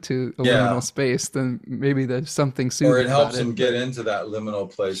off into a liminal space, then maybe there's something soothing. Or it helps them get into that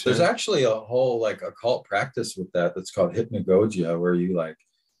liminal place. Sure. There's actually a whole like occult practice with that's called hypnagogia, where you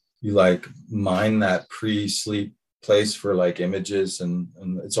mine that pre-sleep place for like images, and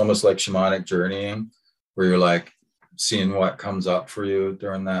it's almost like shamanic journeying, where you're like seeing what comes up for you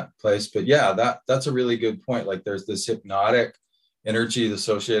during that place. But yeah, that's a really good point. Like there's this hypnotic energy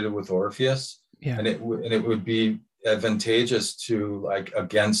associated with Orpheus, and it would be advantageous to like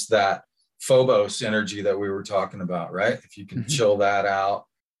against that Phobos energy that we were talking about, right? If you can chill that out,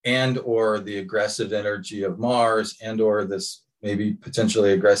 and or the aggressive energy of Mars, and or this maybe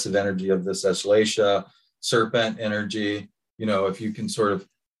potentially aggressive energy of this Ashlesha serpent energy, if you can sort of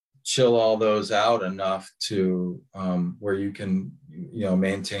chill all those out enough to where you can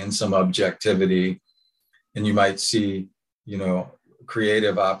maintain some objectivity, and you might see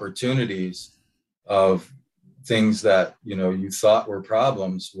creative opportunities of things that you thought were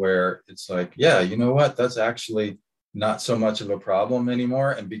problems, where it's like, yeah, you know what, that's actually not so much of a problem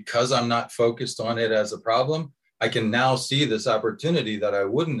anymore, and because I'm not focused on it as a problem, I can now see this opportunity that I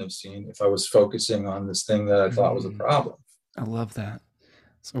wouldn't have seen if I was focusing on this thing that I thought was a problem. I love that.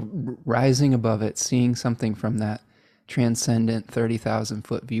 So rising above it, seeing something from that transcendent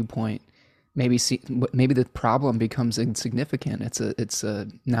 30,000-foot viewpoint, maybe the problem becomes insignificant. It's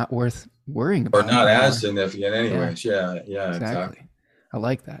not worth worrying about. Or not as significant anyways. Yeah, exactly. I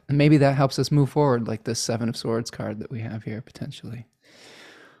like that. And maybe that helps us move forward, like this Seven of Swords card that we have here potentially.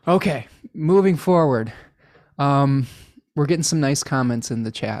 Okay, moving forward. We're getting some nice comments in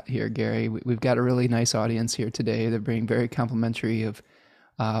the chat here, Gary. We've got a really nice audience here today. They're being very complimentary of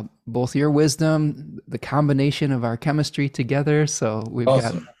both your wisdom, the combination of our chemistry together. So we've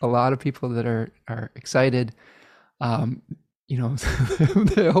got a lot of people that are excited. Hopefully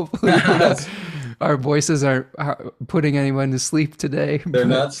our voices aren't putting anyone to sleep today. They're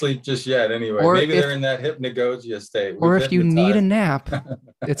not asleep just yet anyway. Or maybe they're in that hypnagogia state. Or if you need a nap,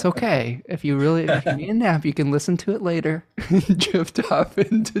 it's okay. If you need a nap, you can listen to it later and drift off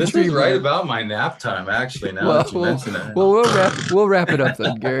into This is right about my nap time, actually, now that you mention it. Well, we'll wrap it up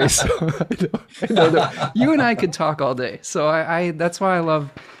then, Gary. So I know that you and I could talk all day. So I that's why I love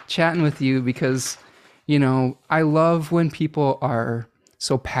chatting with you, because I love when people are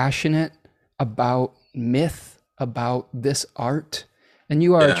so passionate about myth, about this art, and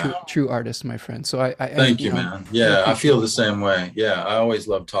you are a true artist, my friend. So I thank you, man. Yeah, I feel the same way. Yeah, I always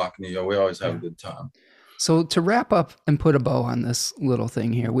love talking to you. We always have a good time. So to wrap up and put a bow on this little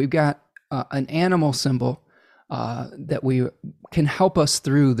thing here, we've got an animal symbol that we can help us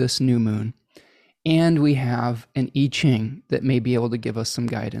through this new moon. And we have an I Ching that may be able to give us some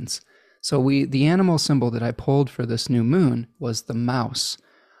guidance. So the animal symbol that I pulled for this new moon was the mouse.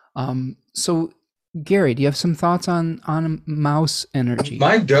 So Gary, do you have some thoughts on mouse energy?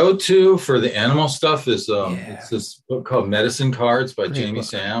 My go-to for the animal stuff is Yeah. it's this book called Medicine Cards by Great Jamie book.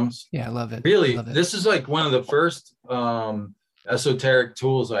 Sams. Yeah, I love it. Really, Love it. this is like one of the first esoteric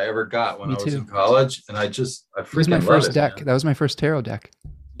tools I ever got when Me I was too. in college, and I It was freaking my love first it, deck. man. That was my first tarot deck.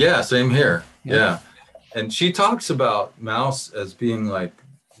 Yeah, same here. Yeah. Yeah. And she talks about mouse as being like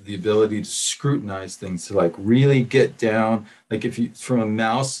the ability to scrutinize things, to like really get down, like if you from a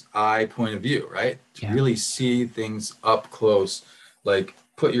mouse eye point of view, right? To Yeah. really see things up close, like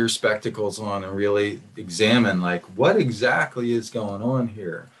put your spectacles on and really examine like what exactly is going on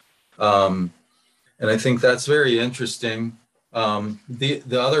here. And I think that's very interesting.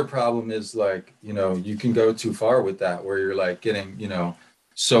 The other problem is like, you know, you can go too far with that where you're like getting, you know,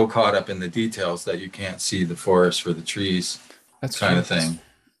 so caught up in the details that you can't see the forest for the trees That's kind true. of thing.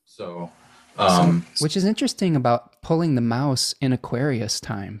 So, Which is interesting about pulling the mouse in Aquarius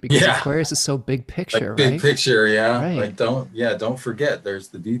time, because Yeah. Aquarius is so big picture, like big right? picture, yeah. Right. Like don't forget there's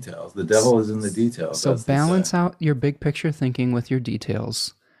the details. The devil is in the details. So as they say. balance out your big picture thinking with your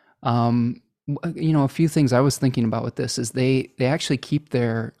details. You know, a few things I was thinking about with this is they actually keep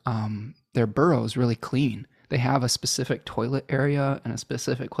their burrows really clean. They have a specific toilet area and a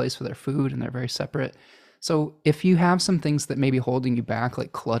specific place for their food, and they're very separate. So if you have some things that may be holding you back,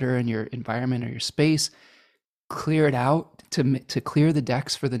 like clutter in your environment or your space, clear it out to clear the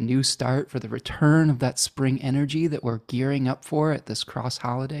decks for the new start, for the return of that spring energy that we're gearing up for at this cross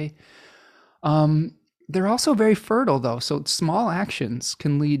holiday. They're also very fertile, though, so small actions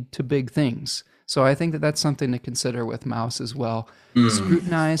can lead to big things. So I think that that's something to consider with mouse as well.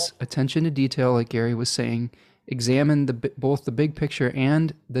 Scrutinize, attention to detail, like Gary was saying. Examine both the big picture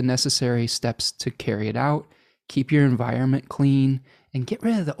and the necessary steps to carry it out. Keep your environment clean and get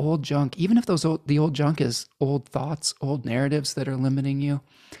rid of the old junk, even if the old junk is old thoughts, old narratives that are limiting you.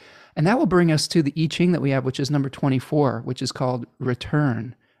 And that will bring us to the I Ching that we have, which is number 24, which is called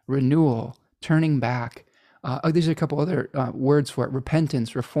return, renewal, turning back. These are a couple other words for it: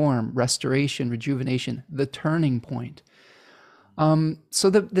 repentance, reform, restoration, rejuvenation, the turning point. So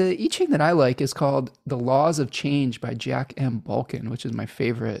the I Ching that I like is called The Laws of Change by Jack M. Balkin, which is my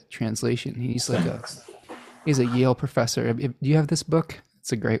favorite translation. He's a Yale professor. Do you have this book?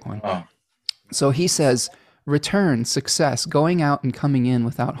 It's a great one. Oh. So he says, return, success, going out and coming in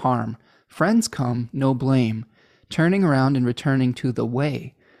without harm. Friends come, no blame. Turning around and returning to the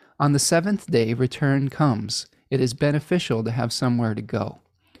way. On the seventh day, return comes. It is beneficial to have somewhere to go.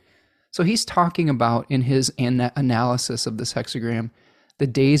 So he's talking about, in his analysis of this hexagram, the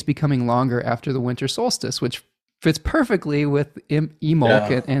days becoming longer after the winter solstice, which fits perfectly with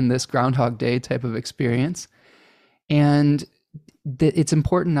Imbolc and this Groundhog Day type of experience. And it's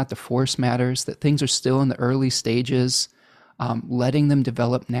important not to force matters, that things are still in the early stages, letting them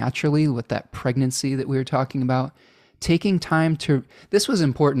develop naturally with that pregnancy that we were talking about. Taking time to, this was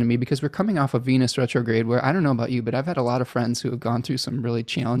important to me because we're coming off of Venus retrograde where, I don't know about you, but I've had a lot of friends who have gone through some really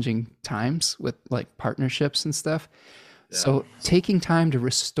challenging times with like partnerships and stuff. Yeah. So taking time to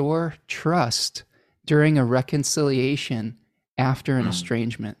restore trust during a reconciliation after an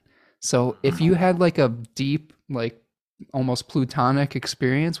estrangement. So if you had like a deep, like almost plutonic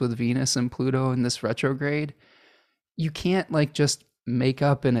experience with Venus and Pluto in this retrograde, you can't like just make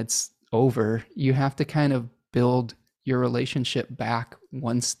up and it's over. You have to kind of build your relationship back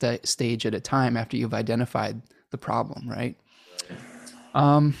one stage at a time after you've identified the problem, right?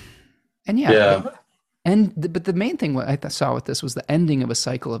 And but the main thing what I saw with this was the ending of a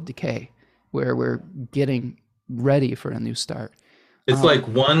cycle of decay, where we're getting ready for a new start. It's like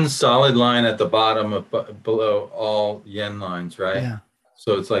one solid line at the bottom of below all yin lines, right? Yeah.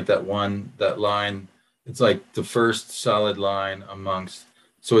 So it's like that line. It's like the first solid line amongst.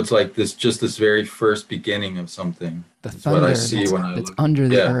 So it's like this very first beginning of something. The That's thunder what I see when I that's look. under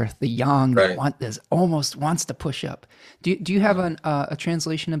the earth, the yang Right. that almost wants to push up. Do you have a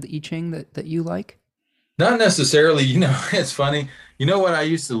translation of the I Ching that you like? Not necessarily. You know, it's funny. You know what I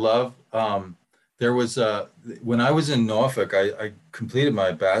used to love? There was when I was in Norfolk, I completed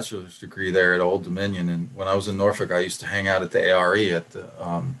my bachelor's degree there at Old Dominion, and when I was in Norfolk, I used to hang out at the ARE at the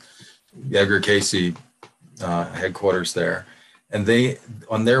Edgar Cayce headquarters there. And they,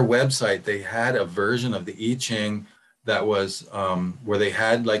 on their website, they had a version of the I Ching that was where they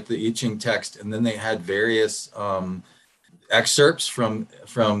had like the I Ching text, and then they had various excerpts from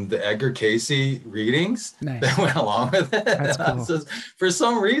the Edgar Casey readings Nice. that went along with it. That's cool. So for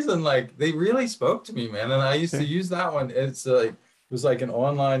some reason, like they really spoke to me, man. And I used Sure. to use that one. It's like it was like an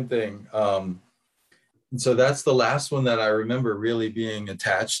online thing. And so that's the last one that I remember really being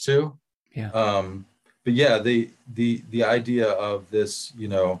attached to. Yeah. But yeah, the idea of this, you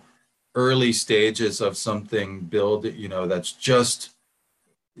know, early stages of something build, you know, that's just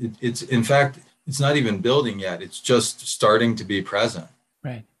it's in fact it's not even building yet. It's just starting to be present.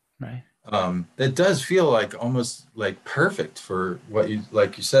 Right. Right. That does feel like almost like perfect for what you,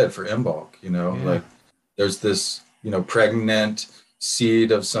 like you said, for Imbolc, you know, Yeah. like there's this, you know, pregnant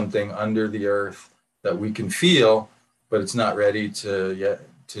seed of something under the earth that we can feel, but it's not ready to yet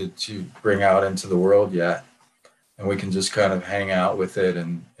to bring out into the world yet. And we can just kind of hang out with it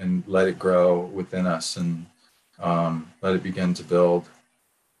and let it grow within us and let it begin to build.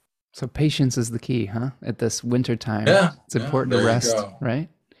 So patience is the key, huh? At this winter time, Yeah, it's important to there you rest, go. right?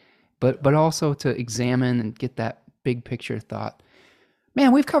 But also to examine and get that big picture thought.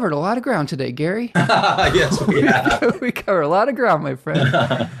 Man, we've covered a lot of ground today, Gary. Yes, we have. We cover a lot of ground, my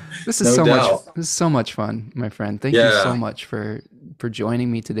friend. This is No doubt. This is so much fun, my friend. Thank you Yeah. so much for joining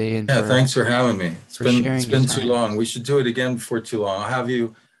me today and Yeah, for thanks for having me. It's for been sharing it's your been too time. long. We should do it again before too long. I'll have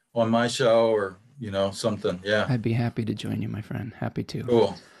you on my show or, you know, something. Yeah. I'd be happy to join you, my friend. Happy to.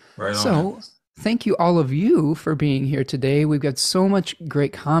 Cool. Right on. So, thank you all of you for being here today. We've got so much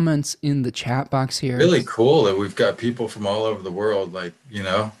great comments in the chat box here. Really cool that we've got people from all over the world, like, you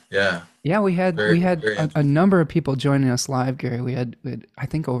know, yeah. Yeah, we had Very a interesting. number of people joining us live, Gary. We had I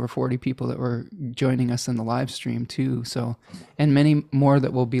think over 40 people that were joining us in the live stream too. So, and many more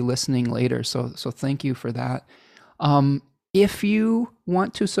that will be listening later. So thank you for that. If you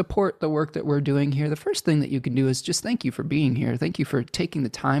want to support the work that we're doing here, the first thing that you can do is just thank you for being here. Thank you for taking the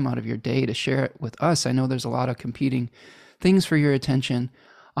time out of your day to share it with us. I know there's a lot of competing things for your attention,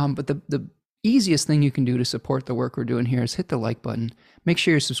 but the easiest thing you can do to support the work we're doing here is hit the like button. Make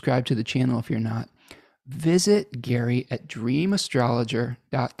sure you're subscribed to the channel if you're not. Visit Gary at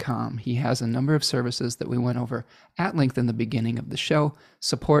dreamastrologer.com. He has a number of services that we went over at length in the beginning of the show.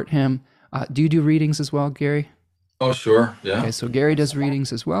 Support him. Do you do readings as well, Gary? Oh, sure. Yeah. Okay, so Gary does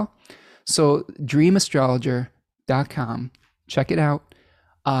readings as well. So dreamastrologer.com. Check it out.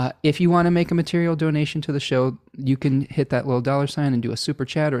 If you want to make a material donation to the show, you can hit that little $ and do a super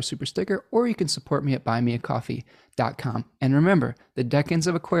chat or a super sticker, or you can support me at buymeacoffee.com. And remember, the Decans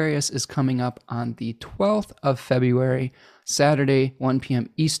of Aquarius is coming up on the 12th of February, Saturday, 1 p.m.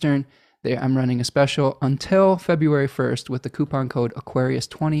 Eastern. I'm running a special until February 1st with the coupon code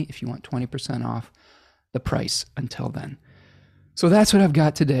Aquarius20 if you want 20% off the price until then. So that's what I've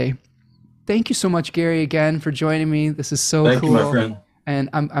got today. Thank you so much, Gary, again for joining me. This is so Thank cool. you, my friend. And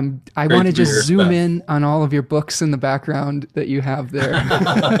I Great want to to be just here, zoom Seth. in on all of your books in the background that you have there.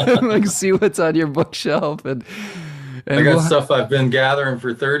 Like see what's on your bookshelf and I got stuff I've been gathering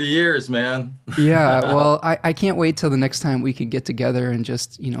for 30 years, man. Yeah, well, I can't wait till the next time we can get together and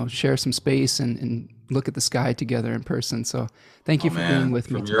just, you know, share some space and look at the sky together in person. So thank you for being with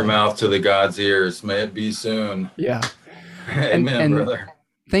me From today. your mouth to the God's ears. May it be soon. Yeah. Amen, brother.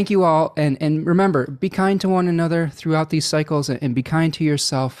 Thank you all. And remember, be kind to one another throughout these cycles and be kind to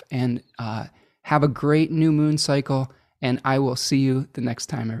yourself and have a great new moon cycle. And I will see you the next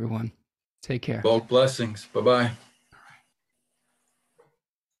time, everyone. Take care. Both blessings. Bye-bye.